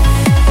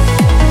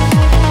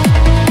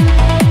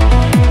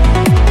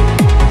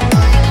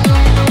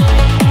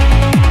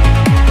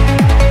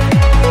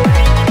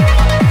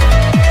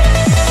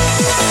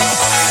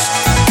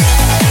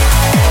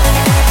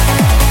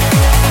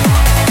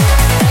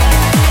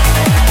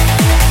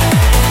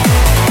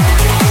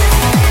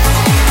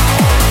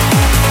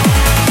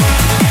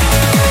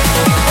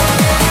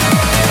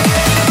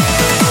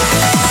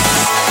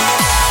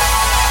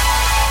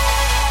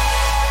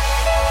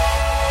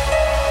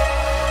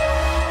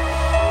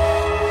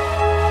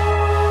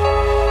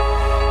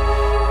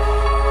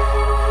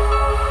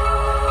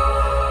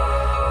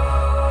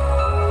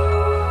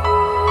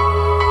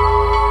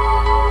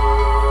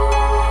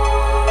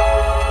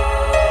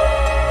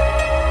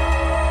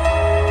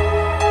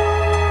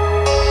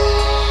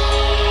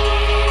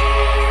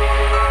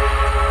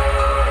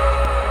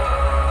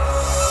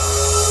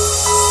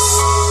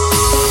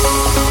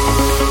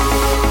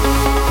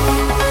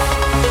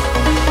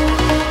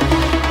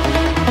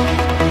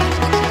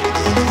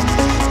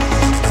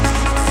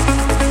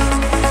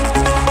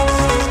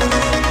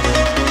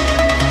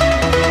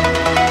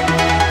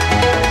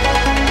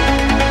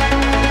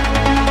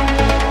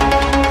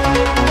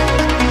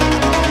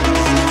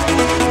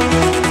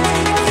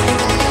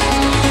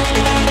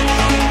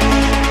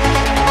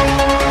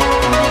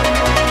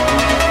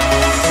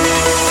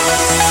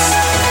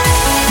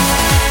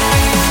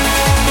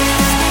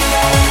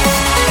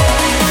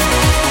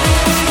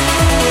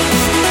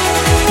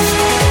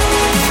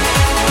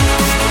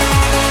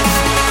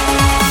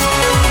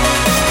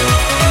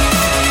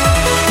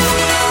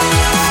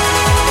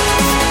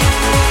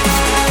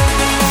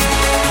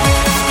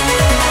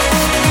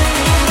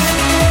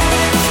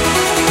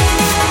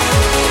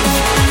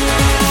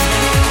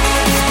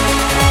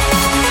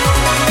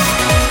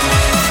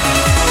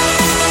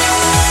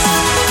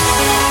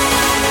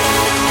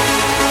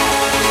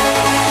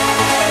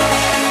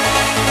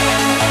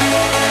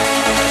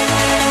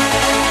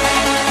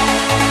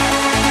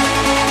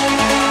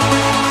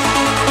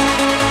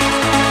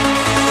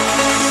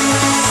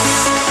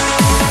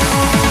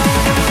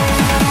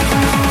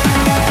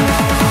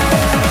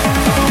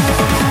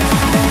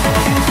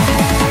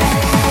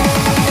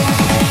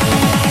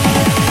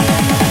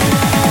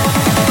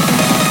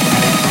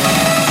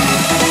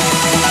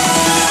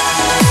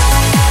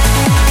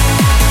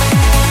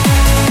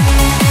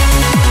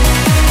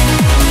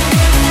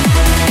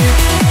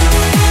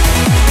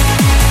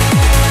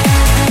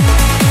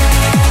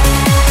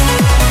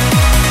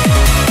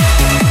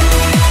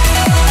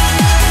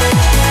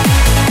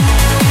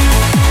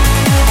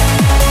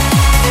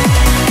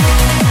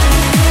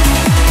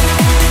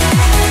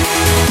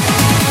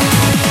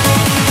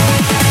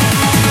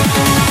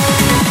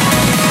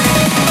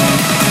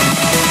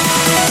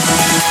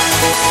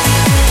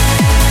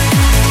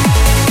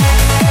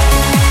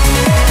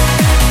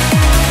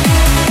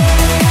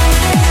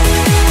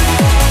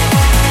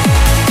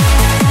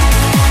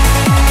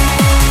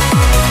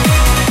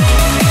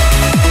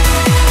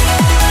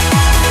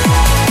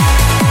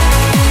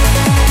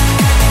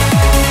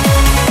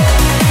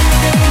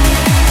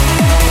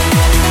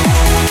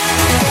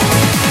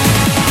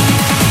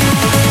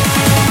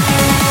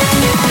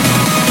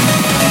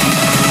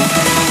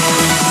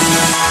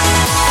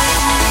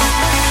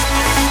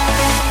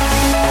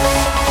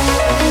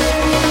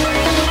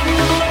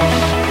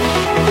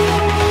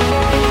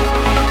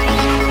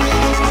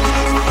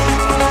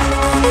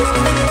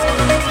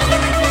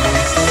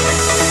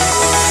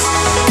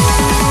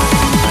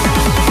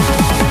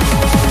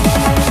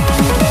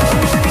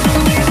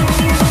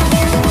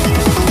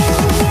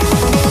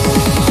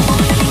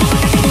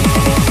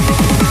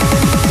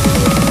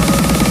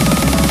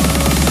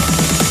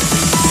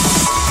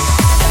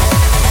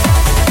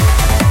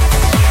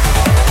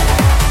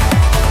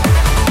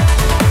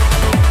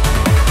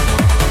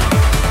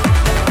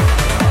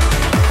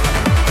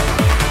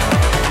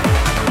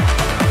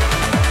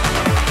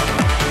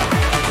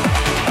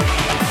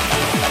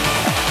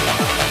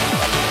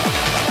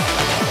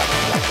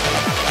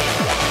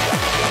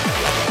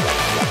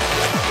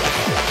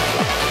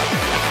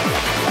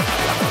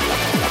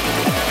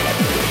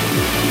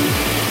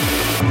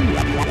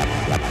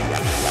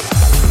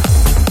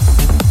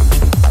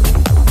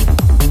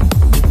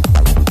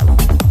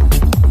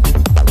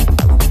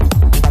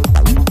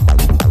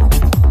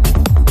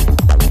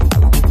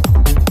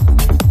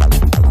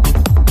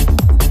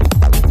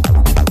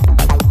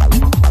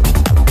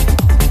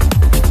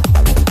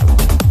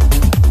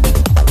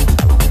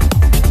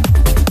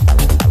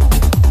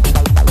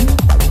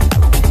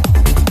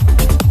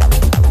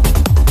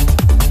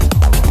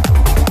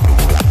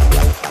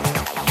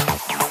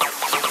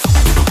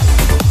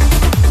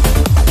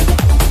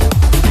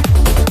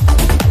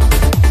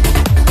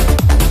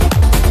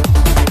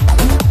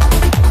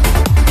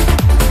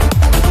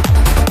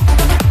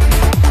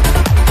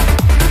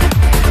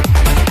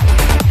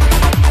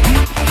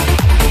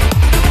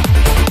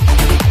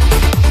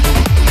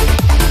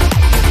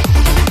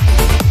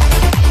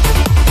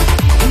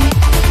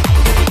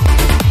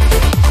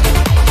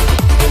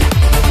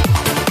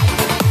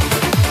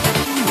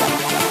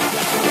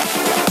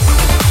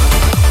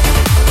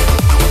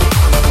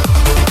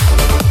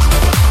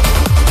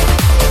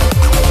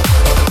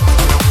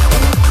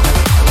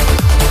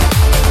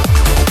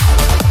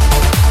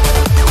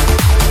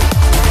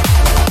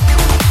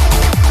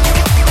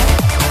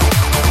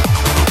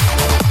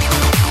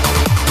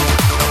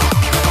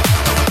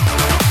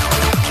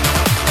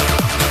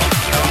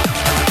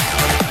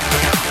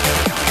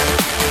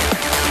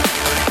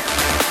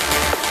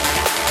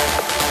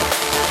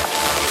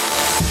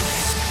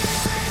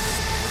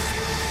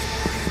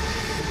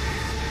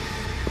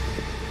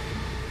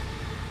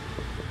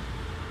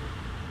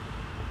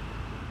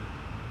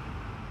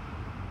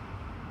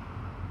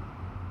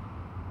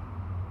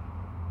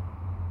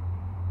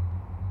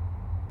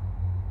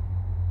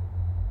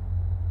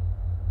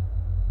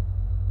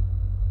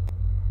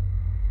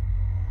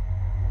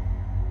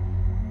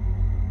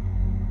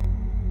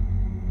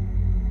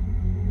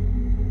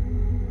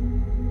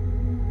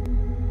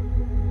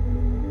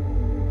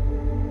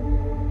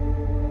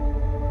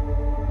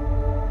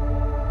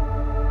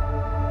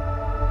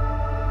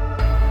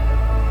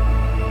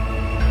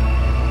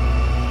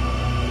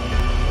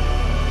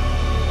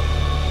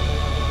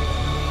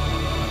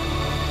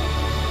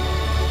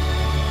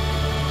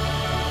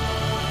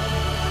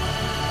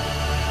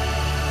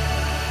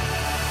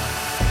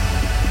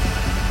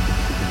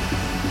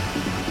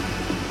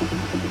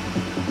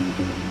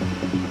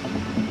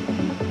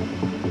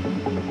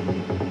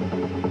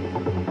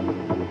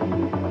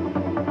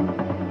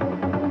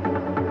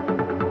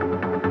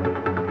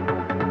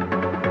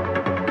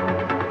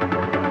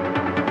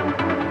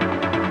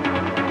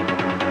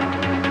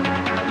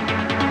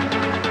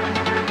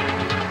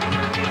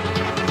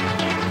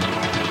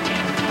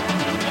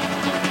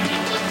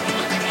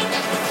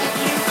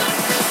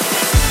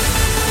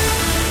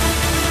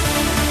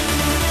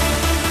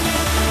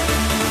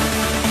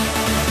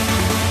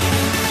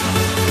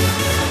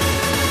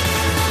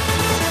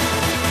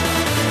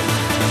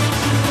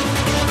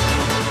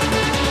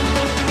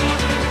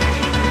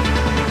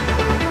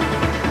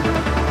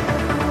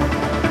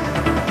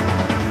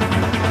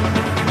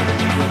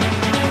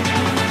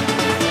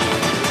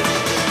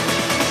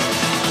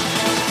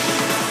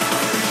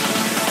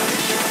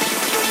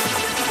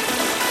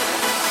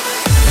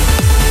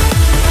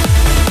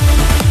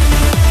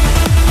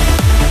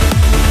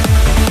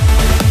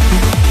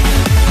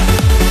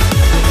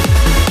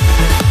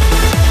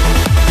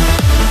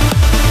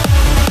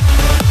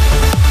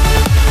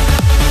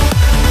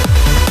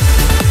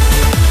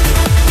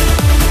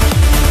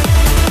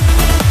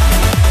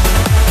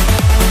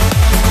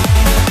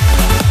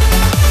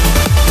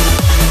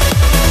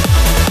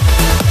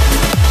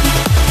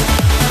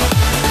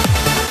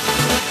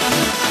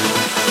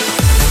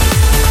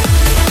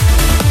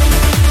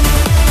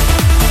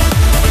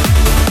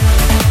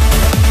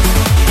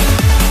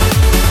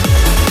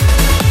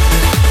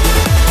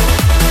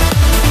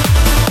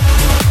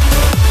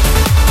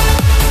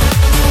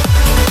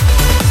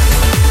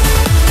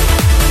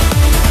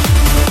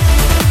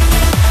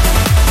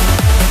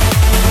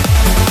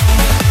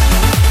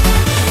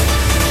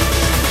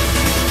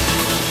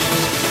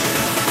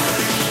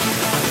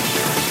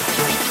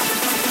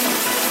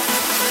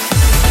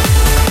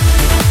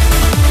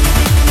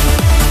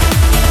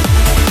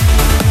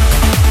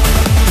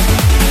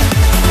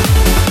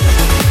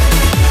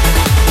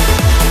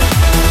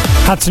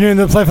 Had to know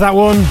another play for that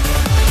one.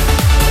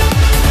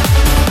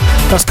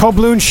 That's called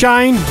Blue and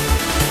Shine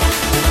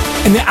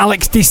in the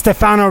Alex Di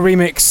Stefano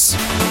remix.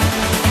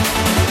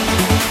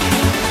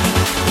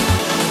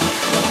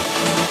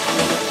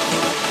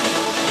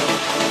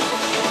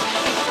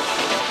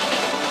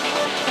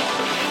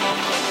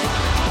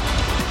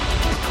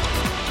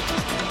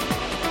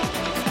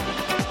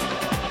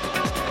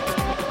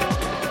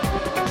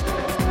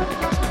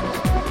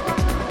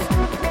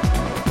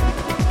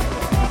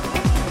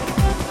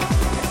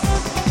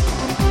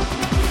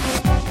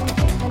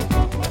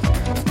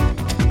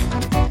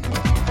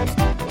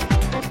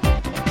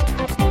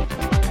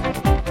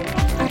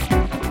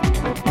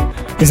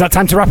 Is that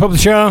time to wrap up the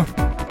show?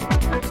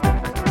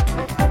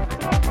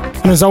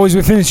 And as always,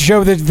 we finish the show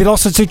with the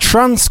Velocity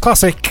Trance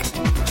Classic.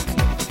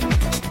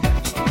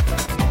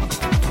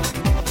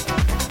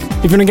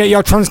 If you want to get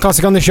your Trance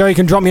Classic on the show, you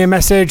can drop me a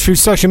message through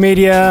social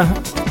media,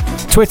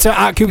 Twitter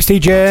at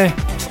CoopsDJ,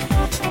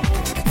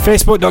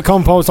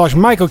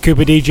 Facebook.com/Michael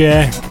Cooper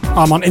DJ.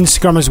 I'm on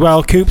Instagram as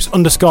well,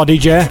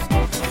 Coops_DJ.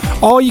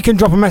 Or you can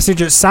drop a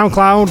message at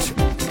SoundCloud,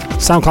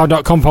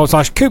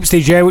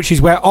 SoundCloud.com/CoopsDJ, which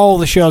is where all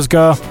the shows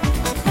go.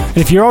 And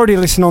if you're already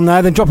listening on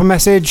there, then drop a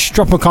message,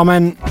 drop a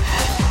comment.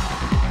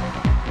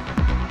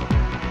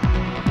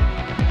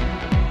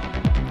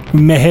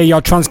 We may hear your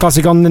Trance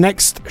Classic on the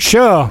next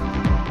show.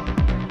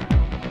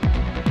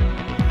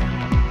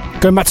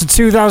 Going back to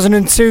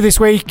 2002 this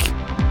week.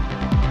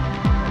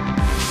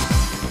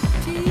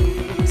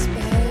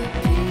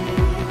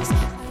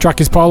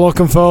 Track is Paul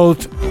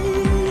Oakenfold.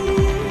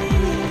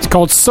 It's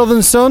called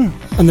Southern Sun,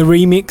 and the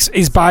remix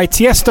is by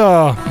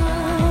Tiesto.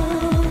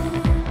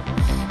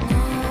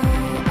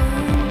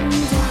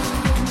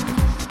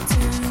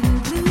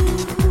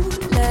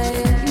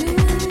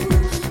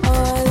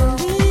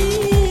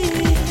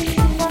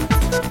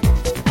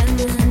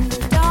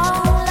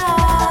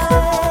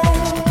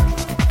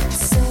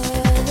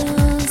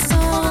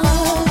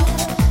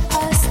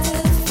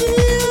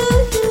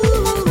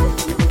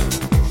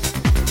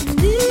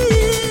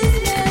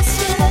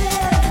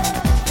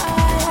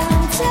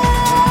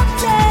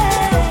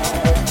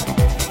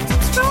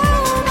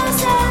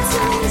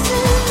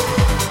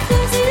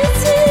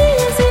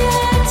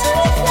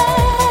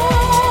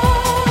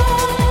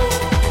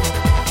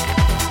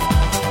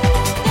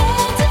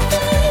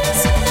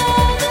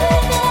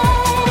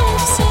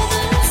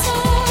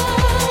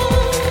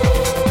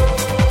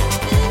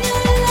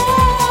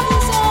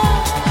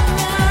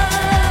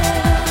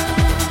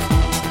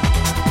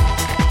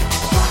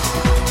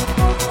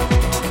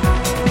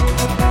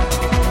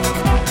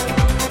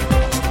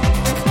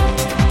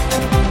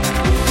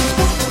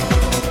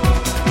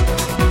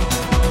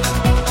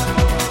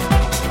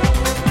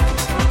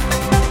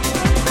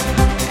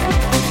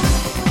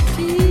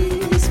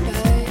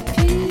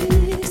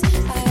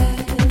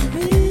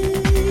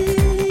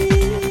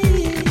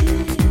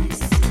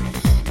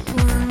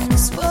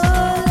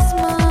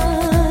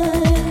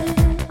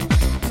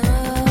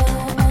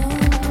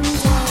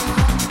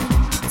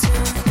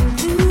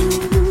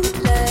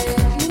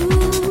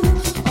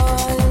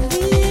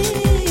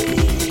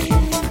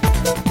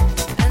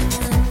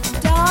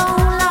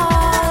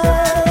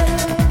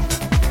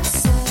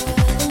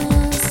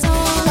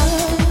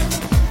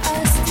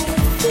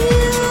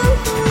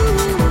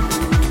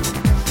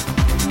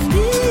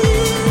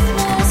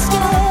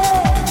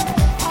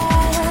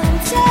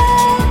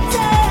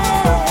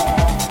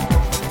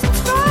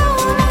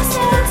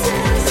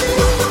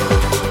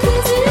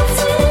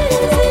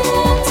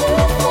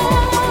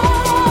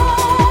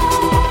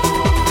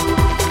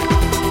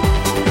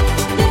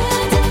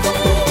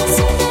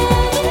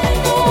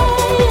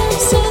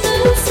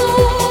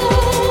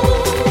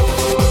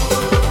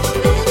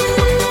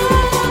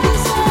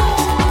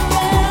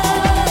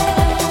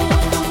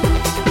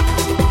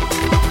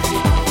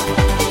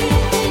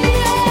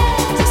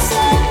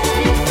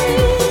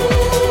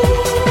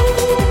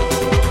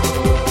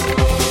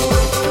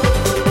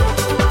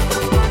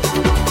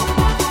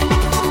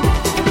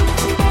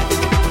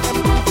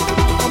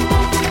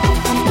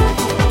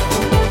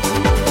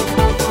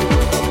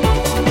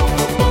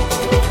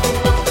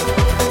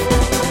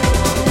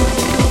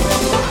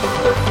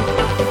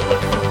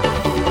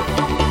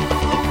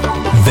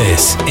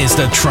 This is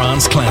the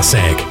Trance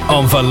Classic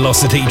on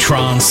Velocity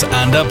Trance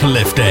and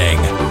Uplifting.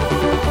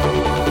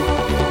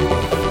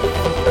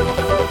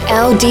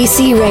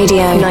 LDC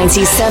Radio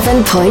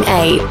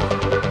 97.8.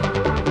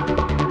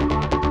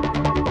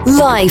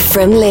 Live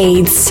from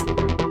Leeds.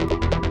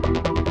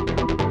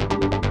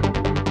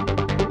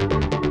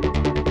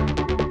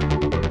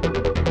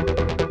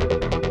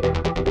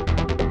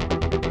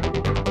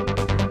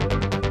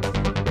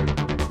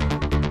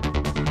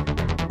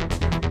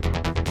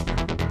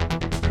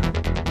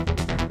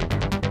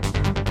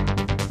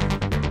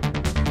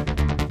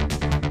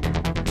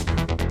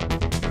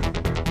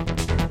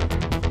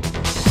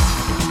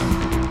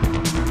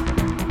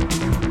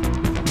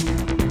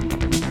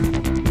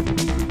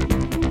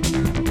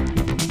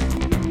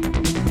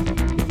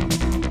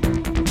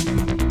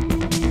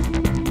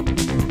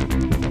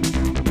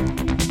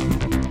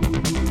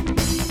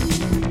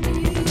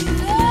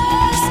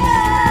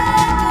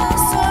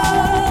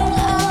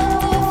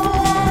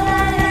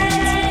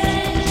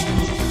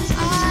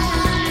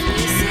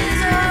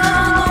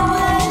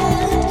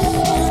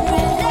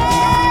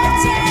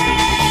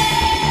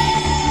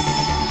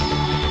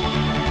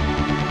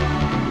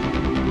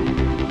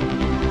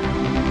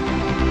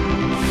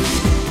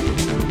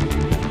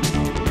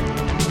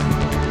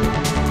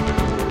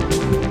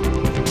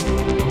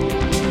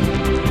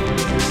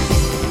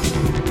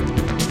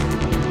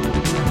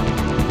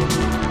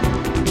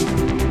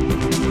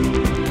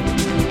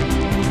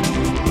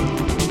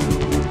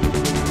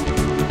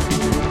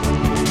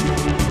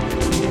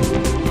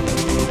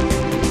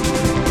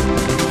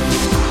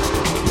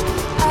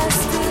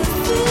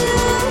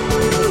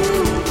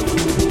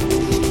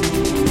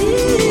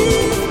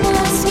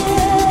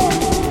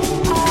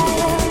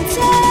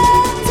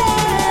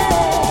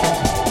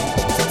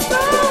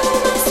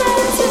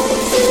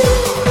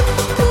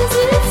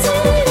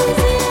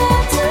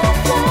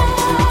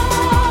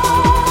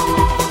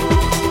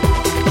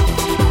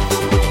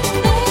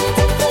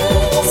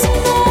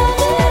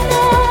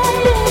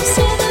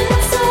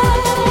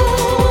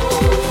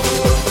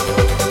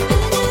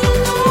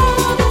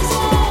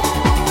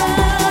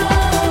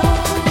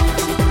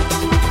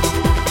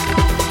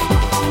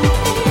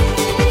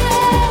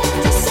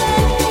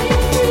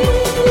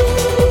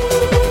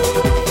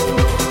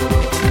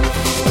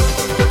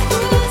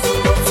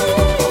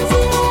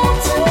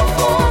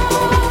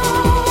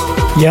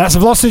 Yeah, that's a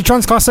Velocity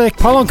Trance classic.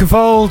 Paul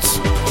Oakenfold,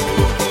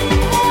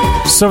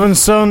 Southern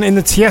Sun in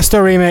the Tiesto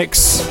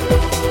remix.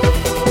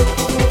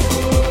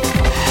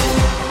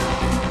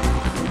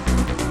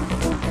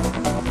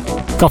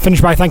 Got to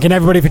finish by thanking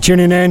everybody for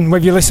tuning in,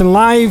 whether you listen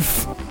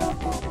live,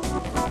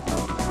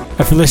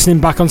 if you're listening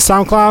back on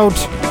SoundCloud.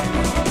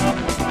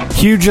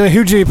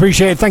 Hugely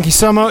appreciated. Thank you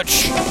so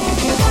much.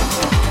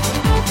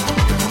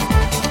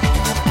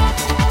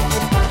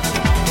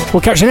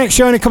 We'll catch you next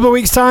show in a couple of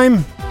weeks'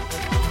 time.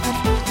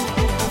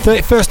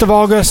 31st of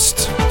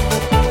August.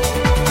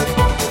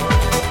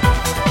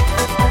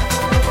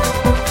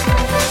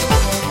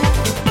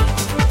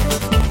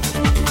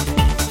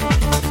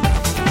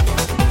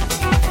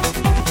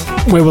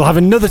 We will have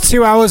another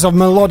 2 hours of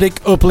melodic,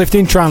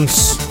 uplifting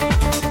trance.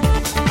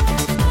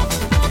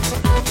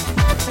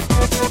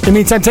 In the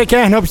meantime, take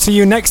care and hope to see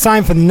you next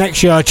time for the next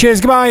show.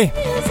 Cheers, goodbye.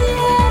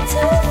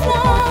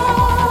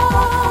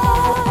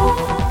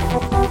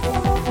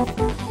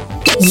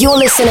 You're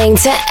listening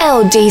to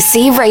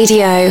LDC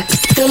Radio,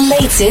 the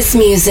latest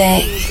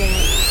music.